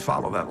 I can't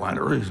follow that line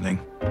of reasoning.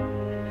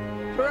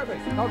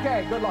 Terrific.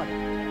 Okay, good luck.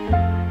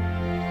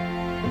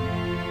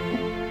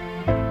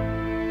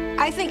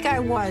 I think I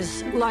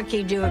was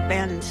lucky to have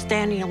been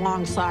standing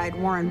alongside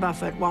Warren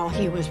Buffett while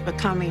he was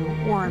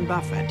becoming Warren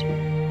Buffett.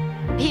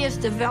 He has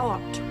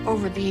developed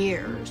over the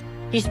years.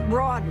 He's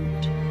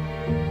broadened.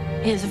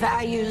 His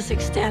values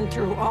extend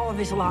through all of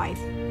his life.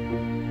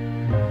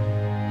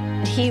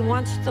 He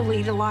wants to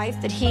lead a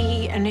life that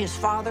he and his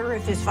father,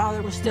 if his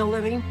father was still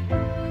living,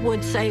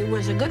 would say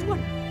was a good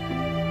one.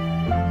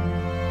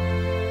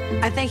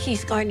 I think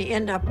he's going to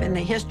end up in the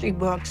history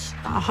books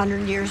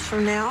 100 years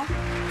from now.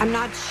 I'm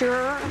not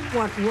sure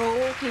what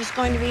role he's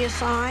going to be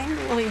assigned.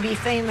 Will he be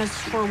famous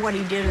for what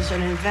he did as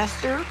an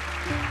investor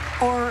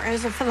or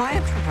as a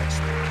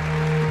philanthropist?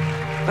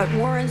 But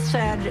Warren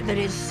said that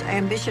his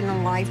ambition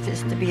in life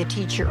is to be a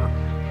teacher.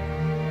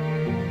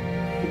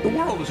 The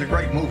world is a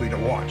great movie to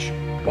watch,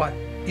 but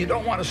you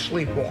don't want to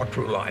sleepwalk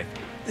through life.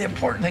 The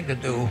important thing to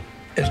do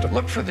is to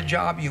look for the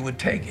job you would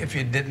take if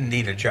you didn't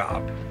need a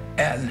job.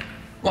 And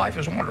life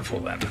is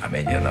wonderful then. I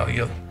mean, you know,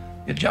 you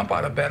jump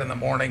out of bed in the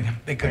morning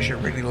because you're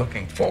really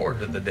looking forward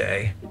to the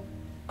day.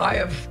 I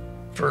have,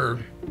 for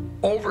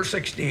over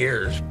 60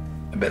 years,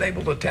 been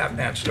able to tap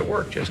dance to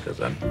work just because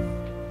I'm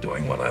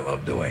doing what I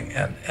love doing.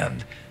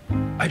 And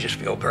I just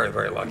feel very,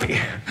 very lucky.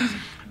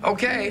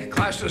 Okay,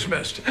 class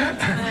dismissed.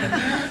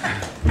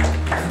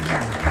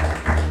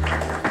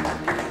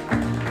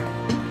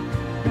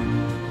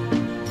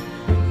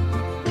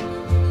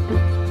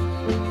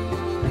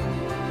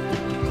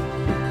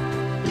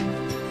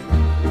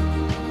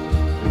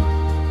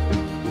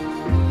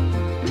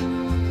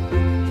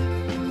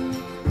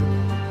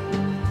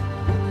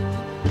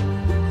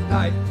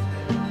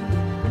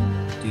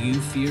 Do you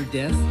fear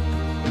death?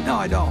 No,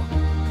 I don't.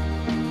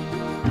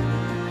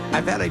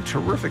 I've had a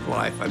terrific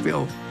life. I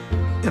feel,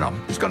 you know,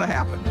 it's going to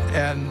happen.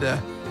 And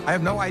I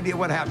have no idea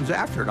what happens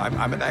after it.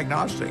 I'm an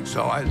agnostic,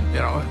 so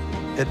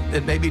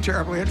it may be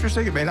terribly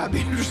interesting. It may not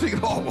be interesting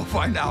at all. We'll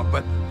find out.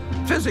 But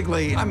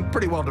physically, I'm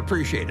pretty well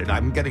depreciated.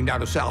 I'm getting down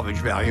to salvage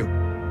value.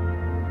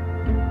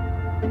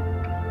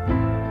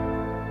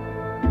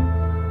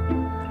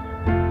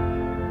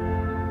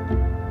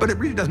 But it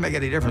really doesn't make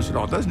any difference at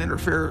all. It doesn't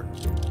interfere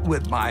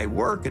with my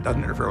work. It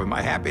doesn't interfere with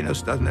my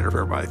happiness. It doesn't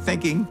interfere with my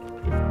thinking.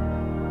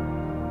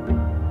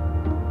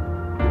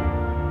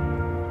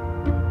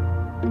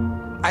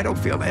 I don't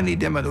feel any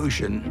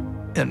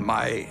diminution in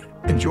my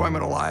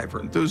enjoyment of life or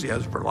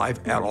enthusiasm for life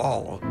at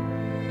all.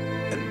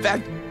 In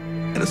fact,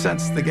 in a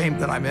sense, the game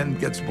that I'm in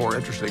gets more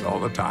interesting all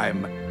the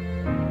time.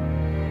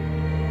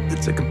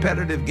 It's a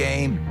competitive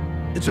game.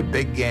 It's a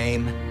big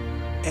game.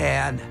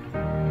 And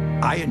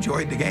I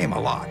enjoyed the game a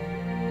lot.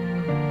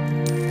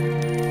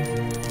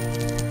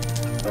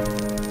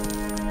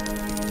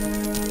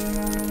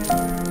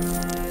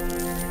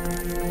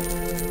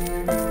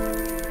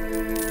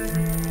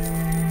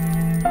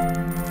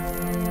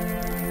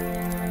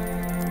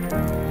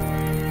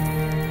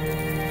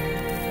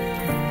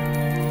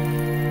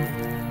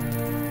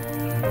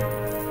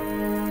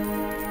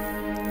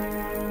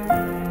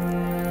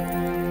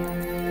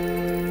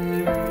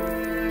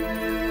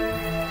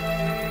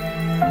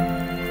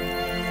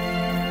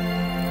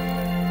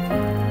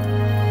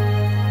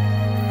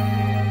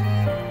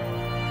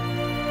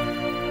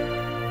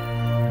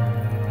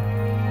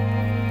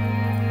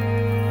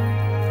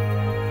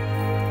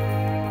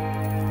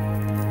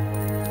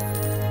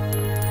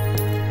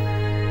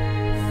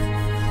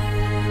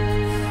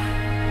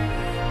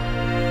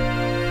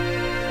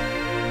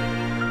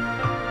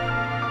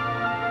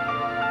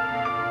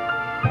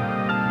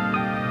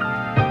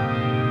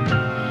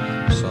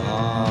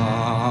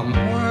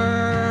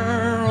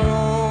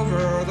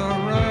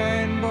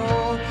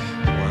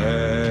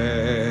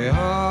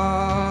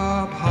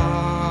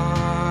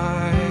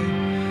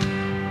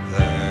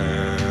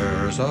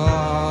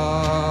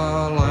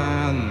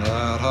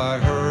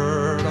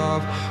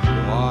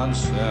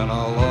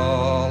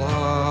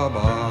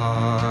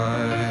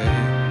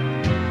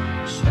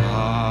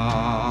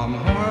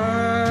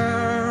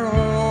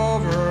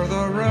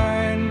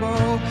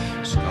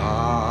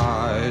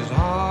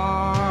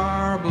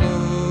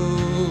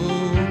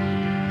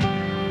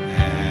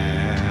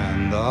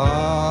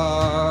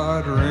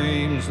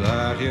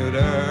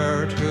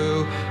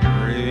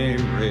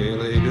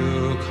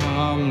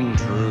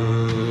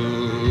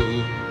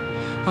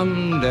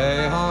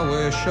 Someday I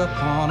wish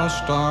upon a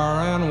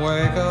star and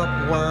wake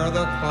up where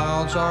the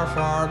clouds are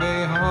far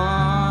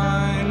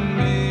behind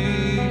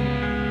me,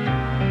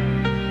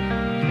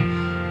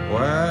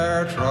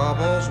 where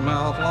troubles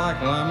melt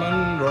like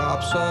lemon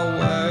drops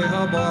away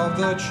above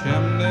the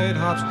chimney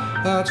tops.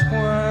 That's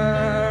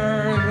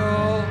where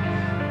you'll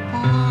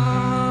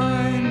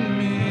find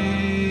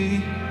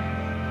me,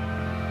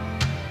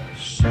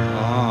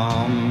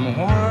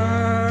 somewhere.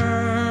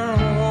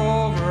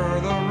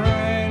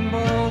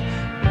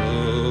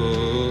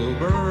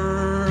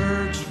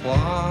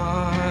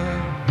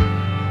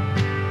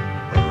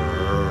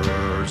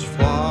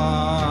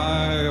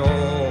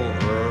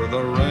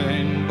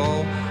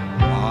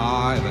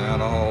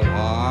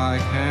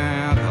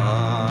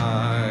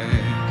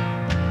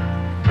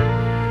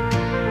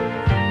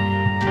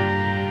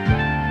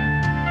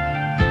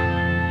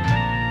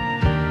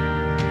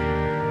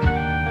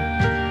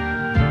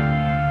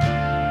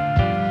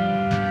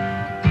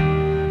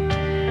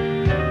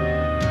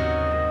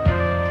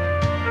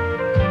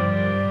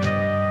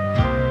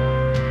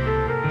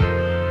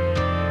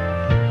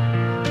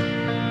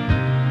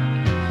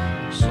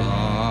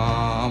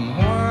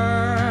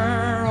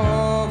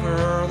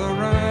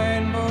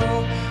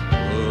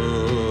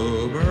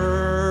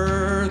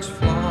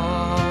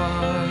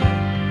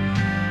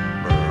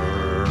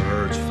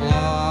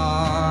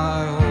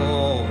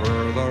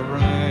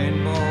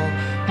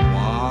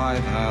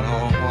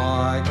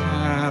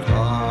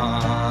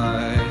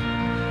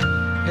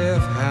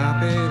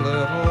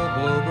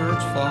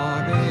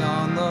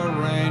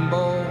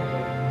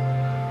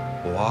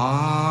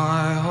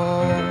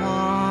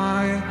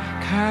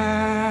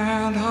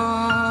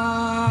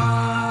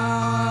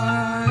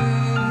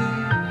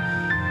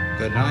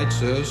 Good night,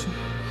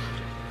 Susan.